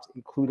crops,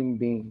 including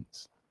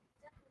beans.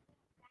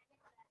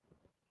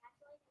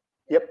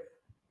 Yep.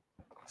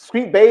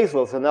 Sweet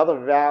basil is another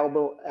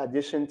valuable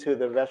addition to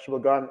the vegetable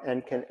garden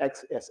and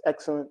is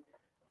excellent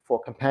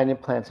for companion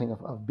planting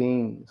of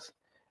beans.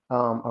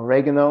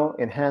 Oregano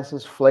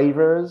enhances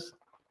flavors.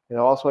 It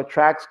also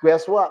attracts,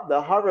 guess what?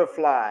 The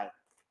hoverfly.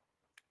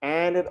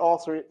 And it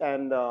also,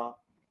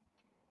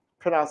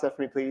 pronounce that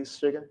for me, please,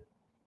 Sugar.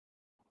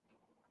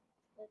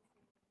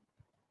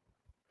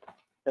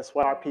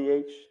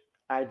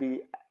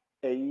 SYRPHIDAE.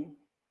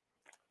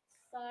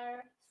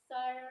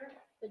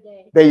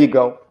 There you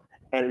go.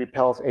 And it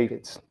repels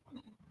aphids.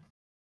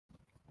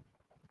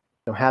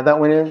 Don't have that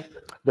one in.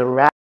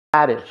 The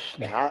radish.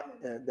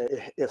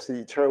 It's to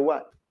deter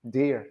what?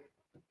 Deer.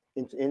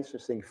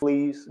 Interesting.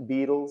 Fleas,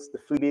 beetles, the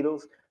flea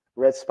beetles,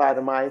 red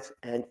spider mites,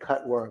 and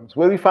cutworms.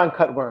 Where do we find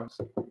cutworms?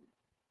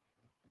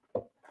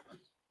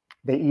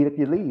 They eat up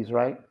your leaves,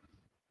 right?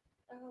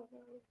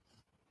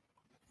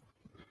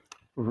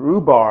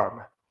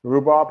 Rhubarb.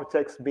 Rhubarb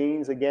protects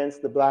beans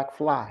against the black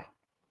fly.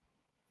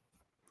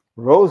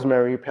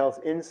 Rosemary repels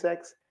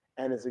insects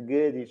and is a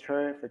good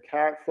deterrent for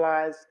carrot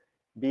flies,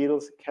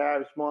 beetles,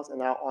 cabbage moths, and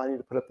now I need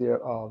to put up there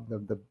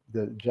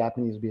the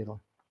Japanese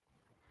beetle.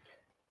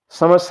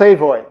 Summer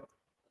savoy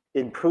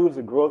improves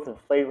the growth and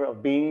flavor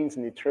of beans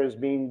and deters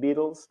bean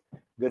beetles,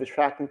 good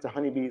attracting to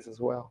honeybees as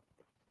well.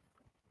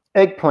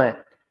 Eggplant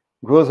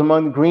grows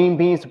among the green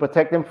beans to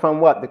protect them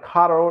from what? The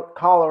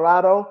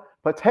Colorado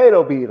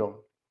potato beetle.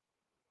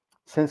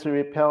 Since it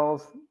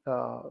repels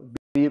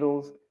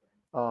beetles,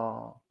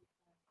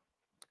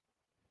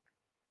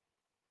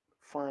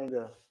 find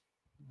a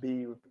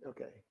bee,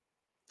 okay.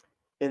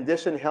 In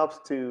addition, helps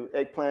to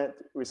eggplant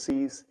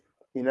receives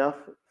enough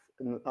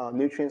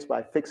nutrients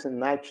by fixing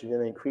nitrogen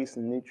and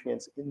increasing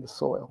nutrients in the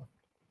soil.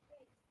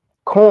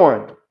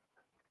 Corn,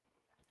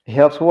 it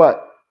helps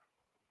what?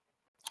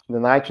 The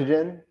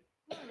nitrogen,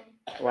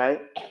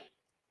 right?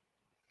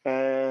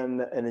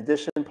 And in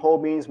addition, pole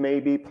beans may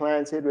be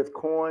planted with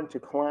corn to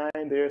climb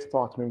their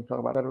stalks. Maybe we talk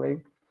about that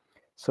already.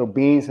 So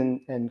beans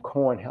and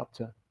corn help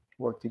to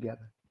work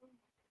together.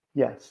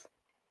 Yes.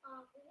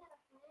 We had a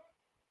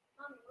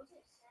plant, was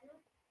it center?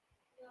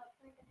 The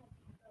plant that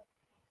had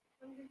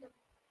hundreds of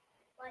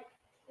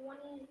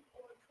 20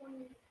 or 20,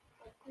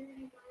 like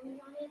 30 worms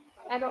on it.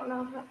 I don't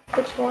know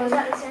which one. Is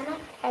that the Santa?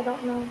 I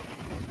don't know.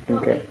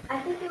 Okay. I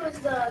think it was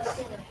the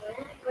Santa,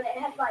 but it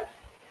had like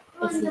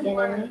tons of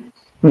worms.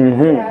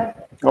 Mm-hmm. Yeah.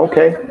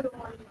 Okay. Tons of little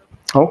worms.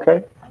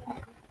 Okay.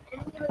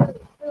 And it was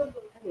filled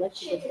with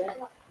chicken.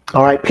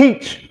 All right.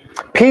 Peach.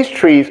 Peach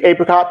trees,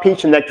 apricot,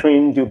 peach, and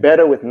nectarine do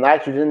better with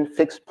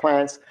nitrogen-fixed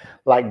plants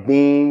like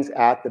beans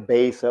at the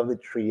base of the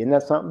tree. Isn't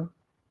that something?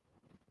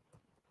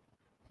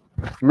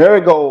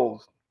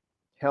 Marigolds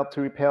help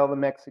to repel the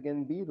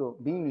Mexican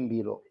bean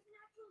beetle.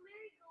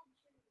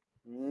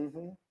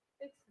 Mm-hmm.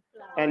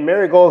 And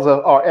marigolds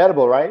are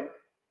edible, right?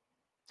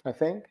 I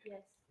think.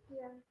 Yes.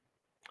 Yeah.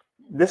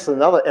 This is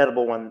another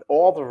edible one.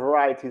 All the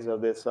varieties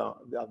of this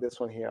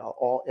one here are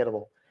all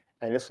edible,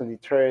 and this one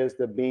deters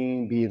the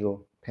bean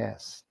beetle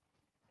pest.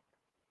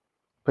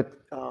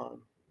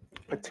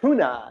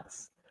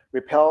 Petunias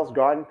repels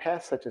garden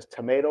pests such as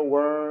tomato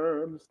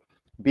worms,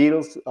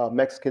 beetles,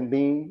 Mexican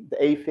bean,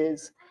 the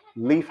aphids,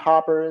 leaf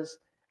hoppers,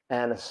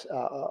 and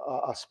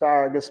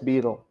asparagus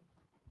beetle.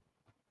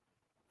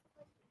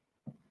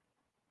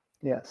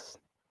 Yes.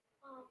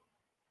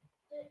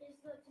 Does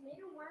the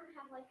tomato worm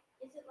have like?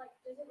 Is it like?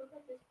 Does it look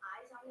like there's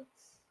eyes on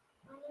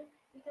it?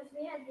 Because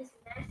we had this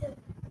massive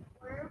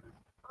worm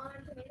on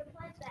our tomato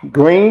plant that.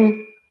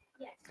 Green.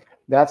 Yes.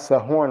 That's a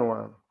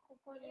hornworm.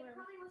 It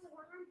probably was a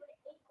worm, but it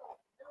ate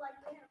like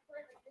we had a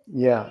plant like this.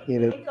 Yeah,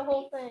 eat It it. ate the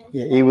whole thing.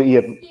 Yeah, he will eat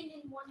it. Skin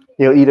in one bit.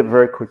 He'll eat it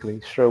very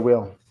quickly. Sure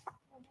will.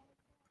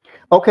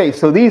 Okay,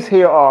 so these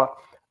here are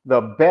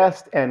the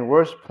best and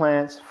worst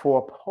plants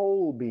for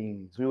pole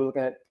beans. We were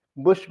looking at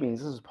bush beans.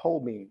 This is pole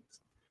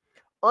beans.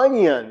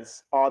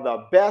 Onions are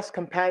the best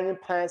companion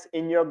plants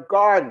in your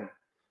garden.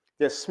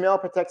 Their smell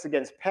protects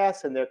against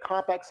pests, and their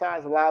compact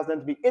size allows them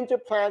to be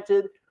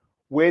interplanted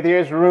where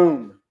there's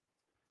room.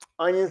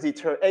 Onions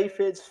deter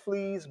aphids,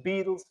 fleas,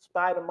 beetles,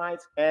 spider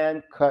mites,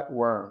 and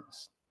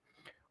cutworms.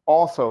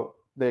 Also,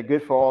 they're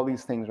good for all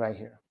these things right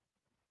here.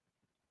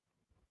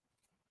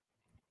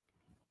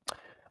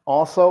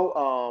 Also,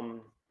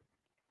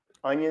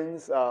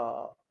 onions,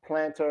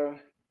 planted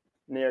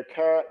near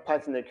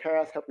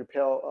carrots help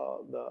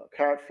repel the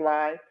carrot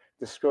fly,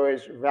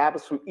 discourage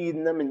rabbits from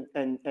eating them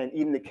and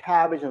eating the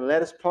cabbage and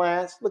lettuce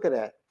plants. Look at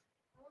that.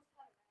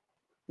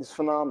 It's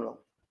phenomenal.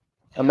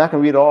 I'm not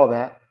going to read all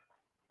that.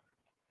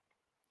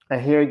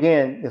 And here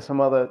again, there's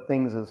some other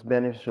things that's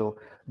beneficial.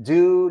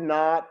 Do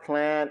not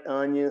plant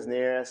onions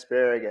near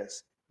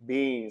asparagus,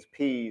 beans,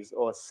 peas,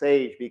 or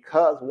sage.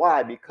 Because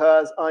why?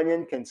 Because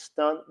onion can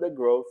stunt the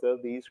growth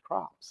of these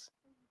crops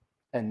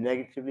and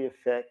negatively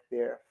affect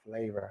their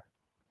flavor.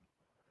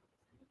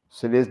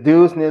 So there's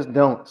do's and there's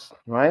don'ts,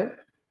 right?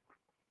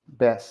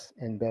 Best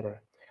and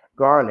better.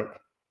 Garlic,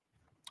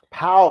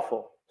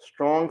 powerful,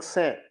 strong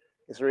scent.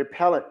 It's a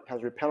repellent,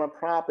 has repellent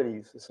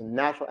properties. It's a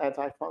natural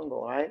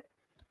antifungal, right?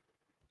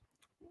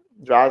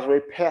 Drives away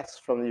pests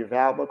from the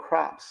valuable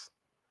crops.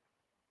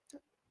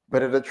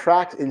 But it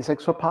attracts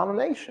insects for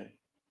pollination.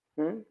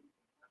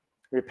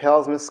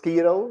 Repels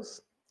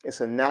mosquitoes.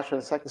 It's a natural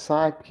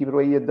insecticide. Keep it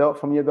away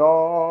from your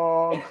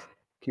dogs.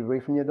 Keep it away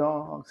from your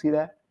dogs. See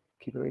that?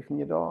 Keep it away from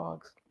your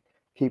dogs.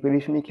 Keep it away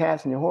from your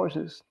cats and your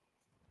horses.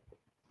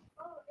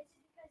 Oh, is it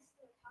because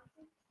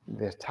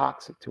they're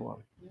toxic? They're toxic to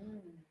them.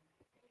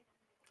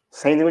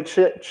 Same thing with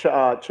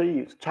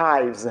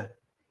chives.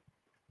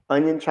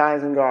 Onion,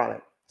 chives, and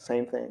garlic.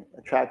 Same thing.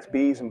 Attracts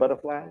bees and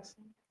butterflies.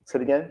 Say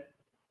it again.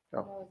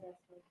 Oh, that's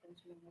what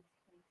comes from the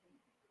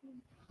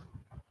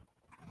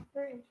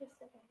Very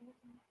interesting.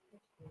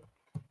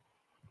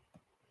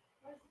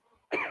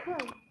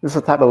 This is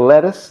a type of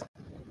lettuce.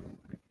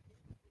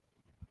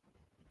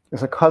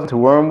 It's a cousin to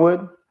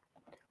wormwood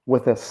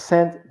with a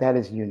scent that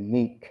is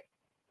unique.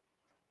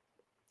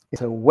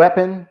 It's a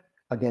weapon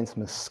against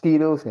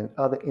mosquitoes and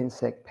other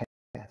insect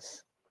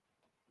pests.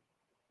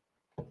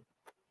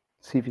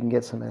 See if you can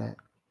get some of that.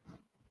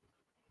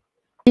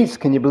 Beets,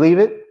 can you believe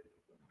it?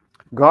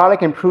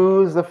 Garlic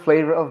improves the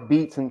flavor of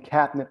beets, and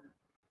catnip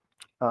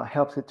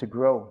helps it to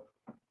grow.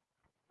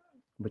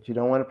 But you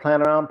don't want to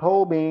plant around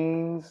pole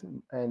beans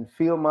and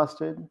field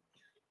mustard.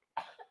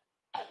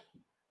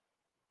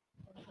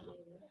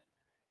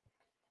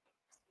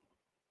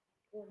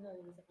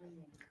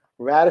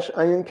 Radish,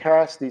 onion,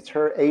 carrots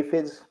deter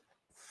aphids,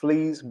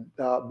 fleas,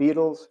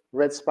 beetles,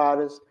 red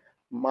spiders,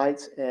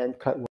 mites, and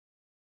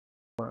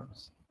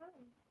cutworms.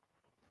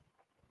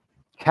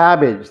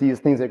 Cabbage, these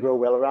things that grow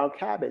well around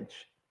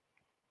cabbage.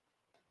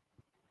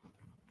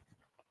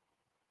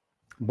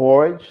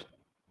 Borage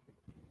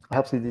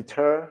helps to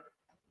deter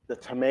the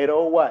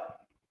tomato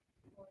what?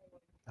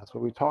 That's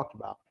what we talked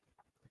about.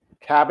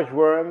 Cabbage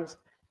worms,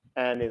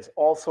 and is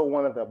also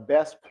one of the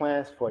best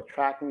plants for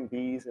attracting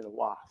bees and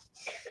wasps.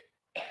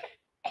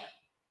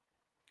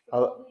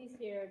 all these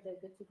here, they're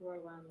good to grow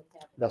around the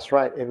cabinet. That's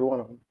right, every one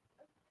of them.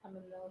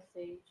 Chamomile,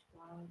 sage,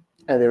 lime.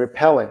 And they're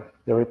repelling,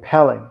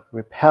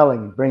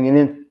 bringing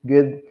in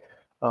good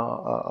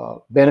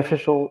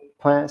beneficial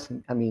plants,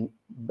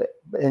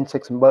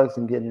 insects and bugs,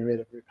 and getting rid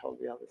of repel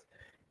the others.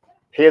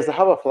 Here's the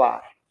hoverfly.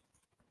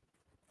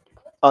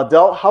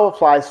 Adult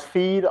hoverflies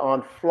feed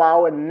on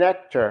flower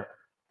nectar,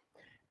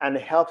 and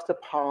it helps to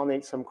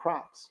pollinate some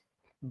crops.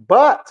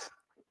 But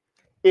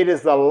it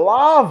is the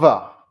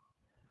larvae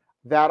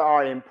that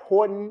are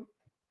important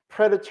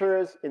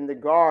predators in the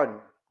garden.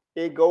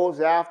 It goes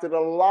after the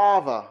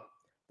larva,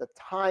 the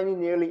tiny,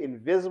 nearly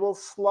invisible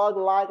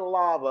slug-like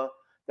larva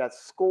that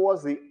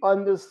scores the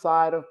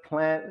underside of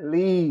plant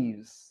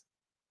leaves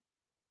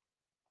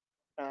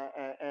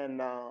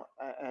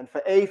and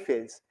for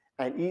aphids,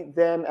 and eat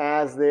them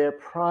as their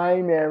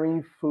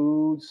primary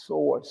food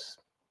source.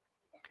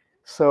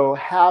 So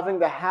having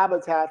the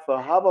habitat for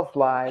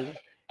hoverflies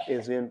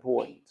is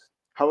important.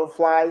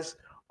 Hoverflies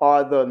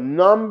are the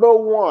number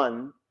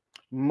one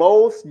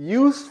most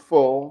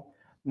useful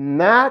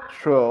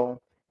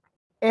natural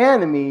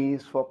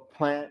enemies for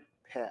plant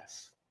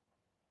pests.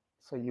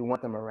 So you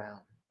want them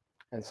around.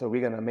 And so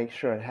we're going to make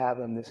sure and have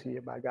them this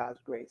year by God's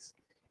grace,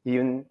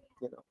 even,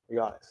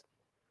 regardless.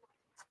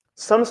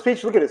 Some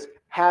species, look at this,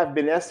 have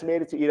been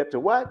estimated to eat up to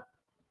what?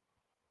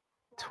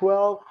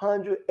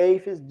 1,200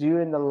 aphids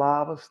during the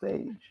larval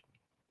stage.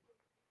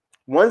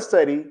 One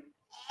study,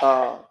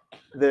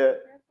 the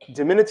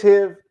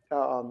diminutive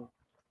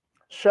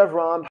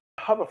chevron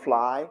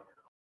hoverfly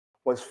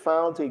was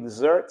found to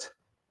exert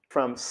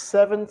from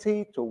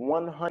 70 to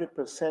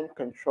 100%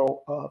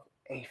 control of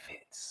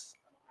aphids.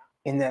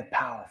 Isn't that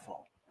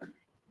powerful?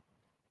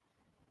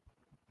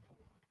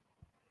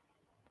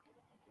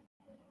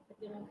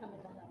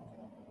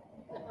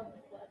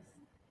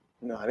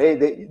 No,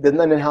 there's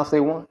nothing in the house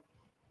they want.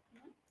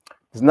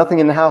 There's nothing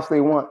in the house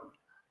they want.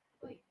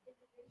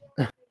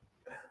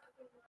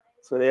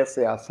 So they'll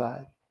stay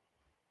outside.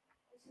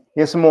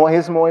 Here's some more.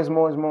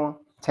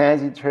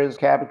 Tansy deters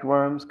cabbage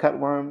worms,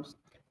 cutworms.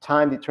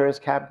 Thyme deters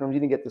cabbage worms.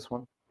 You didn't get this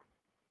one.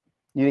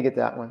 You didn't get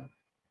that one.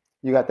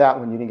 You got that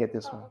one. You didn't get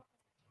this one.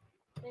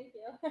 Thank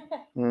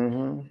you.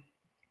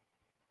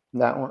 Mm-hmm.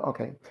 That one.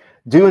 Okay.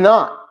 Do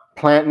not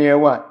plant near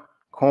what?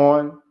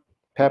 Corn,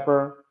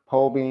 pepper,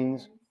 pole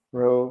beans,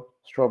 row,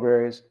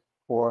 strawberries,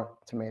 or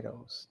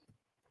tomatoes.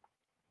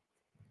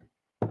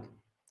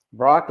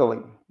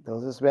 Broccoli.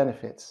 Those are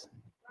benefits.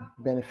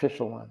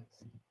 Beneficial ones.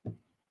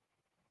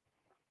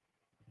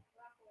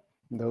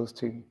 Those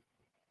two.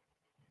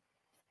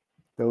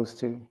 Those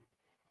two.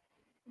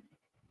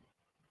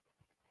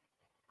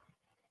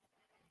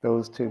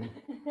 Those two.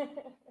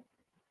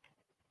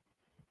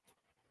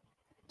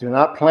 Do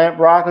not plant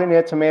broccoli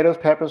near tomatoes,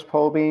 peppers,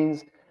 pole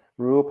beans,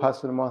 rue,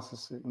 custard,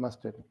 and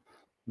mustard.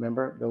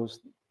 Remember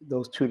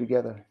those two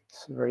together.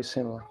 It's very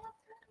similar.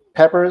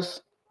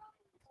 Peppers.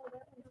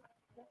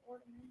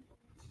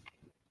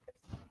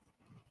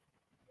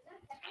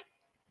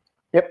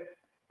 Yep.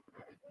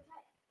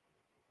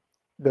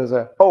 There's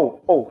a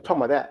talking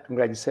about that. I'm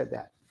glad you said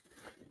that.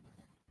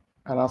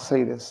 And I'll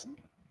say this.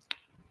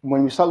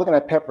 When you start looking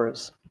at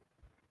peppers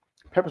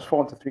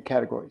fall into three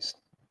categories.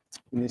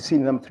 When you see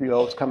number 3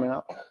 always coming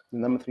up, the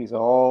number 3 is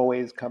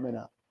always coming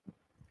up.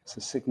 It's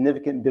a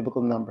significant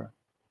biblical number.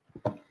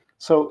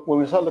 So when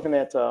we start looking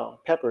at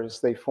peppers,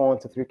 they fall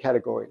into 3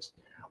 categories.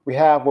 We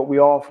have what we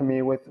all are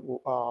familiar with,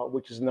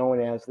 which is known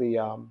as the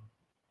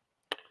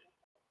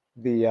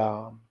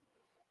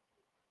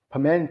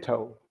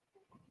pimento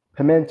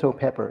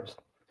peppers.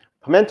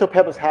 Pimento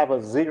peppers have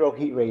a 0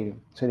 heat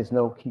rating, so there's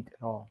no heat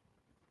at all.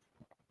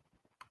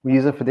 We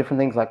use it for different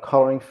things like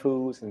coloring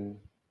foods and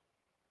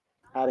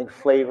adding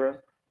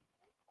flavor.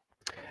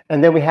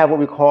 And then we have what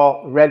we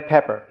call red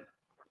pepper.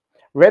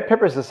 Red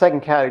pepper is the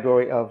second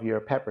category of your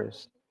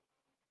peppers.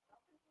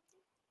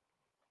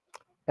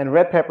 And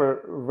red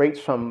pepper rates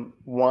from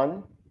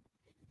 1,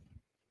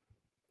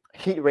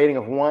 heat rating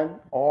of 1,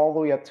 all the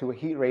way up to a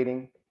heat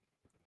rating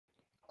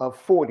of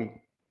 40.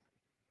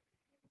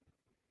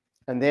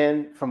 And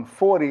then from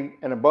 40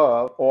 and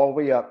above, all the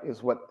way up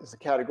is what is the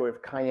category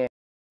of cayennes.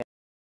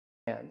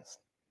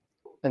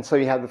 And so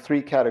you have the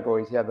 3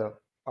 categories. You have the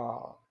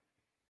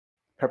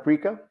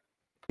paprika,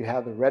 you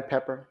have the red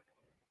pepper,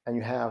 and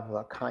you have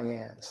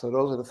cayenne. So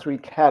those are the 3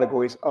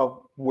 categories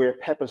of where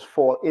peppers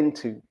fall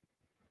into.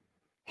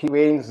 Heat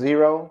rating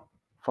 0,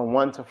 from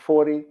 1 to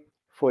 40,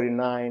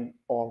 49,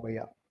 all the way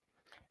up.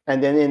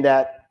 And then in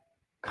that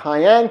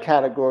cayenne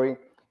category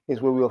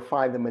is where we'll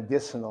find the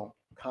medicinal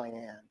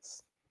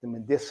cayennes, the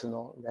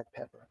medicinal red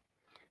pepper.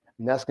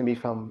 And that's going to be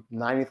from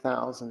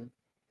 90,000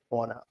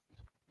 on up.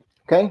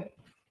 Okay?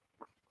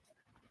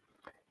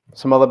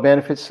 Some other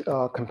benefits,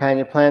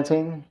 companion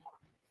planting.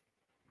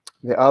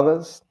 There are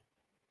others.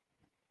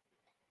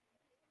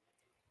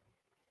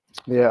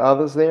 There are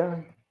others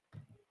there.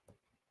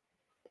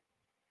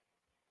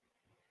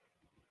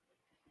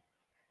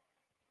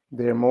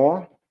 There are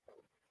more.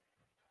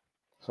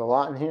 There's a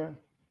lot in here.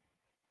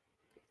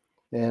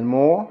 And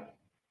more.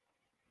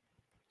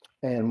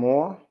 And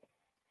more.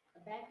 A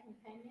bad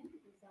companion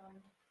is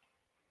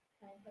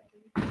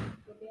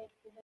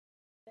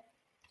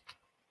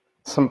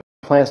Some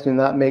plants do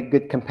not make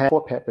good companion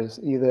for peppers,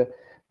 either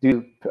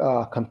due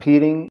to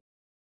competing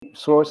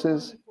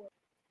sources.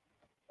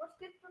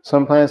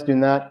 Some plants do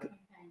not.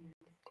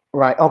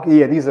 Right. Okay.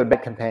 Yeah. These are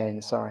bad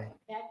companions. Sorry.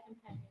 bad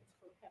companions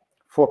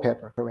For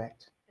pepper,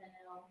 correct.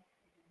 Fennel.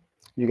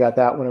 You got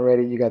that one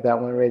already. You got that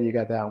one already. You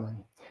got that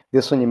one.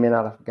 This one you may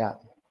not have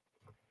forgotten.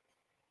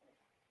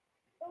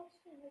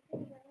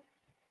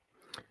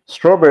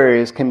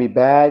 Strawberries can be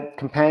bad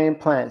companion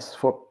plants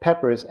for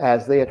peppers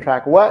as they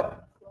attract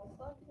what?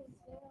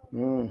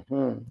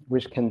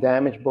 Which can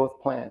damage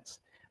both plants.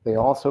 They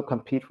also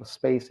compete for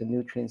space and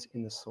nutrients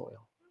in the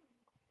soil.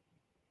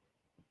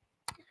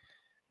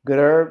 Good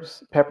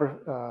herbs,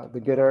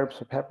 the good herbs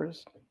for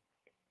peppers.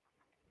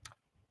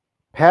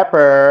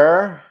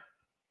 Pepper,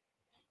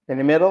 in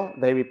the middle,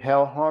 they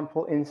repel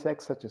harmful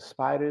insects such as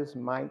spiders,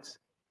 mites,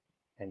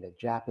 and the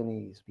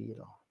Japanese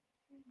beetle.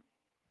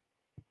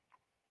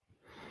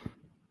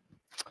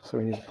 So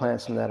we need to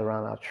plant some of that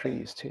around our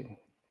trees too.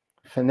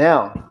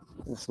 Fennel,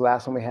 this is the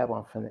last one we have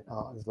on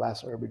fennel. This is the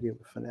last herb we deal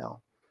with,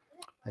 fennel.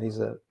 And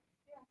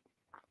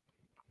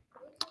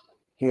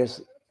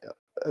here's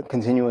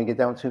continuing to get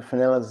down to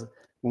fennel is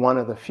one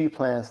of the few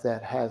plants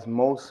that has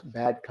most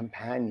bad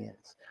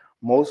companions.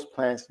 Most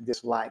plants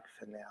dislike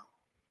fennel.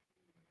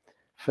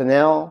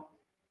 Fennel,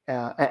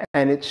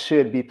 and it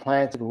should be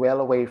planted well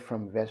away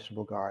from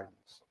vegetable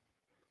gardens.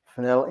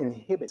 Fennel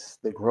inhibits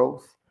the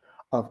growth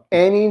of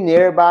any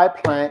nearby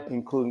plant,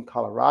 including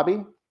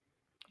kohlrabi,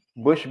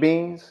 bush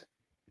beans,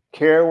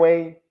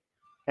 caraway,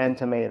 and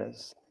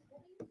tomatoes.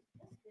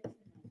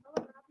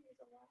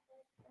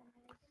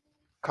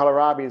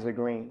 Kohlrabi is a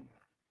green.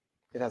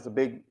 It has a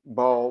big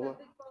bulb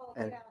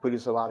and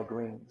produces a lot of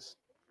greens.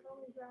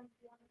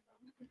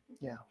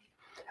 Yeah.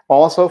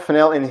 Also,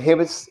 fennel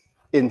inhibited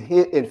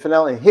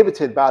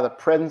by the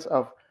presence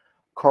of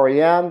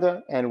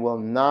coriander and will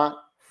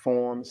not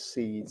form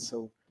seeds.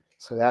 So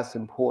that's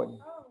important.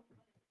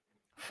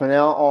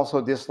 Fennel also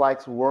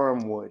dislikes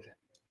wormwood.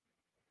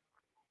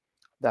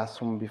 That's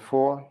from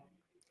before.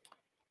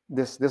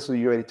 This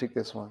you already took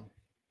this one.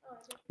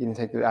 You didn't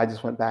take it. I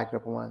just went back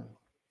up one.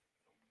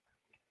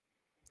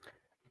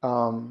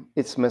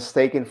 It's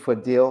mistaken for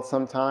dill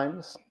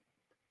sometimes.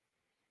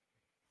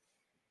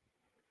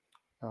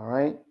 All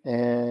right,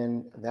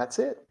 and that's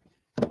it.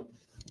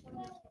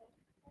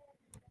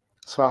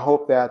 So I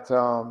hope that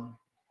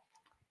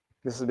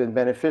this has been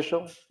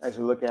beneficial as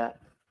you look at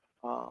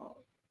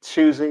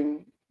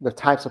choosing the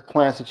types of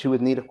plants that you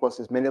would need. Of course,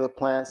 there's many other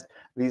plants.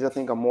 These, I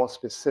think, are more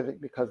specific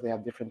because they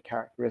have different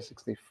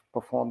characteristics. They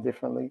perform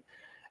differently.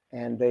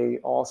 And they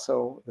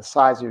also, the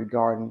size of your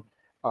garden,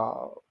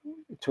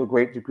 to a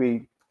great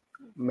degree,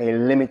 may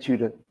limit you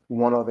to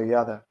one or the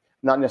other.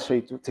 Not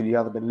necessarily to the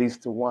other, but at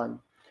least to one.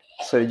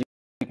 So that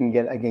you can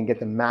get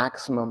the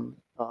maximum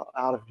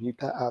out of you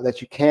that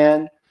you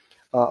can.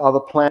 Other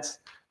plants,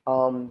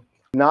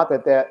 not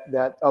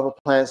that other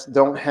plants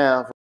don't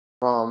have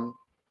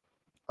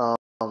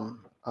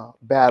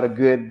bad or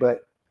good,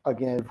 but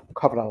again, we've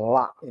covered a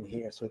lot in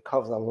here. So it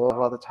covers a lot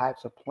of other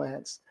types of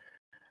plants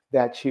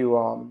that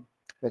you're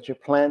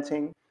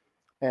planting,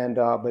 and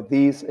but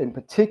these in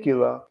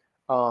particular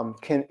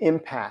can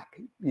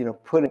impact.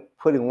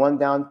 Putting one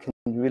down can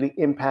really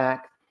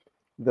impact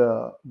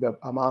the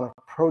amount of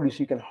produce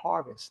you can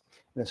harvest,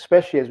 and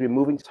especially as we're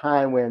moving to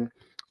time when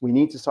we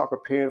need to start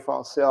preparing for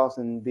ourselves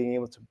and being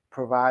able to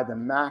provide the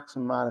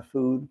maximum amount of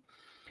food.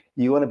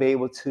 You want to be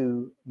able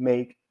to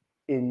make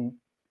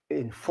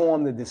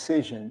inform the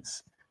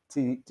decisions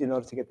in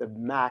order to get the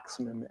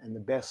maximum and the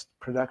best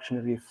production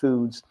of your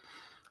foods.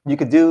 You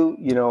could do,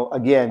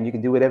 again, you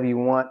can do whatever you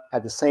want.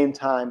 At the same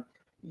time,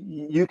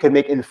 you can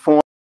make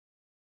informed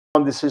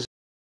decisions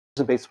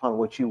based upon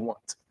what you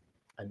want,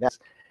 and that's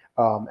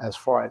as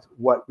far as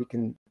what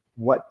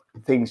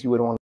things you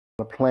would want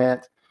to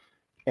plant.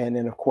 And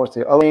then, of course,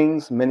 there are other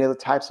things, many other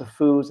types of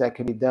foods that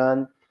can be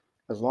done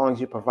as long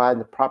as you provide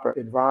the proper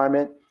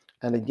environment.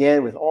 And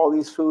again, with all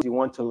these foods, you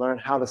want to learn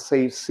how to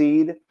save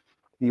seed.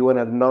 You want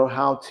to know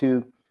how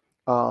to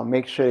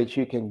make sure that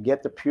you can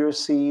get the pure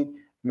seed,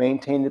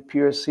 maintain the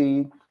pure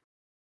seed,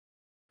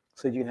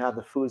 so you can have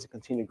the foods that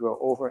continue to grow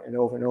over and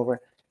over and over.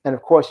 And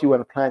of course, you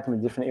want to plant them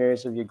in different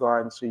areas of your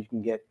garden so you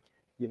can get,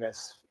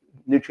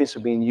 nutrients are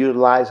being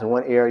utilized in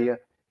one area.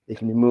 They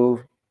can be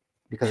moved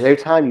because every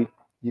time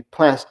you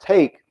plants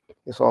take,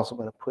 it's also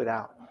going to put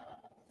out.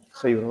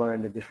 So you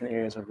learn the different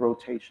areas of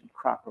rotation,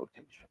 crop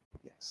rotation.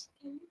 Yes.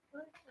 Can you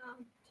put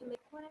tomato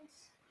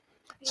plants?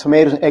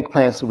 Tomatoes and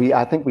eggplants.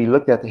 I think we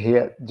looked at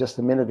here just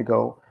a minute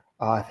ago.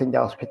 I think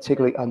that was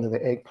particularly under the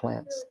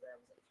eggplants.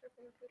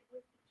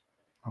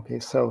 Okay,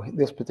 so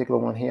this particular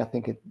one here, I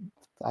think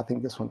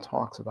this one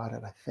talks about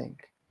it. I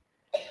think.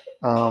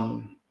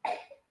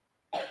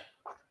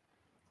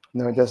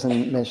 No, it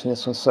doesn't mention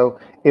this one. So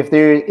if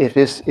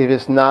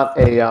it's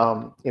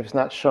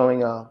not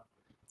showing a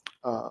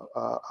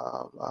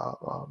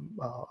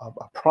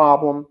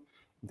problem,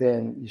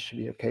 then you should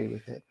be okay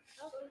with it.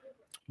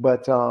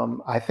 But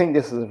I think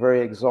this is a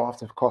very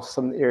exhaustive. Of course,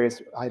 some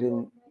areas I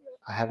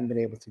haven't been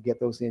able to get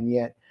those in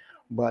yet.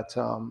 But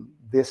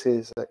this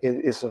is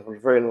it's a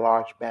very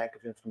large bank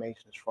of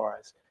information as far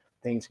as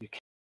things you can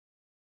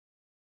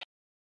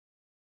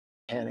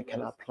and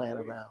cannot plan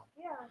around.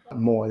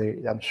 More,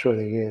 I'm sure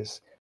there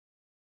is.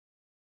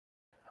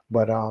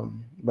 But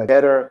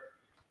better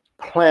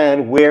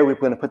plan where we're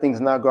going to put things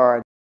in our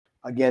garden,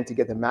 again, to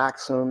get the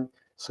maximum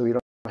so we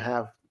don't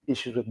have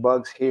issues with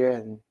bugs here.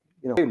 And,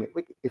 wait a minute,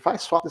 if I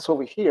swap this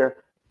over here,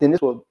 then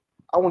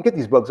I won't get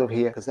these bugs over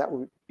here because that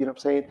would, you know what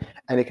I'm saying?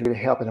 And it can really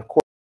help. And of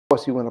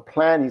course, you want to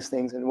plan these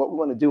things. And what we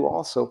want to do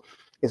also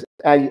is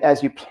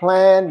as you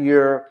plan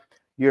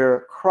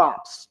your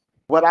crops,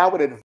 what I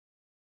would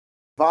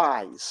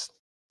advise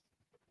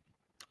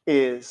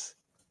is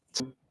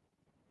to,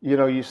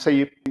 you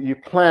say you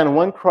plan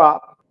one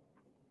crop.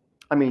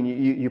 I mean,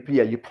 you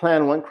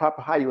plan one crop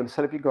of how you want to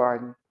set up your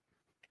garden,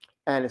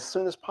 and as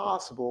soon as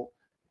possible,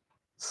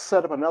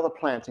 set up another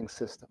planting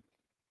system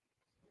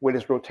with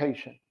its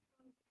rotation.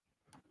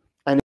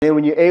 And then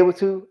when you're able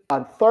to,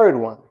 a third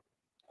one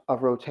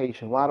of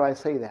rotation. Why do I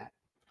say that?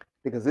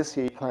 Because this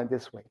year you plant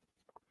this way.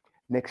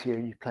 Next year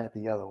you plant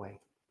the other way.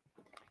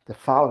 The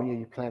following year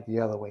you plant the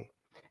other way.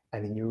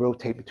 And then you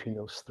rotate between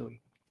those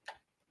three.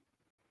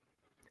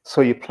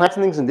 So you're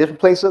planting things in different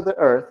places of the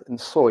earth and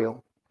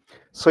soil.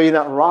 So you're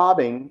not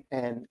robbing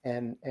and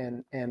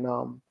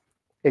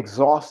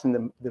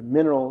exhausting the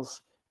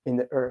minerals in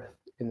the earth,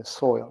 in the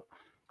soil.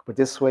 But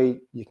this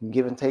way you can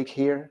give and take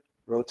here,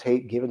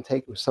 rotate, give and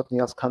take, or something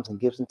else comes and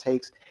gives and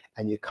takes,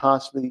 and you're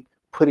constantly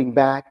putting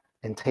back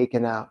and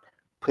taking out,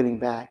 putting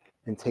back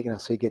and taking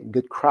out. So you're getting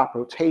good crop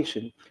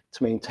rotation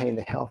to maintain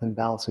the health and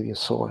balance of your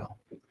soil,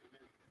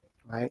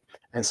 right?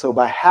 And so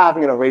by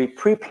having it already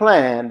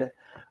pre-planned,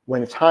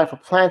 when the time for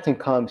planting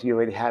comes, you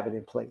already have it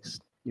in place.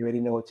 You already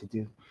know what to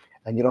do.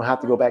 And you don't have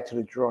to go back to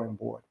the drawing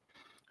board.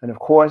 And of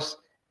course,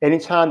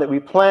 anytime that we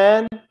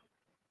plan,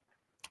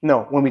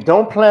 when we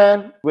don't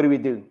plan, what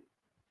do?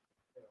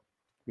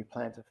 We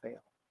plan to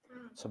fail.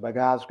 So by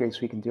God's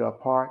grace, we can do our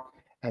part.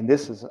 And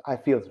this is, I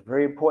feel, it's a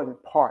very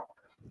important part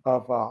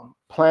of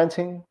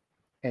planting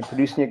and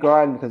producing your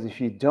garden, because if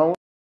you don't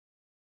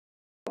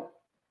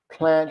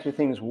plant your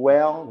things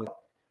well,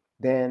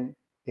 then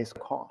it's a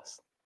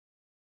cost.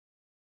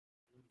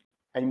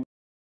 And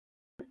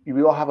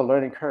we all have a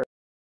learning curve.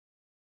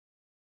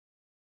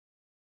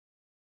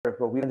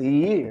 But we have the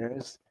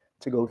years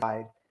to go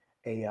find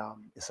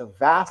it's a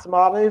vast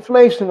amount of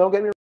information, don't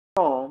get me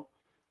wrong,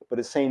 but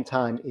at the same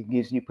time, it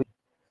gives you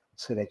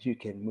so that you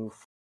can move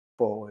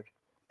forward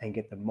and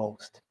get the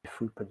most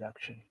fruit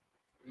production.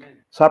 Amen.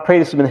 So I pray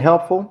this has been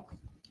helpful.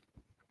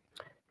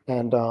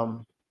 And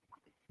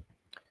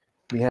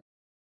we have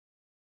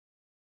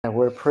a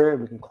word of prayer,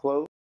 we can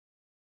close.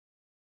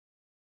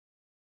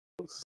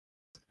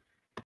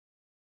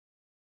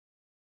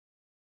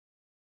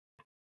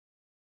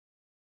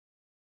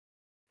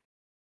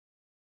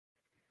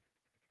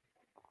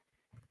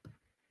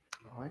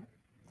 All right.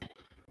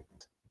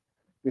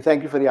 We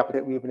thank you for the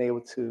opportunity we've been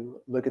able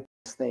to look at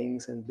these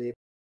things and be able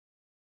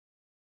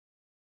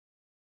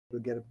to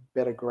get a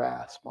better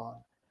grasp on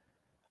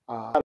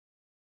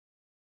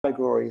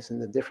categories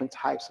and the different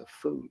types of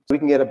food. We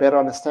can get a better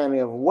understanding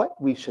of what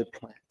we should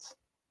plant,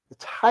 the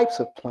types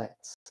of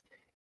plants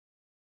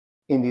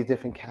in these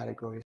different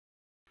categories,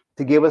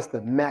 to give us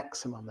the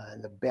maximum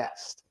and the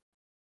best.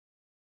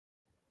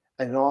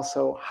 And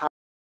also how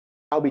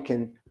we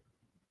can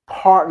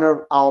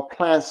partner our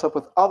plants up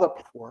with other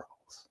worlds.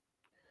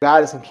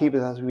 Guide us and keep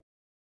us as we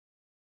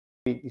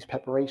make these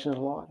preparations,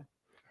 Lord.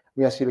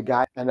 We ask you to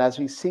guide, and as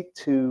we seek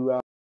to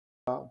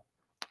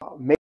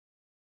make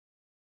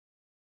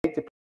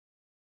the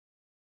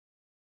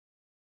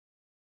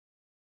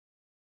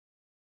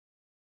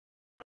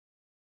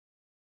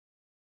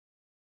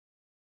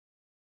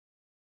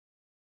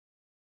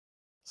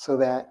so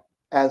that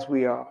as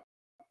we are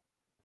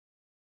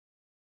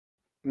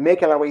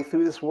making our way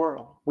through this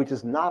world, which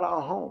is not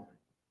our home,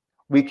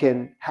 we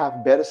can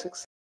have better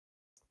success,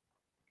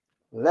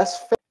 less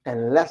faith,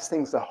 and less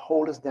things to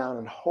hold us down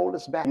and hold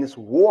us back in this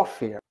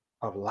warfare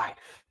of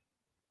life.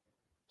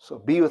 So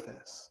be with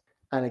us.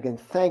 And again,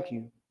 thank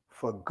you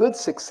for good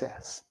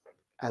success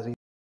as we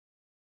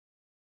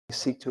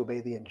seek to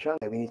obey the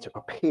injunction. We need to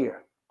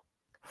prepare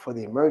for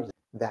the emergency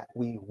that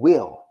we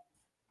will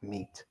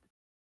meet.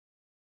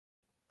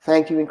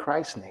 Thank you in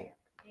Christ's name.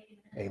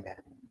 Amen.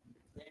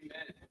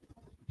 Amen.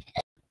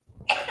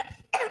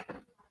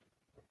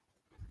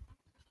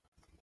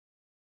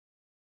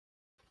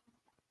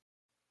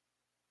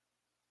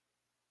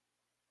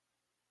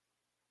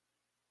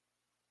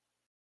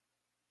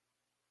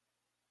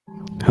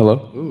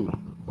 Hello? Ooh.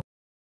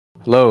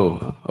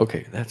 Hello.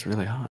 Okay, that's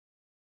really hot.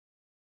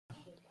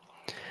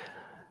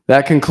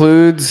 That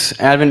concludes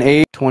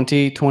AdventAge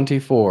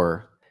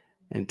 2024.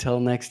 Until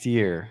next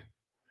year,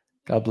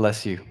 God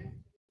bless you.